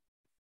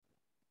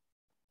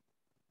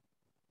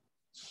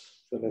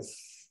 So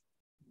let's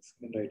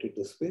write it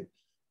this way.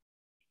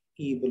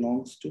 E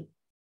belongs to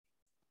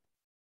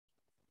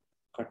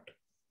cut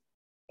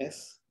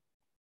S,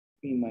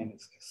 P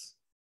minus S.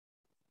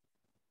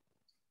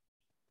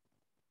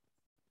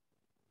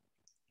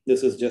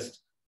 This is just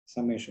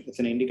summation. It's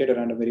an indicator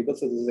random variable.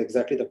 So this is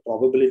exactly the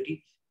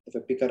probability if I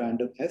pick a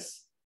random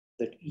S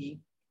that E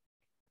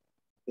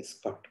is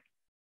cut.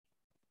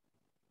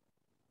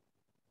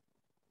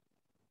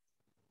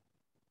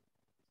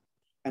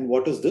 And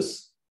what is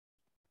this?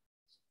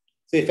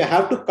 So if I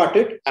have to cut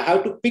it, I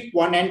have to pick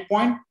one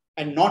endpoint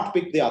and not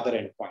pick the other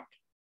endpoint.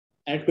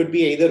 And it could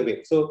be either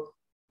way. So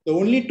the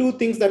only two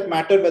things that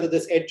matter whether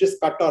this edge is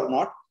cut or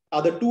not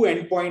are the two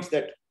endpoints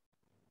that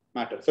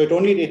matter. So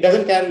it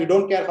doesn't care, you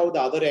don't care how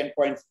the other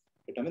endpoints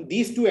determine.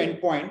 These two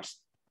endpoints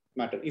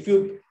matter. If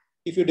you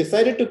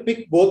decided to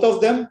pick both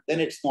of them, then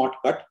it's not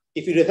cut.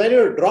 If you decided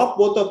to drop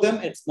both of them,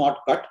 it's not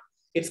cut.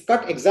 It's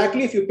cut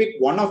exactly if you pick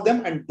one of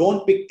them and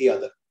don't pick the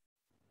other.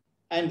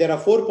 And there are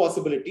 4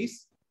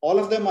 possibilities. All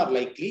of them are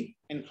likely.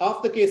 In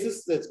half the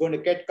cases, it's going to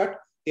get cut.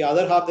 The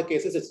other half the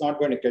cases, it's not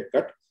going to get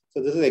cut.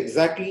 So this is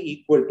exactly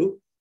equal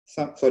to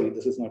sorry,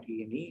 this is not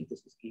E and E, this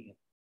is E and E.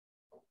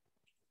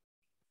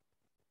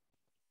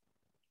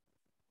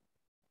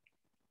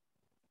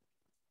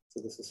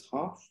 So this is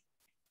half.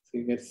 So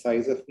you get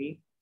size of E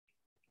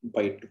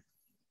by 2.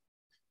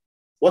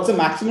 What's the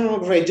maximum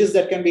number of edges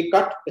that can be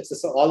cut? It's a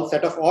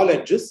set of all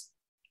edges.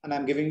 And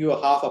I'm giving you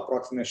a half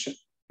approximation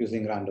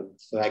using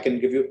randomness. So I can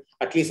give you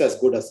at least as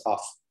good as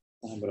half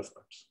the number of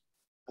cuts.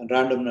 And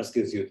randomness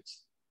gives you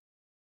this.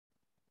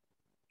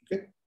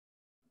 Okay.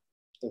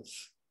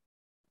 That's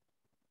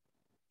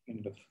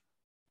end of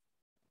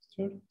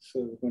third. So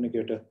we're going to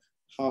get a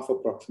half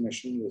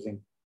approximation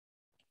using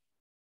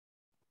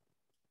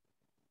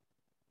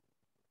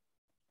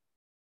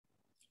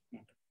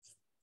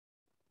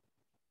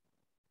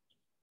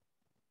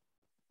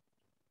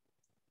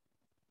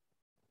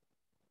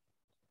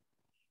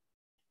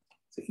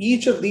so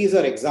each of these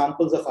are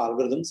examples of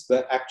algorithms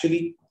where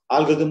actually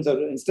algorithms are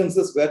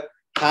instances where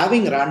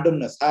having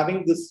randomness,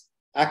 having this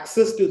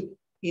access to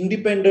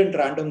independent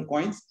random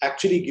coins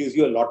actually gives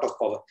you a lot of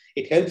power.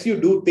 It helps you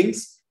do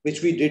things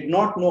which we did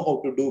not know how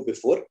to do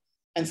before.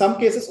 In some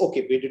cases,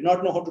 okay, we did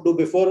not know how to do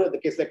before. In the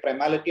case like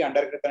primality,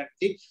 undirected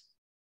connectivity,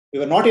 we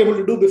were not able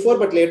to do before,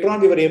 but later on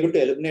we were able to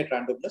eliminate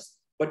randomness.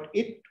 But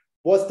it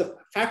was the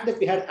fact that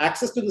we had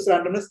access to this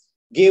randomness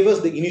gave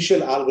us the initial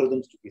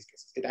algorithms to these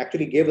cases. It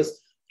actually gave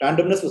us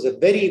randomness was a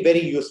very,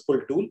 very useful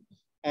tool.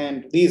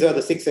 And these are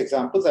the 6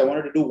 examples. I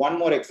wanted to do one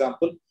more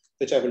example,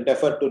 which I will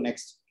defer to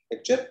next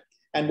lecture.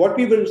 And what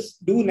we will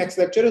do next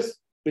lecture is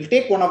we'll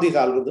take one of these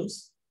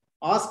algorithms,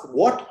 ask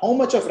how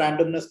much of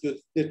randomness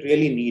does it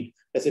really need?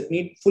 Does it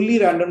need fully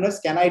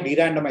randomness? Can I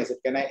de-randomize it?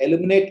 Can I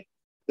eliminate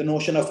the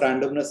notion of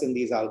randomness in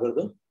these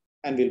algorithms?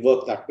 And we'll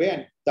work that way.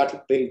 And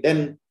that will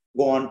then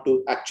go on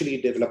to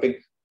actually developing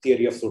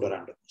theory of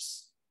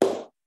pseudorandomness.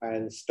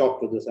 I'll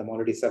stop with this. I'm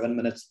already 7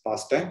 minutes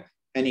past time.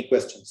 Any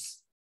questions?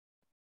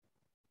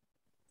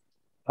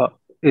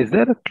 Is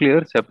there a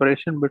clear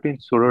separation between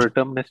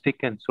pseudo-deterministic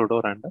and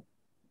pseudo-random?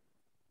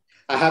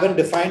 I haven't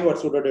defined what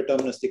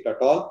pseudo-deterministic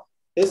at all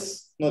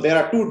is. No, there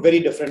are 2 very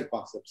different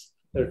concepts.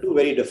 There are 2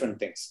 very different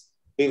things.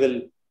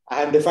 I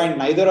have defined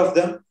neither of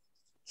them.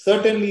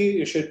 Certainly,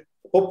 you should,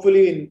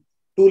 hopefully in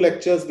 2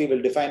 lectures, we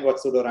will define what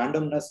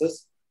pseudo-randomness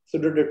is.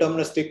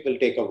 Pseudo-deterministic will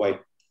take a while.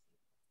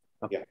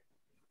 Okay. Yeah.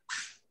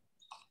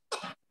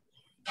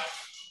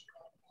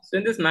 So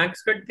in this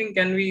max cut thing,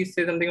 can we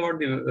say something about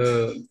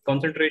the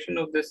concentration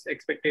of this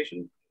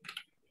expectation?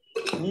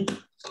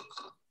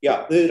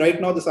 Yeah,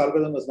 right now this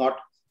algorithm is not,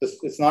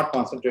 it's not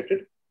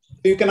concentrated.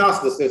 So you can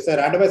ask this, it's a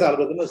randomized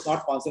algorithm, it's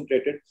not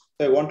concentrated.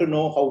 So I want to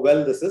know how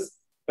well this is,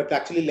 but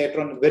actually later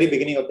on, the very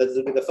beginning of this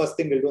will be the first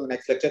thing we'll do in the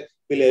next lecture,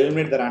 we'll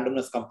eliminate the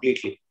randomness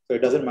completely. So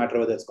it doesn't matter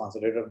whether it's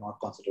concentrated or not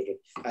concentrated.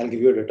 I'll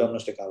give you a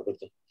deterministic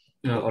algorithm.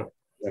 No.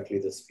 Exactly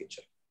this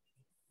feature.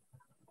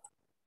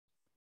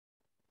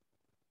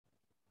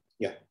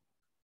 Yeah.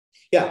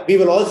 Yeah, we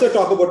will also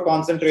talk about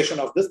concentration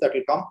of this that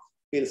will come.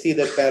 We'll see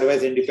that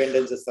pairwise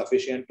independence is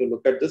sufficient to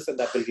look at this, and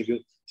that will give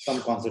you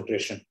some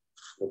concentration.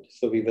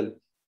 So we will,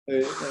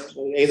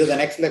 either the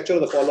next lecture or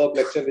the follow-up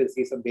lecture, we'll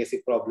see some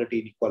basic probability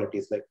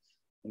inequalities like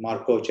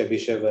Markov,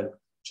 Chebyshev, and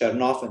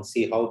Chernoff, and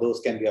see how those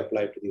can be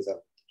applied to these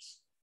algorithms.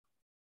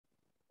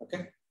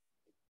 Okay.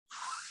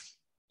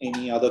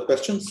 Any other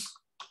questions?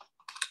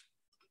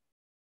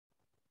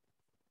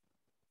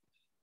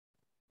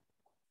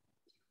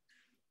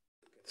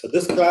 So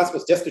this class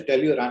was just to tell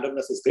you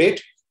randomness is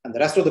great, and the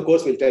rest of the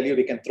course will tell you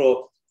we can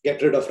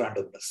get rid of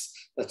randomness.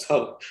 That's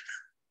how.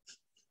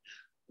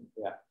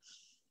 Yeah.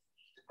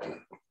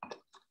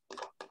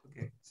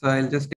 Okay, so I'll just